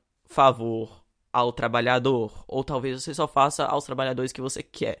nenhum favor ao trabalhador. Ou talvez você só faça aos trabalhadores que você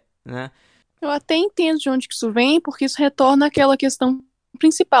quer, né? Eu até entendo de onde que isso vem, porque isso retorna àquela questão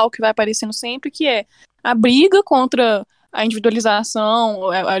principal que vai aparecendo sempre, que é a briga contra a individualização,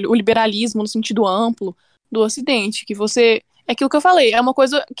 o liberalismo no sentido amplo do Ocidente, que você... É aquilo que eu falei, é uma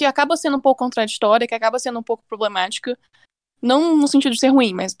coisa que acaba sendo um pouco contraditória, que acaba sendo um pouco problemática, não no sentido de ser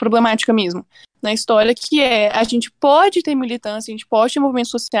ruim, mas problemática mesmo, na história, que é, a gente pode ter militância, a gente pode ter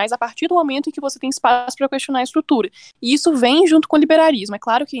movimentos sociais a partir do momento em que você tem espaço para questionar a estrutura. E isso vem junto com o liberalismo. É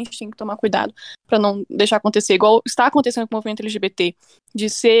claro que a gente tem que tomar cuidado para não deixar acontecer, igual está acontecendo com o movimento LGBT, de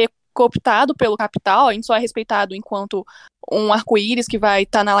ser cooptado pelo capital. A gente só é respeitado enquanto um arco-íris que vai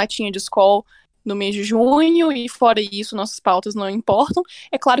estar na latinha de Skol no mês de junho, e fora isso, nossas pautas não importam.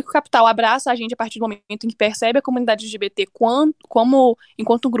 É claro que o capital abraça a gente a partir do momento em que percebe a comunidade LGBT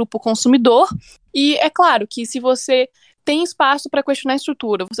enquanto um grupo consumidor, e é claro que se você tem espaço para questionar a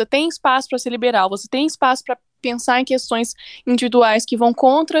estrutura, você tem espaço para ser liberal, você tem espaço para pensar em questões individuais que vão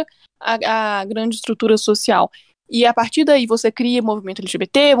contra a grande estrutura social, e a partir daí você cria movimento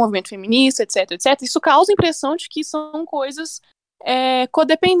LGBT, movimento feminista, etc, etc, isso causa a impressão de que são coisas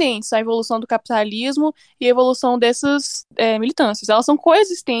codependentes, a evolução do capitalismo e a evolução dessas militâncias. Elas são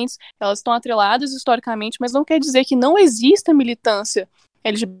coexistentes, elas estão atreladas historicamente, mas não quer dizer que não exista militância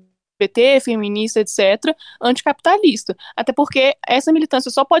LGBT, feminista, etc., anticapitalista. Até porque essa militância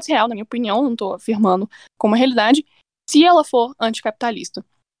só pode ser real, na minha opinião, não estou afirmando como realidade, se ela for anticapitalista.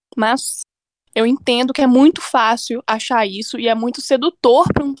 Mas eu entendo que é muito fácil achar isso e é muito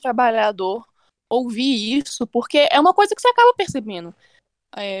sedutor para um trabalhador ouvir isso, porque é uma coisa que você acaba percebendo,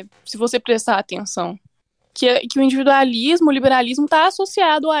 se você prestar atenção. que o individualismo, o liberalismo está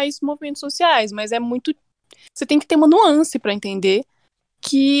associado a esses movimentos sociais, mas é muito... Você tem que ter uma nuance para entender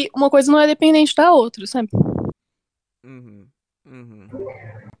que uma coisa não é dependente da outra, sabe? Uhum. Uhum.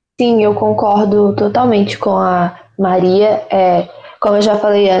 Sim, eu concordo totalmente com a Maria. Como eu já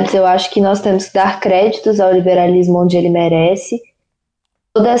falei antes, eu acho que nós temos que dar créditos ao liberalismo onde ele merece.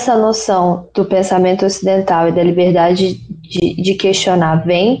 Toda essa noção do pensamento ocidental e da liberdade de questionar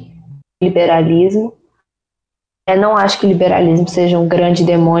vem do liberalismo. Eu não acho que o liberalismo seja um grande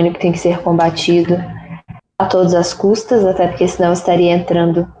demônio que tem que ser combatido a todas as custas, até porque senão estaria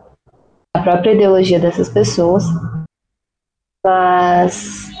entrando na própria ideologia dessas pessoas.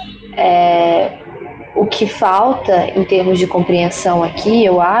 Mas o que falta em termos de compreensão aqui,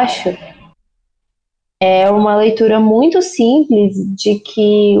 eu acho, é uma leitura muito simples de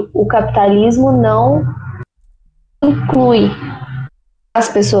que o capitalismo não inclui as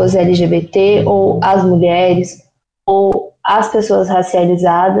pessoas LGBT ou as mulheres ou as pessoas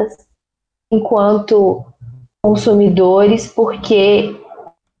racializadas enquanto consumidores, porque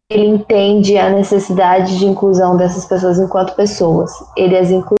ele entende a necessidade de inclusão dessas pessoas enquanto pessoas. Ele as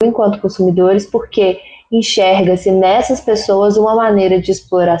inclui enquanto consumidores porque enxerga-se nessas pessoas uma maneira de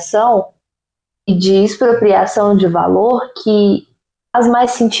exploração e de expropriação de valor que faz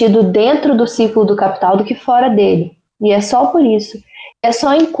mais sentido dentro do ciclo do capital do que fora dele. E é só por isso. É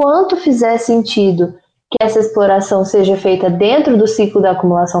só enquanto fizer sentido que essa exploração seja feita dentro do ciclo da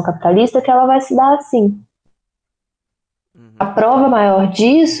acumulação capitalista que ela vai se dar assim. A prova maior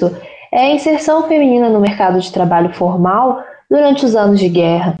disso é a inserção feminina no mercado de trabalho formal durante os anos de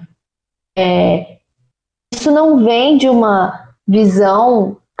guerra. Isso não vem de uma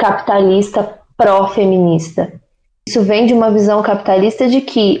visão capitalista pró-feminista. Isso vem de uma visão capitalista de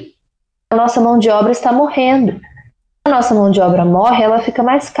que a nossa mão de obra está morrendo. Se a nossa mão de obra morre, ela fica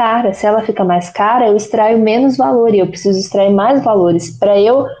mais cara. Se ela fica mais cara, eu extraio menos valor e eu preciso extrair mais valores. Para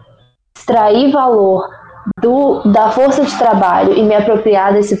eu extrair valor da força de trabalho e me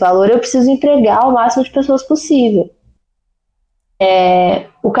apropriar desse valor, eu preciso empregar o máximo de pessoas possível.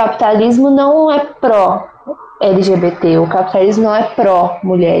 O capitalismo não é pró-LGBT, o capitalismo não é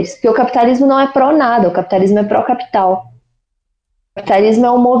pró-mulheres, porque o capitalismo não é pró-nada, o capitalismo é pró-capital. O capitalismo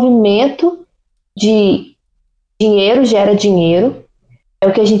é um movimento de dinheiro gera dinheiro, é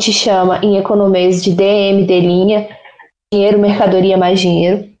o que a gente chama em economês de DM, D', dinheiro, mercadoria mais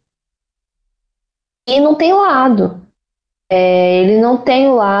dinheiro. E não tem lado. Ele não tem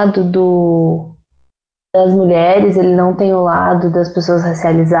o lado das mulheres, ele não tem o lado das pessoas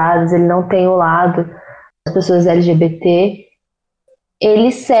racializadas, ele não tem o lado das pessoas LGBT.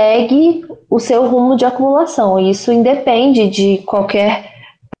 Ele segue o seu rumo de acumulação. E isso independe de qualquer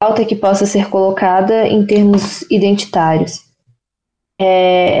pauta que possa ser colocada em termos identitários.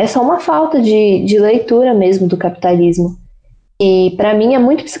 É só uma falta de leitura mesmo do capitalismo. E, para mim, é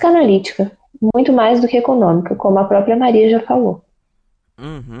muito psicanalítica. Muito mais do que econômica, como a própria Maria já falou.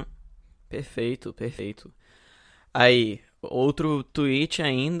 Uhum. Perfeito, perfeito. Aí, outro tweet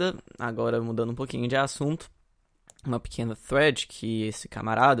ainda, agora mudando um pouquinho de assunto, uma pequena thread que esse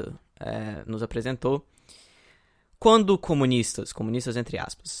camarada nos apresentou. Quando comunistas entre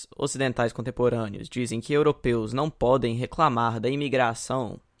aspas, ocidentais contemporâneos dizem que europeus não podem reclamar da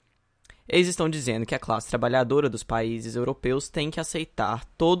imigração, eles estão dizendo que a classe trabalhadora dos países europeus tem que aceitar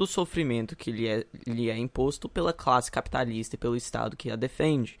todo o sofrimento que lhe é imposto pela classe capitalista e pelo Estado que a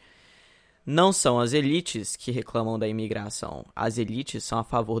defende. Não são as elites que reclamam da imigração. As elites são a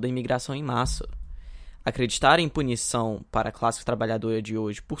favor da imigração em massa. Acreditar em punição para a classe trabalhadora de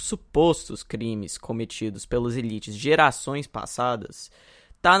hoje por supostos crimes cometidos pelas elites de gerações passadas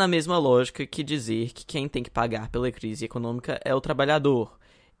está na mesma lógica que dizer que quem tem que pagar pela crise econômica é o trabalhador.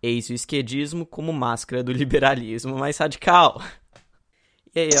 Eis o esquerdismo como máscara do liberalismo mais radical.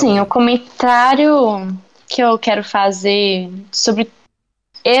 E aí, sim, o comentário que eu quero fazer sobre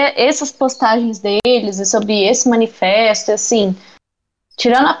essas postagens deles e sobre esse manifesto, assim,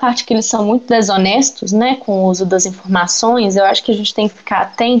 tirando a parte que eles são muito desonestos, né, com o uso das informações, eu acho que a gente tem que ficar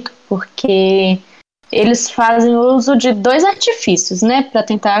atento, porque eles fazem uso de dois artifícios, né, para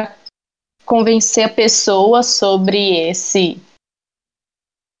tentar convencer a pessoa sobre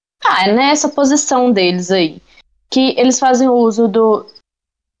essa posição deles aí. Que eles fazem o uso do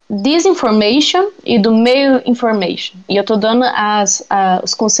disinformation e do malinformation. E eu tô dando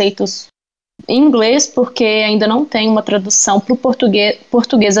os conceitos em inglês porque ainda não tem uma tradução para o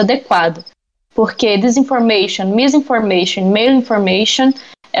português adequado. Porque disinformation, misinformation, malinformation,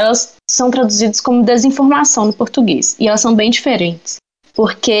 elas são traduzidas como desinformação no português. E elas são bem diferentes.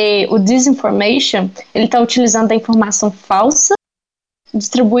 Porque o disinformation, ele está utilizando a informação falsa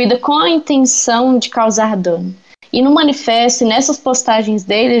distribuída com a intenção de causar dano. E no manifesto, e nessas postagens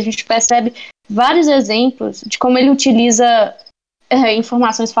dele, a gente percebe vários exemplos de como ele utiliza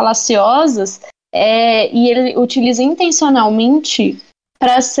informações falaciosas e ele utiliza intencionalmente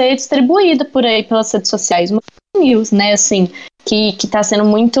para ser distribuída por aí pelas redes sociais. Uma news, né, assim, que está sendo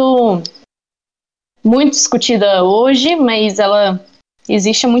muito discutida hoje, mas ela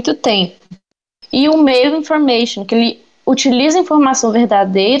existe há muito tempo. E o mail information, que ele utiliza informação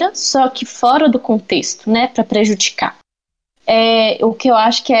verdadeira, só que fora do contexto, né, para prejudicar. O que eu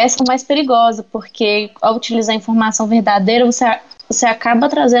acho que é essa mais perigosa, porque ao utilizar a informação verdadeira, você acaba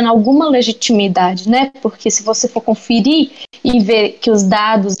trazendo alguma legitimidade, né? Porque se você for conferir e ver que os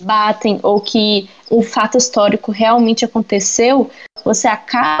dados batem ou que o fato histórico realmente aconteceu, você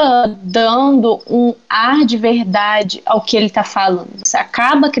acaba dando um ar de verdade ao que ele está falando. Você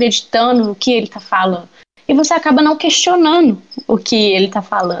acaba acreditando no que ele está falando. E você acaba não questionando o que ele está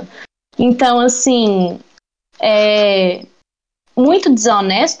falando. Então, assim, muito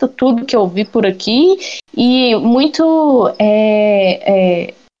desonesto tudo que eu vi por aqui e muito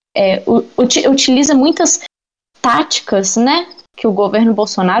utiliza muitas táticas, né, que o governo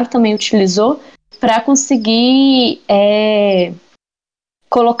Bolsonaro também utilizou para conseguir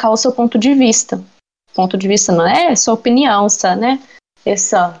colocar o seu ponto de vista. Ponto de vista não é sua opinião, né?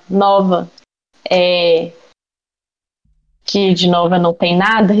 Essa nova que de nova não tem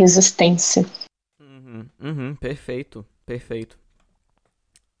nada, resistência. Perfeito.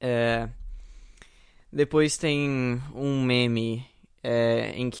 Depois tem um meme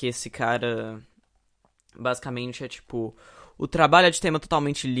em que esse cara basicamente é tipo: o trabalho é de tema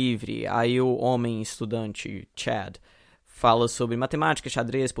totalmente livre. Aí o homem estudante, Chad, fala sobre matemática,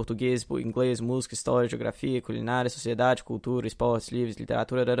 xadrez, português, inglês, música, história, geografia, culinária, sociedade, cultura, esportes, livros,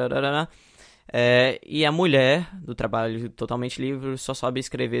 literatura, e a mulher do trabalho totalmente livre só sabe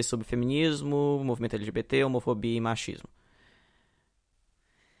escrever sobre feminismo, movimento LGBT, homofobia e machismo.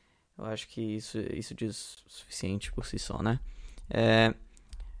 Eu acho que isso diz o suficiente por si só, né?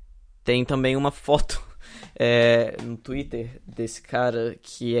 Tem também uma foto no Twitter desse cara,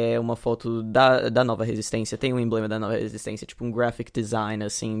 que é uma foto da Nova Resistência. Tem um emblema da Nova Resistência, tipo um graphic design,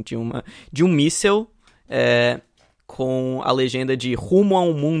 assim, de um míssel com a legenda de "Rumo a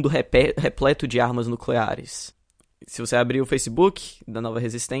um mundo repleto de armas nucleares". Se você abrir o Facebook da Nova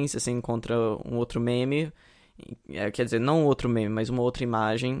Resistência, você encontra um outro meme, quer dizer, não um outro meme, mas uma outra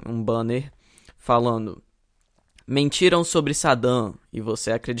imagem, um banner, falando: mentiram sobre Saddam e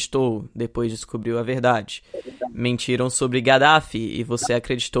você acreditou, depois descobriu a verdade. Mentiram sobre Gaddafi e você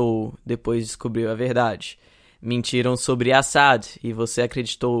acreditou, depois descobriu a verdade. Mentiram sobre Assad e você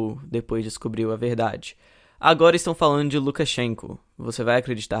acreditou, depois descobriu a verdade. Agora estão falando de Lukashenko. Você vai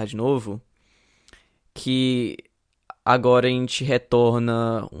acreditar de novo? Que agora a gente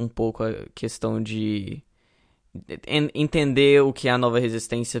retorna um pouco a questão de entender o que é a Nova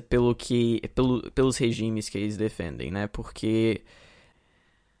Resistência pelos regimes que eles defendem, né? Porque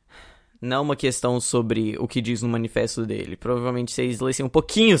não é uma questão sobre o que diz no manifesto dele. Provavelmente, se eles lessem um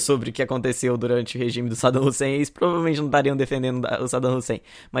pouquinho sobre o que aconteceu durante o regime do Saddam Hussein, eles provavelmente não estariam defendendo o Saddam Hussein.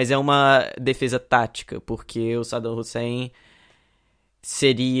 Mas é uma defesa tática, porque o Saddam Hussein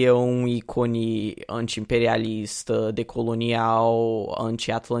seria um ícone anti-imperialista, decolonial,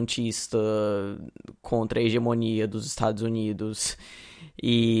 anti-atlantista, contra a hegemonia dos Estados Unidos.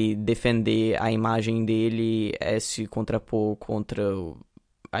 E defender a imagem dele é se contrapor contra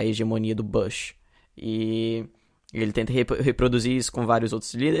a hegemonia do Bush. E ele tenta reproduzir isso com vários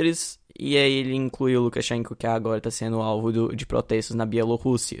outros líderes, e aí ele inclui o Lukashenko, que agora está sendo alvo de protestos na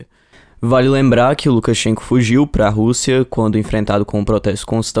Bielorrússia. Vale lembrar que o Lukashenko fugiu para a Rússia quando enfrentado com protestos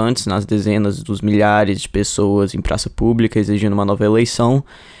constantes nas dezenas dos milhares de pessoas em praça pública exigindo uma nova eleição,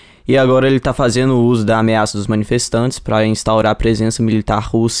 e agora ele está fazendo uso da ameaça dos manifestantes para instaurar a presença militar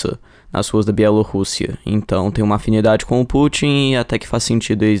russa nas ruas da Bielorrússia. Então tem uma afinidade com o Putin e até que faz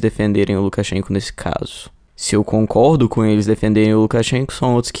sentido eles defenderem o Lukashenko nesse caso. Se eu concordo com eles defenderem o Lukashenko,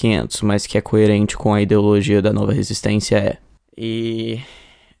 são outros 500, mas que é coerente com a ideologia da Nova Resistência é. E...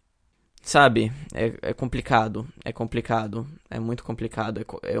 sabe, é complicado, é muito complicado,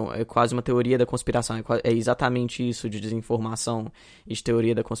 é quase uma teoria da conspiração, é exatamente isso de desinformação e de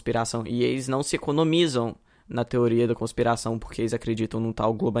teoria da conspiração, e eles não se economizam na teoria da conspiração porque eles acreditam num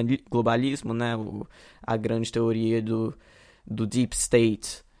tal globalismo, né, a grande teoria do deep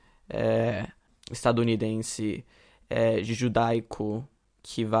state estadunidense, de judaico,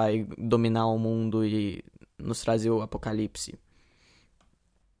 que vai dominar o mundo e nos trazer o apocalipse.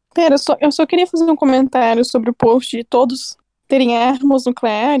 Pera, eu só queria fazer um comentário sobre o post de todos terem armas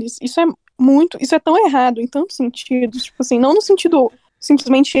nucleares. Isso é tão errado em tantos sentidos. Tipo assim, não no sentido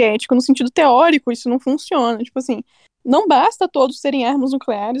simplesmente ético. No sentido teórico, isso não funciona. Tipo assim, não basta todos terem armas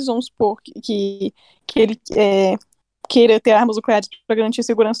nucleares, vamos supor que ele queira ter armas nucleares para garantir a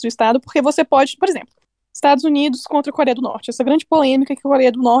segurança do Estado, porque você pode, por exemplo, Estados Unidos contra a Coreia do Norte. Essa grande polêmica que a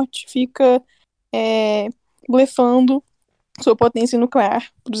Coreia do Norte fica blefando sua potência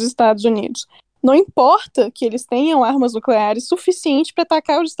nuclear para os Estados Unidos. Não importa que eles tenham armas nucleares suficientes para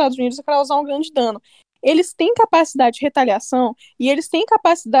atacar os Estados Unidos e causar um grande dano. Eles têm capacidade de retaliação e eles têm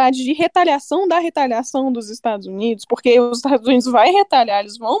capacidade de retaliação da retaliação dos Estados Unidos, porque os Estados Unidos vai retaliar,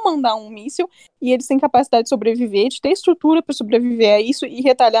 eles vão mandar um míssil e eles têm capacidade de sobreviver, de ter estrutura para sobreviver a isso e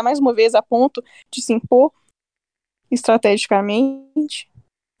retaliar mais uma vez a ponto de se impor estrategicamente.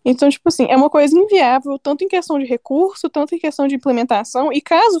 Então, tipo assim, é uma coisa inviável, tanto em questão de recurso, tanto em questão de implementação, e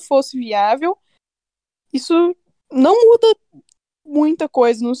caso fosse viável, isso não muda muita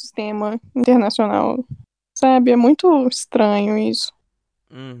coisa no sistema internacional, sabe? É muito estranho isso.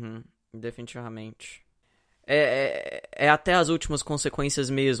 Definitivamente. É até as últimas consequências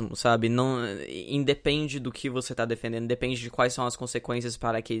mesmo, sabe? Não, independe do que você tá defendendo, depende de quais são as consequências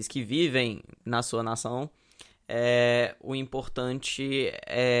para aqueles que vivem na sua nação. O importante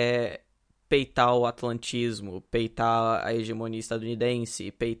é peitar o atlantismo, peitar a hegemonia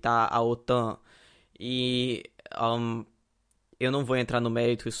estadunidense, peitar a OTAN. E eu não vou entrar no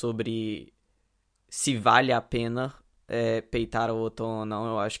mérito sobre se vale a pena peitar a OTAN ou não.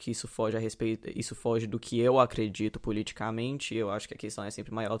 Eu acho que isso foge a respeito, isso foge do que eu acredito politicamente. Eu acho que a questão é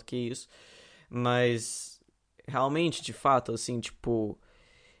sempre maior do que isso. Mas realmente, de fato, assim, tipo,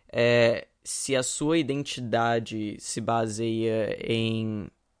 se a sua identidade se baseia em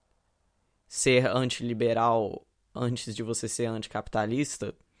ser antiliberal antes de você ser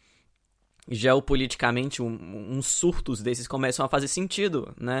anticapitalista, geopoliticamente uns surtos desses começam a fazer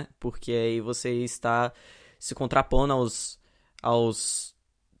sentido, né? Porque aí você está se contrapondo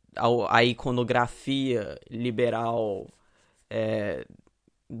à iconografia liberal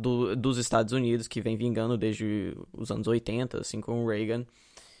dos Estados Unidos, que vem vingando desde os anos 80, assim, com o Reagan.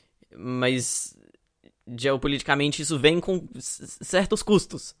 Mas geopoliticamente isso vem com certos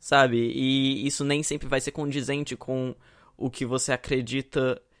custos, sabe? E isso nem sempre vai ser condizente com o que você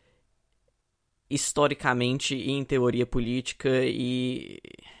acredita historicamente e em teoria política e...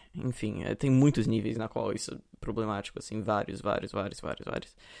 Enfim, tem muitos níveis na qual isso é problemático, assim, vários.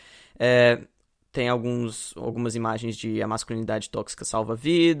 Tem algumas imagens de a masculinidade tóxica salva a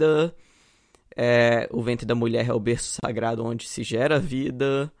vida, o ventre da mulher é o berço sagrado onde se gera a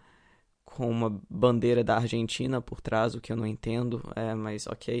vida, com uma bandeira da Argentina por trás, o que eu não entendo, mas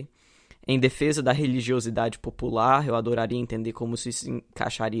ok. Em defesa da religiosidade popular, eu adoraria entender como isso se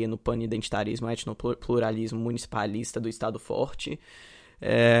encaixaria no pan-identitarismo, etnopluralismo municipalista do Estado forte.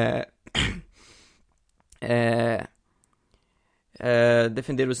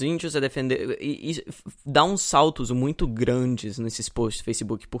 Defender os índios é defender... E dá uns saltos muito grandes nesses posts do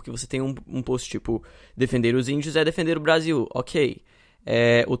Facebook, porque você tem um post tipo, defender os índios é defender o Brasil, ok.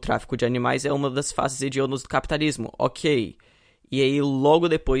 O tráfico de animais é uma das faces hediondas do capitalismo, ok. E aí logo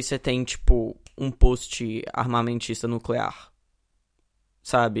depois você tem, tipo, um post armamentista nuclear,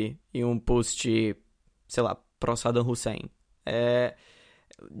 sabe? E um post, sei lá, pró-Saddam Hussein.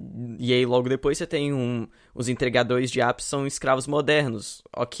 E aí logo depois você tem os entregadores de apps são escravos modernos,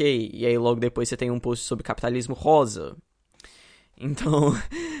 ok. E aí logo depois você tem um post sobre capitalismo rosa. Então,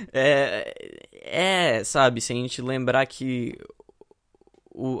 sabe, se a gente lembrar que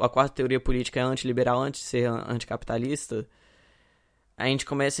a quarta teoria política é antiliberal antes de ser anticapitalista, a gente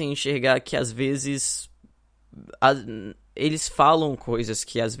começa a enxergar que às vezes eles falam coisas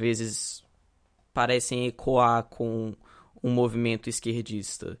que às vezes parecem ecoar com um movimento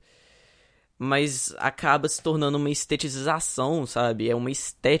esquerdista, mas acaba se tornando uma estetização, sabe? É uma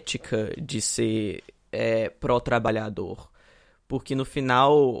estética de ser pró-trabalhador, porque no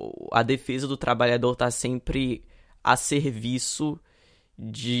final a defesa do trabalhador está sempre a serviço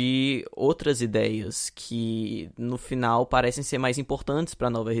de outras ideias que no final parecem ser mais importantes para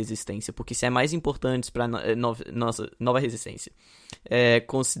a nova resistência, porque se é mais importante para nossa nova resistência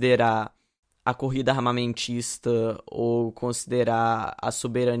considerar a corrida armamentista ou considerar a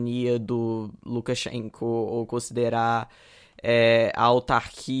soberania do Lukashenko ou considerar a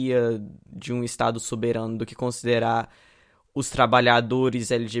autarquia de um Estado soberano do que considerar os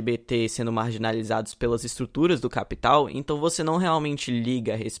trabalhadores LGBT sendo marginalizados pelas estruturas do capital, então você não realmente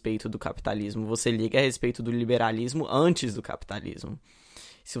liga a respeito do capitalismo, você liga a respeito do liberalismo antes do capitalismo.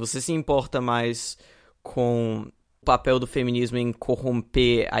 Se você se importa mais com o papel do feminismo em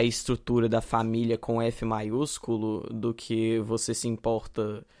corromper a estrutura da família com F maiúsculo do que você se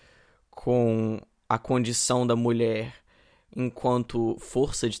importa com a condição da mulher enquanto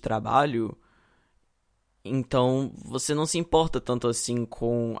força de trabalho, então você não se importa tanto assim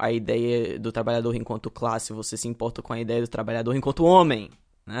com a ideia do trabalhador enquanto classe, você se importa com a ideia do trabalhador enquanto homem,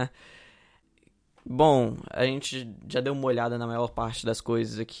 né? Bom, a gente já deu uma olhada na maior parte das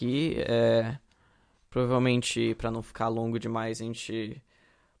coisas aqui. Provavelmente, para não ficar longo demais, a gente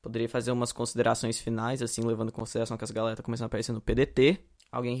poderia fazer umas considerações finais, assim, levando em consideração que as galera tá começando a aparecer no PDT.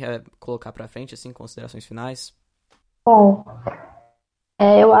 Alguém quer colocar pra frente, assim, considerações finais? Bom,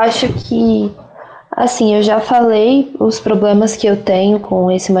 eu acho que, assim, eu já falei os problemas que eu tenho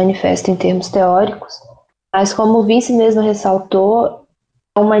com esse manifesto em termos teóricos, mas como o Vince mesmo ressaltou,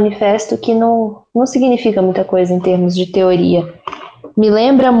 é um manifesto que não significa muita coisa em termos de teoria. Me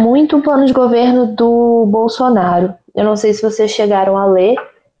lembra muito o plano de governo do Bolsonaro. Eu não sei se vocês chegaram a ler,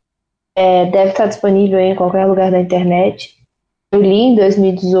 deve estar disponível em qualquer lugar da internet. Eu li em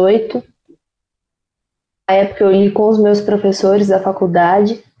 2018, na época eu li com os meus professores da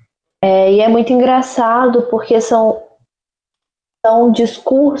faculdade, e é muito engraçado porque são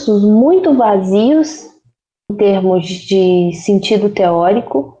discursos muito vazios em termos de sentido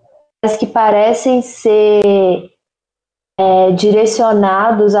teórico, mas que parecem ser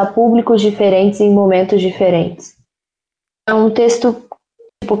direcionados a públicos diferentes em momentos diferentes. É um texto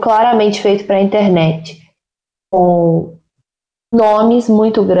claramente feito para a internet, com nomes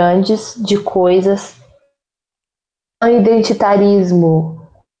muito grandes de coisas, um identitarismo,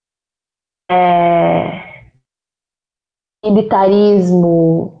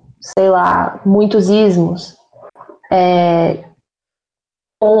 militarismo, sei lá, muitos ismos,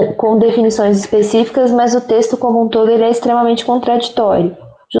 com definições específicas, mas o texto como um todo ele é extremamente contraditório,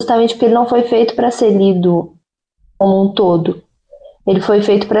 justamente porque ele não foi feito para ser lido como um todo. Ele foi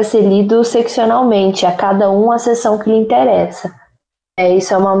feito para ser lido seccionalmente, a cada um a seção que lhe interessa.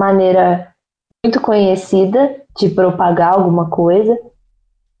 Isso é uma maneira muito conhecida de propagar alguma coisa.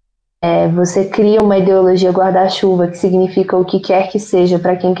 Você cria uma ideologia guarda-chuva que significa o que quer que seja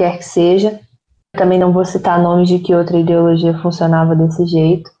para quem quer que seja. Eu também não vou citar nomes de que outra ideologia funcionava desse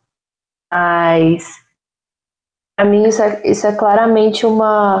jeito, mas para mim isso é claramente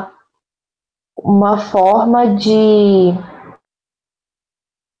uma forma de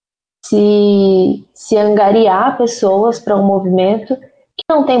se angariar pessoas para um movimento que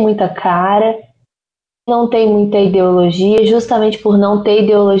não tem muita cara, não tem muita ideologia, justamente por não ter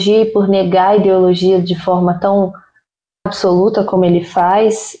ideologia e por negar a ideologia de forma tão absoluta como ele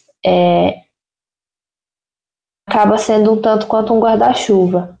faz, acaba sendo um tanto quanto um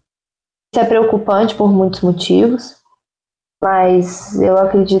guarda-chuva. Isso é preocupante por muitos motivos, mas eu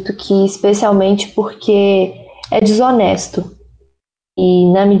acredito que especialmente porque é desonesto.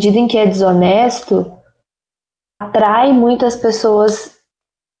 E na medida em que é desonesto, atrai muitas pessoas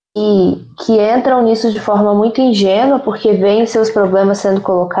que entram nisso de forma muito ingênua, porque veem seus problemas sendo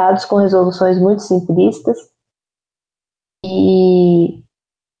colocados com resoluções muito simplistas e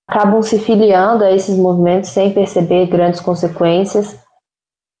acabam se filiando a esses movimentos sem perceber grandes consequências,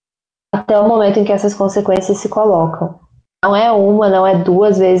 até o momento em que essas consequências se colocam. Não é uma, não é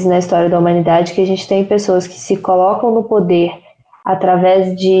duas vezes na história da humanidade que a gente tem pessoas que se colocam no poder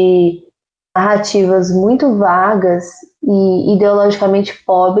através de narrativas muito vagas e ideologicamente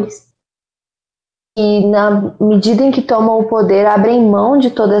pobres, e na medida em que tomam o poder, abrem mão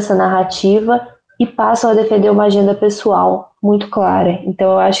de toda essa narrativa e passam a defender uma agenda pessoal muito clara.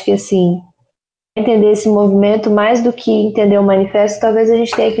 Então eu acho que, assim, entender esse movimento, mais do que entender o manifesto, talvez a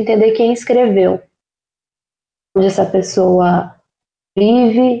gente tenha que entender quem escreveu, onde essa pessoa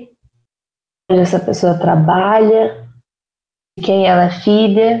vive, onde essa pessoa trabalha, de quem ela é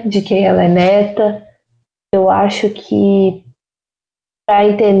filha, de quem ela é neta. Eu acho que para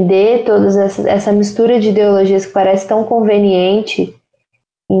entender toda essa mistura de ideologias que parece tão conveniente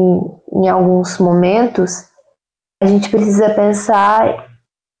em alguns momentos, a gente precisa pensar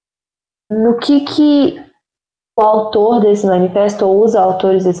no que o autor desse manifesto, ou os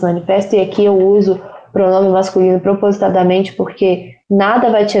autores desse manifesto, e aqui eu uso pronome masculino propositadamente porque nada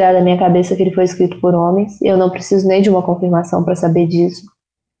vai tirar da minha cabeça que ele foi escrito por homens, eu não preciso nem de uma confirmação para saber disso.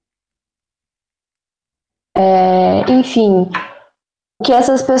 Enfim, o que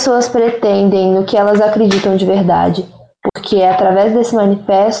essas pessoas pretendem, no que elas acreditam de verdade, porque através desse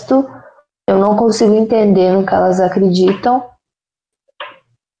manifesto eu não consigo entender no que elas acreditam,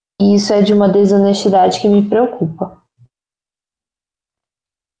 e isso é de uma desonestidade que me preocupa.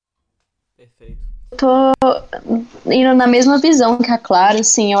 Perfeito. Tô indo na mesma visão que a Clara,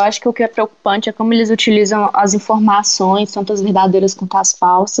 assim, eu acho que o que é preocupante é como eles utilizam as informações, tanto as verdadeiras quanto as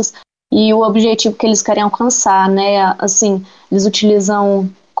falsas, e o objetivo que eles querem alcançar, né, assim, eles utilizam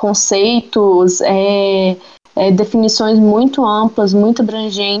conceitos, definições muito amplas, muito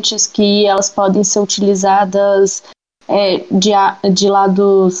abrangentes, que elas podem ser utilizadas de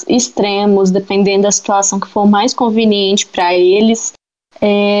lados extremos, dependendo da situação que for mais conveniente para eles.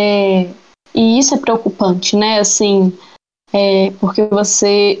 E isso é preocupante, né? Assim, porque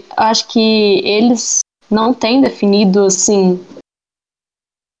acho que eles não têm definido, assim,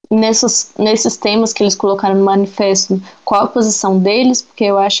 nesses temas que eles colocaram no manifesto, qual a posição deles, porque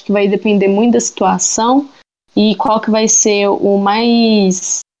eu acho que vai depender muito da situação e qual que vai ser o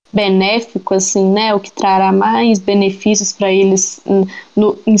mais benéfico, assim, né? O que trará mais benefícios para eles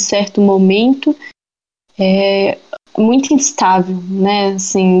em certo momento. É muito instável, né?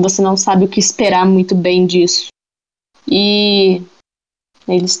 Assim, você não sabe o que esperar muito bem disso. E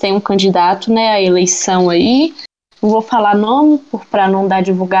eles têm um candidato, né, à eleição aí. Não vou falar nome para não dar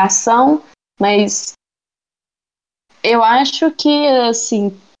divulgação, mas eu acho que,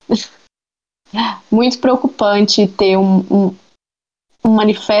 assim, muito preocupante ter um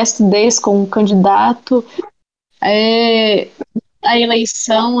manifesto desse com um candidato à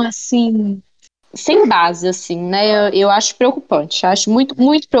eleição, assim, sem base, assim, né? Eu acho preocupante. Acho muito,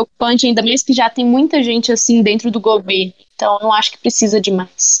 muito preocupante, ainda mais que já tem muita gente, assim, dentro do governo. Então, eu não acho que precisa de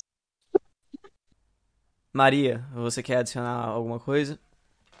mais. Maria, você quer adicionar alguma coisa?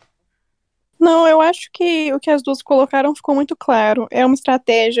 Não, eu acho que o que as duas colocaram ficou muito claro. É uma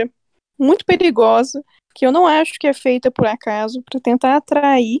estratégia muito perigosa, que eu não acho que é feita por acaso, para tentar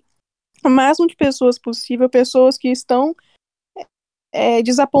atrair o máximo de pessoas possível, pessoas que estão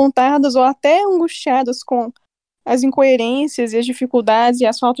desapontadas ou até angustiadas com as incoerências e as dificuldades e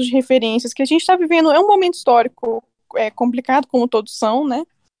as faltas de referências que a gente está vivendo. É um momento histórico complicado, como todos são, né?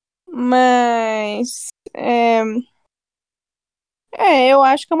 Mas eu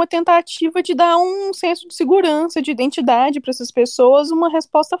acho que é uma tentativa de dar um senso de segurança, de identidade para essas pessoas, uma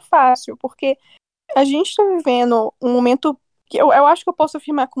resposta fácil, porque a gente está vivendo um momento que eu acho que eu posso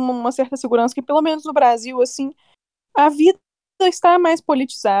afirmar com uma certa segurança que, pelo menos no Brasil, assim, a vida está mais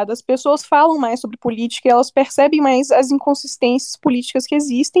politizada, as pessoas falam mais sobre política, elas percebem mais as inconsistências políticas que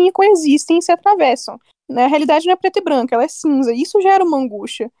existem e coexistem e se atravessam. Né? A realidade não é preta e branca, ela é cinza, e isso gera uma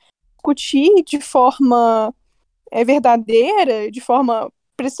angústia. Discutir de forma verdadeira, de forma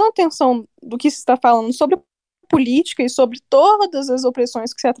prestando atenção do que se está falando sobre política e sobre todas as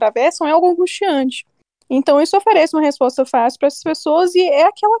opressões que se atravessam é algo angustiante. Então isso oferece uma resposta fácil para essas pessoas e é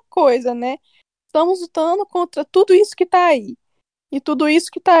aquela coisa, né? Estamos lutando contra tudo isso que está aí. E tudo isso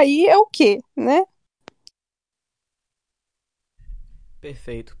que está aí é o quê, né?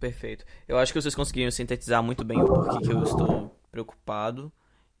 Perfeito, perfeito. Eu acho que vocês conseguiram sintetizar muito bem o porquê que eu estou preocupado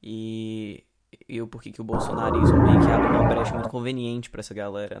e, e o porquê que o bolsonarismo meio que abre uma brecha muito conveniente para essa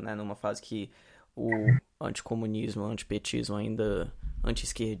galera, né? Numa fase que o anticomunismo, o antipetismo ainda,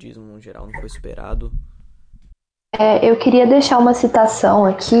 anti-esquerdismo no geral não foi superado. Eu queria deixar uma citação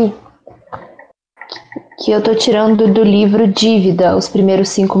aqui que eu estou tirando do livro Dívida, Os Primeiros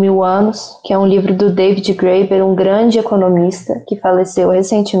 5.000 Anos, que é um livro do David Graeber, um grande economista que faleceu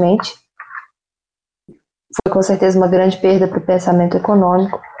recentemente. Foi com certeza uma grande perda para o pensamento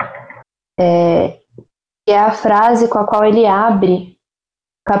econômico. E é a frase com a qual ele abre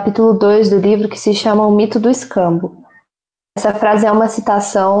o capítulo 2 do livro, que se chama O Mito do Escambo. Essa frase é uma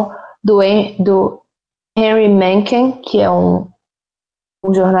citação do Henry Mencken, que é um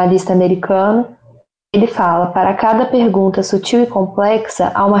jornalista americano. Ele fala: para cada pergunta sutil e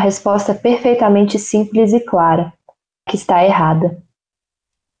complexa, há uma resposta perfeitamente simples e clara, que está errada.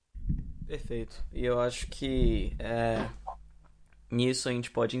 Perfeito. E eu acho que nisso a gente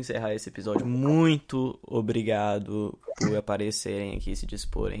pode encerrar esse episódio. Muito obrigado por aparecerem aqui e se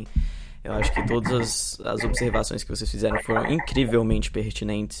disporem. Eu acho que todas as observações que vocês fizeram foram incrivelmente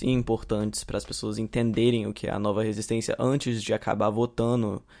pertinentes e importantes para as pessoas entenderem o que é a nova resistência antes de acabar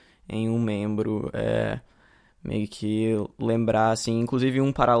votando em um membro. Meio que lembrar, assim, inclusive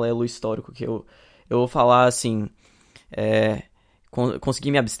um paralelo histórico que eu vou falar, assim,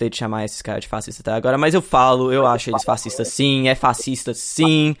 consegui me abster de chamar esses caras de fascista até agora, mas eu acho eles fascistas sim, é fascista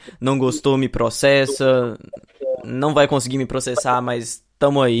sim, não gostou, me processa, não vai conseguir me processar, mas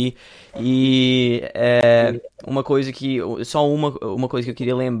tamo aí. E uma coisa que, só uma coisa que eu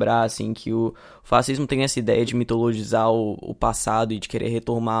queria lembrar, assim, que o fascismo tem essa ideia de mitologizar o passado e de querer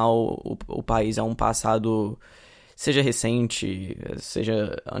retomar o país a um passado, seja recente,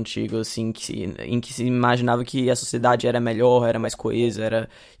 seja antigo, assim, em que se imaginava que a sociedade era melhor, era mais coesa, era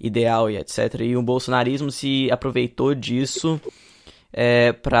ideal e etc. E o bolsonarismo se aproveitou disso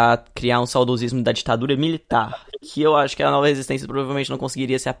para criar um saudosismo da ditadura militar, que eu acho que a Nova Resistência provavelmente não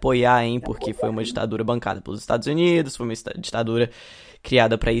conseguiria se apoiar em, porque foi uma ditadura bancada pelos Estados Unidos, foi uma ditadura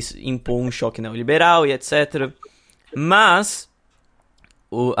criada para impor um choque neoliberal e etc. Mas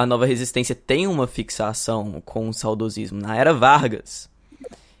a Nova Resistência tem uma fixação com o saudosismo na era Vargas,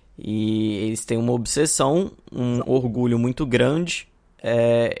 e eles têm uma obsessão, um orgulho muito grande.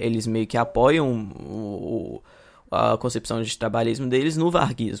 Eles meio que apoiam a concepção de trabalhismo deles no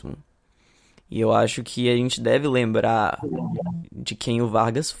varguismo. E eu acho que a gente deve lembrar de quem o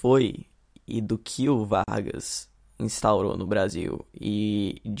Vargas foi e do que o Vargas instaurou no Brasil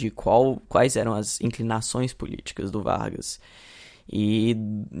e de quais eram as inclinações políticas do Vargas. E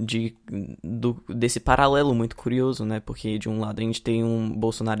desse paralelo muito curioso, né? Porque de um lado a gente tem um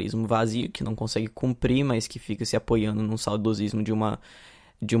bolsonarismo vazio que não consegue cumprir, mas que fica se apoiando num saudosismo de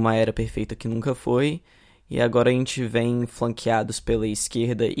uma era perfeita que nunca foi. E agora a gente vem flanqueados pela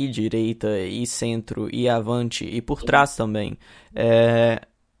esquerda e direita e centro e avante e por trás também,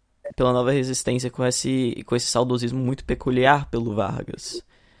 pela Nova Resistência com esse saudosismo muito peculiar pelo Vargas.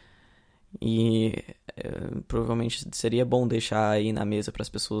 E provavelmente seria bom deixar aí na mesa para as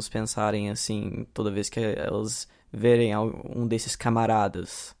pessoas pensarem assim, toda vez que elas verem um desses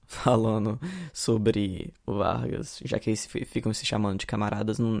camaradas falando sobre o Vargas, já que eles ficam se chamando de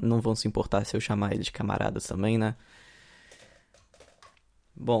camaradas, não vão se importar se eu chamar ele de camaradas também, né?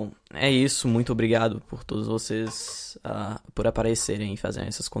 Bom, é isso. Muito obrigado por todos vocês por aparecerem e fazerem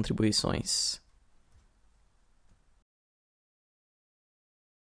essas contribuições.